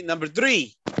 Okay, number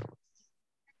 3.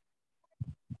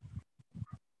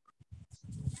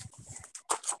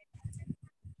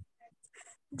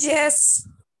 Yes.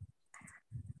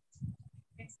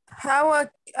 How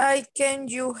can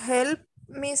you help,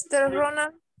 Mr.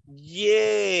 Ronald?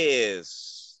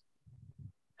 Yes.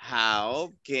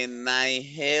 How can I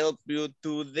help you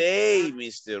today,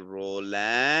 Mr.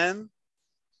 Roland?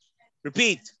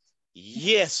 Repeat.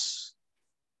 Yes.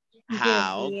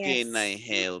 How can I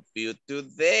help you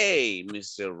today,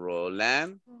 Mr.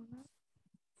 Roland?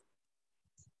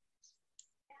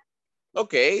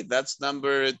 Okay, that's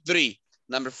number 3.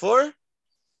 Number 4?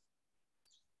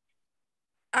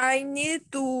 I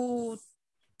need to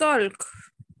talk.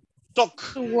 Talk.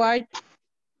 White.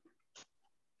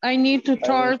 I need to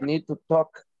talk. I need to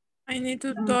talk I need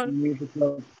to talk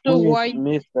to white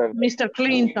Mr. Mr.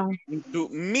 Clinton. To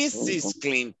Mrs.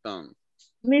 Clinton.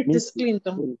 Mrs.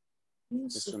 Clinton.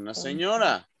 Es una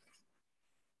señora.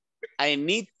 I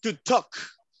need to talk.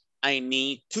 I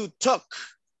need to talk.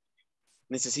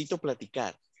 Necesito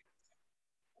platicar.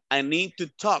 I need to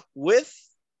talk with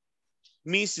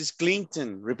Mrs.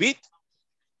 Clinton. Repeat.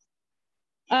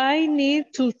 I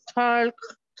need to talk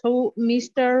to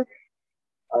Mr.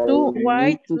 to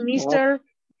white Mr.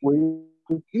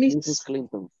 with Mrs.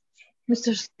 Clinton.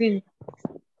 Mr. Clinton.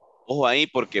 Ojo ahí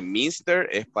porque Mr.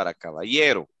 es para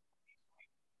caballero.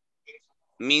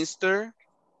 Mr.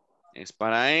 es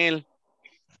para él.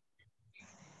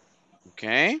 Ok.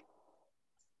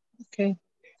 Okay.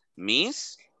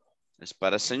 Miss es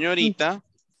para señorita.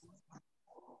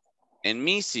 En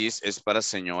Mrs. es para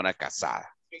señora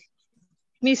casada.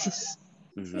 Mrs.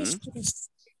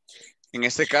 En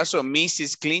este caso,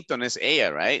 Mrs. Clinton es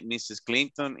ella, right? Mrs.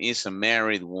 Clinton is a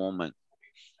married woman.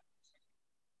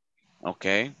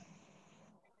 Okay.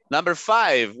 Number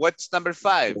 5. What's number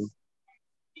 5?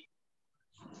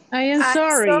 I am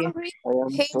sorry.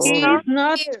 He is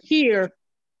not here.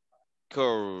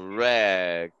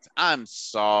 Correct. I'm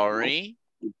sorry.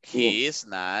 He is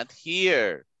not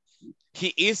here.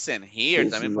 He isn't here.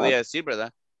 También podría decir,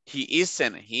 ¿verdad? He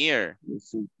isn't here.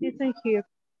 Isn't here.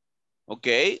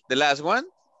 Okay. The last one.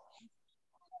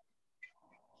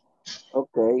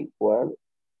 Okay, well,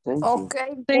 thank you.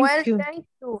 Thank you. Thank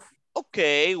you.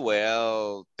 Okay,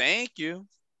 well, thank you.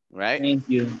 Right? Thank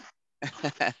you.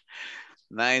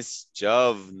 Nice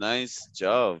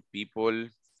job, people.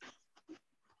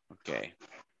 Okay.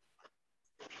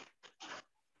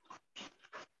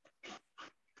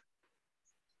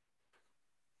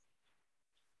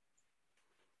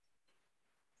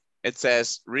 It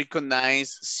says,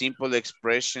 recognize simple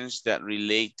expressions that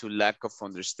relate to lack of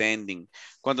understanding.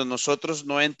 Cuando nosotros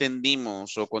no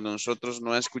entendimos o cuando nosotros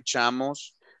no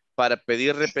escuchamos, para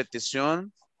pedir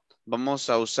repetición, vamos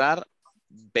a usar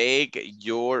beg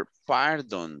your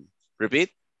pardon. Repeat.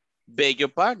 Beg your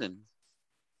pardon.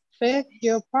 Beg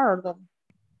your pardon.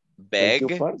 Beg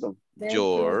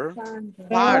your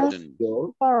pardon.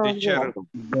 Teacher,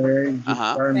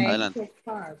 Ajá, adelante.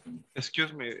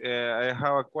 excuse me, I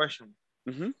have a question.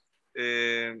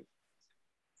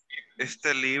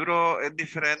 Este libro es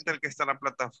diferente al que está en la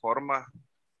plataforma.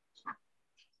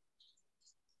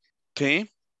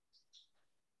 ¿Qué?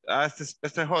 Ah, este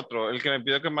es otro. El que me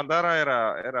pidió que mandara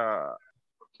era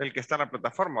el que está en la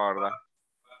plataforma, ¿verdad?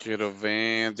 Quiero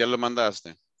ver, ¿ya lo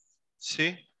mandaste?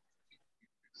 Sí.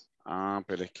 Ah,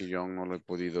 pero es que yo no lo he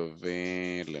podido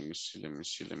ver. Let me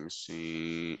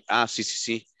see. Ah,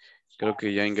 sí. Creo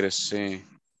que ya ingresé.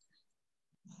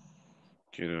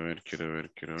 Quiero ver.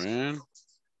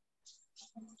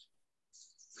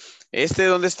 ¿Este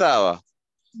dónde estaba?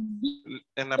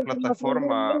 En la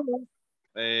plataforma,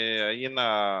 ahí en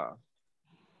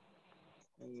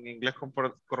Inglés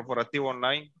Corporativo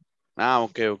Online. Ah,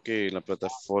 ok. La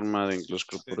plataforma de Inglés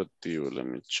Corporativo. Let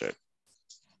me check.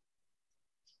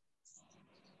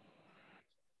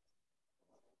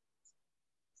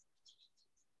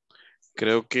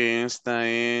 Creo que esta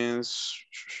es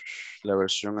la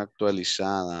versión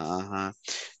actualizada. Ajá.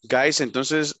 Guys,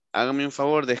 entonces háganme un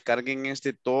favor, descarguen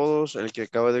todos, el que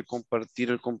acaba de compartir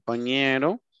el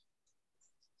compañero.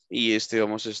 Y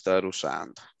vamos a estar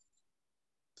usando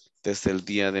desde el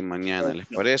día de mañana, ¿les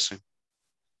parece?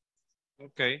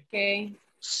 Ok.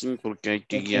 Sí, porque hay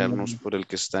que guiarnos por el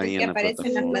que está ahí en la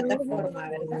plataforma.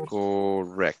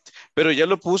 Correcto. Pero ya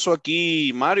lo puso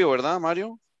aquí Mario, ¿verdad,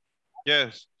 Mario?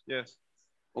 Yes.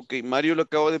 Ok, Mario lo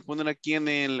acabo de poner aquí en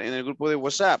el grupo de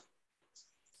WhatsApp.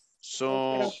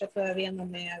 Creo que todavía no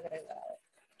me he agregado.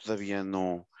 Todavía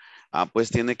no. Ah, pues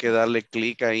tiene que darle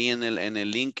clic ahí en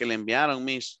el link que le enviaron,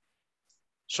 Miss.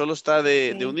 Solo está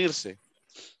de unirse.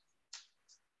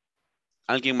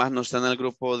 ¿Alguien más no está en el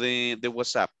grupo de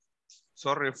WhatsApp?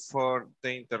 Sorry for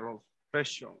the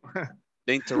interruption.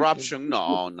 The interruption,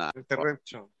 no, nada.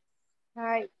 Interruption.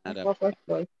 Ay, Nada. tampoco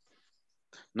estoy.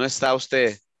 No está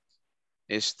usted.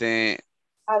 I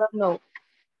don't know.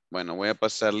 Bueno, voy a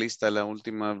pasar lista la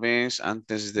última vez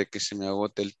antes de que se me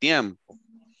agote el tiempo.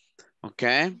 ¿Ok?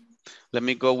 Let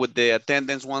me go with the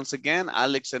attendance once again.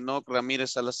 Alex Enoch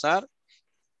Ramírez Salazar.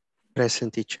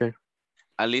 Present, teacher.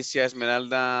 Alicia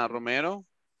Esmeralda Romero.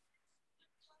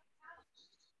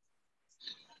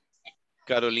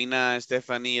 Carolina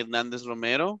Stephanie Hernández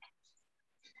Romero.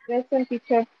 Present,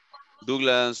 teacher.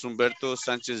 Douglas Humberto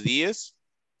Sánchez Díez.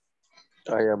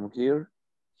 I am here.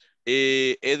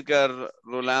 Edgar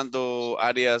Rolando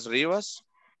Arias Rivas.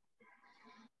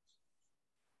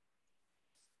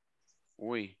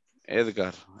 Uy,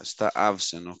 Edgar está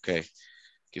absent, ok.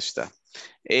 Aquí está.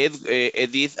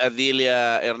 Edith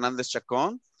Adilia Hernández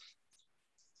Chacón.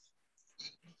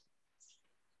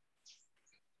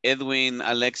 Edwin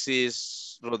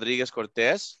Alexis Rodríguez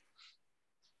Cortés.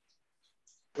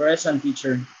 Present,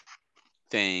 teacher.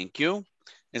 Thank you.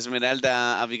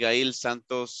 Esmeralda Abigail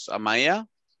Santos Amaya.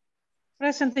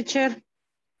 Present, teacher.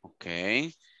 Ok.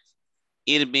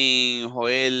 Irving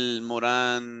Joel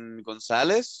Morán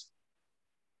González.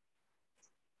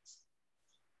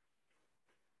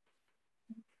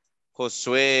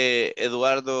 Josué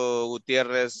Eduardo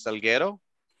Gutiérrez Salguero.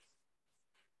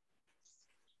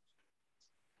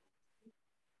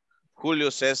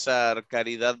 Julio César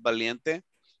Caridad Valiente.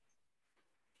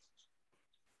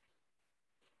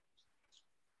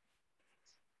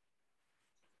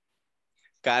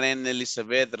 Karen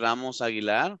Elizabeth Ramos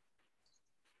Aguilar.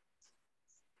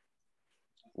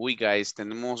 Uy, guys,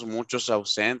 tenemos muchos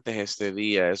ausentes este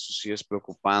día. Eso sí es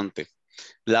preocupante.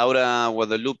 Laura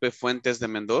Guadalupe Fuentes de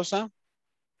Mendoza.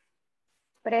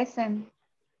 Present.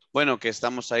 Bueno, que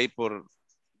estamos ahí por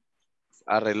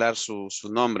arreglar su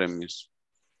nombre, Miss.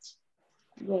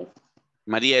 Yes.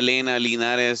 María Elena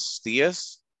Linares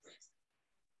Díaz.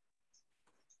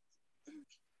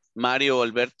 Mario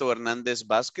Alberto Hernández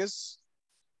Vázquez.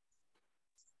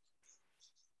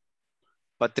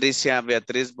 Patricia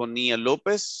Beatriz Bonilla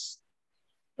López.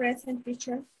 Present,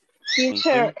 teacher.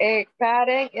 Teacher,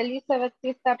 Karen Elizabeth sí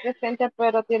está presente,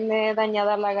 pero tiene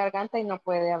dañada la garganta y no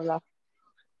puede hablar.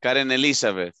 Karen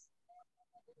Elizabeth.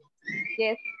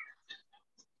 Yes.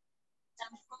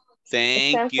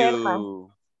 Thank Está enferma.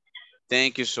 you.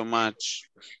 Thank you so much.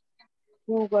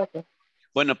 Muy bueno.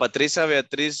 Bueno, Patricia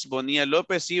Beatriz Bonilla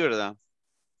López, sí, ¿verdad?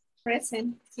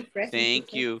 Present. Sí, present. Thank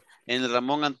teacher. you. En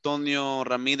Ramón Antonio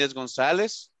Ramírez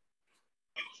González.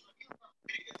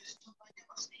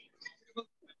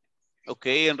 Ok,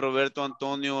 en Roberto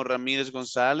Antonio Ramírez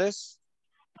González.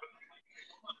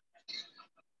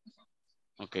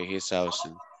 Ok, he's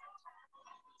absent.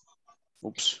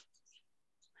 Oops.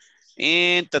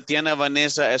 En Tatiana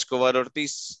Vanessa Escobar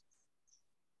Ortiz.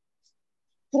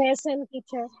 Present,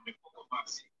 teacher.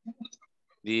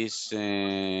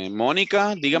 Dice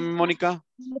Mónica, dígame Mónica.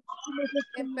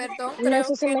 Perdón, No creo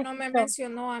sé si que me no me escuchó.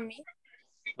 mencionó a mí.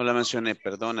 No la mencioné,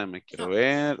 perdóname, quiero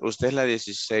ver. Usted es la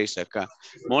 16 acá.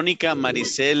 Mónica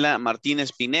Marisela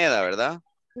Martínez Pineda, ¿verdad?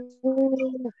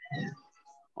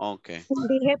 Ok.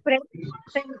 Dije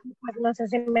present, no sé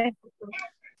si me escuchó.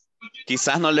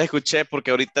 Quizás no le escuché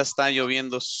porque ahorita está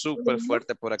lloviendo súper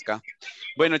fuerte por acá.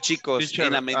 Bueno, chicos, Teacher,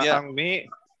 en la medida... a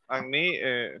mí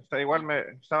está igual me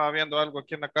estaba viendo algo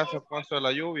aquí en la casa con esto de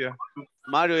la lluvia.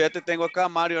 Mario, ya te tengo acá,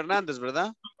 Mario Hernández,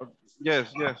 ¿verdad?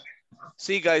 Yes, yes.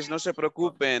 Sí, guys, no se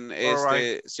preocupen.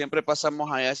 Siempre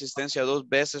pasamos ahí asistencia 2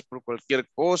 veces por cualquier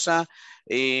cosa.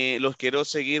 Los quiero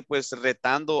seguir pues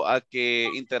retando a que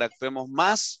interactuemos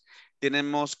más.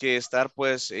 Tenemos que estar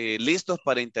pues listos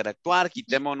para interactuar.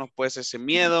 Quitémonos pues ese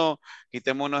miedo,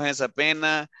 quitémonos esa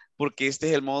pena, porque este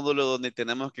es el módulo donde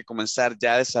tenemos que comenzar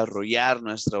ya a desarrollar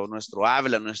nuestro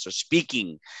habla, nuestro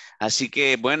speaking. Así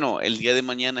que bueno, el día de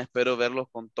mañana espero verlos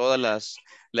con todas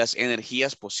las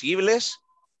energías posibles.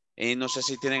 No sé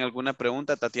si tienen alguna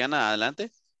pregunta, Tatiana, adelante.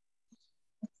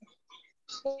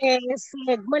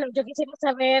 Bueno, yo quisiera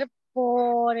saber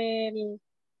no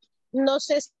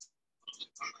sé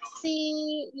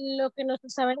si lo que nos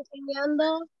estaban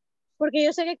enseñando, porque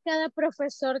yo sé que cada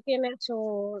profesor tiene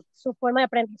su forma de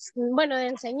aprender, bueno, de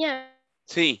enseñar.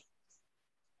 Sí.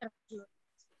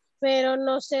 Pero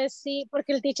no sé si,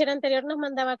 porque el teacher anterior nos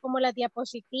mandaba como las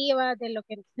diapositivas de lo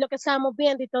que estábamos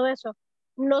viendo y todo eso.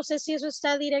 No sé si eso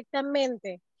está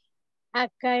directamente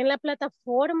acá en la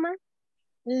plataforma,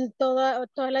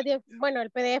 bueno,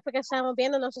 el PDF que estábamos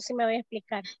viendo, no sé si me voy a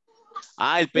explicar.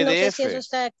 Ah, el PDF. No sé si eso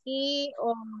está aquí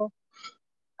o,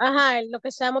 lo que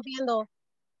estábamos viendo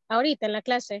ahorita en la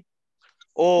clase.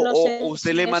 No sé O usted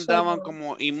si le eso mandaban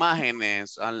como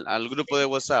imágenes al grupo de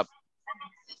WhatsApp.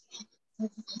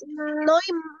 no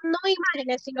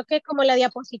imágenes, sino que como la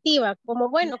diapositiva, como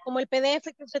el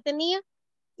PDF que usted tenía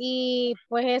y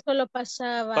pues eso lo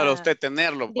pasaba. Para usted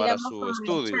tenerlo, digamos, para su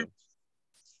estudio.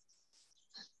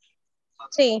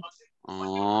 Sí.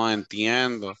 Oh,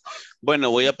 entiendo.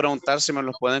 Bueno, voy a preguntar si me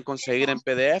los pueden conseguir en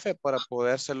PDF para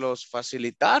podérselos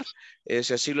facilitar.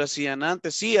 Si así lo hacían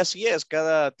antes. Sí, así es.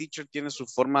 Cada teacher tiene su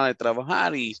forma de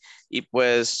trabajar y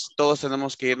pues todos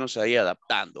tenemos que irnos ahí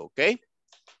adaptando, ¿ok?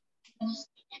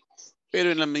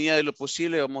 Pero en la medida de lo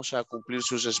posible vamos a cumplir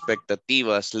sus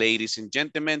expectativas, ladies and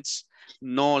gentlemen.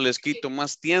 No les quito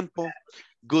más tiempo.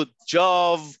 Good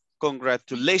job.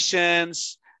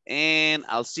 Congratulations. And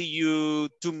I'll see you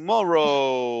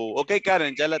tomorrow. Okay,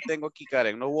 Karen, ya la tengo aquí,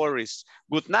 Karen. No worries.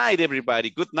 Good night,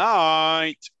 everybody. Good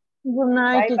night. Good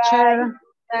night, Bye teacher.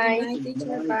 bye. Good night, teacher.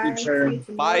 Bye, Bye. teacher. See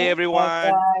you Bye, tomorrow.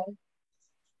 everyone. Bye.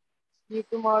 See you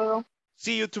tomorrow.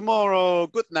 See you tomorrow.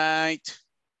 Good night.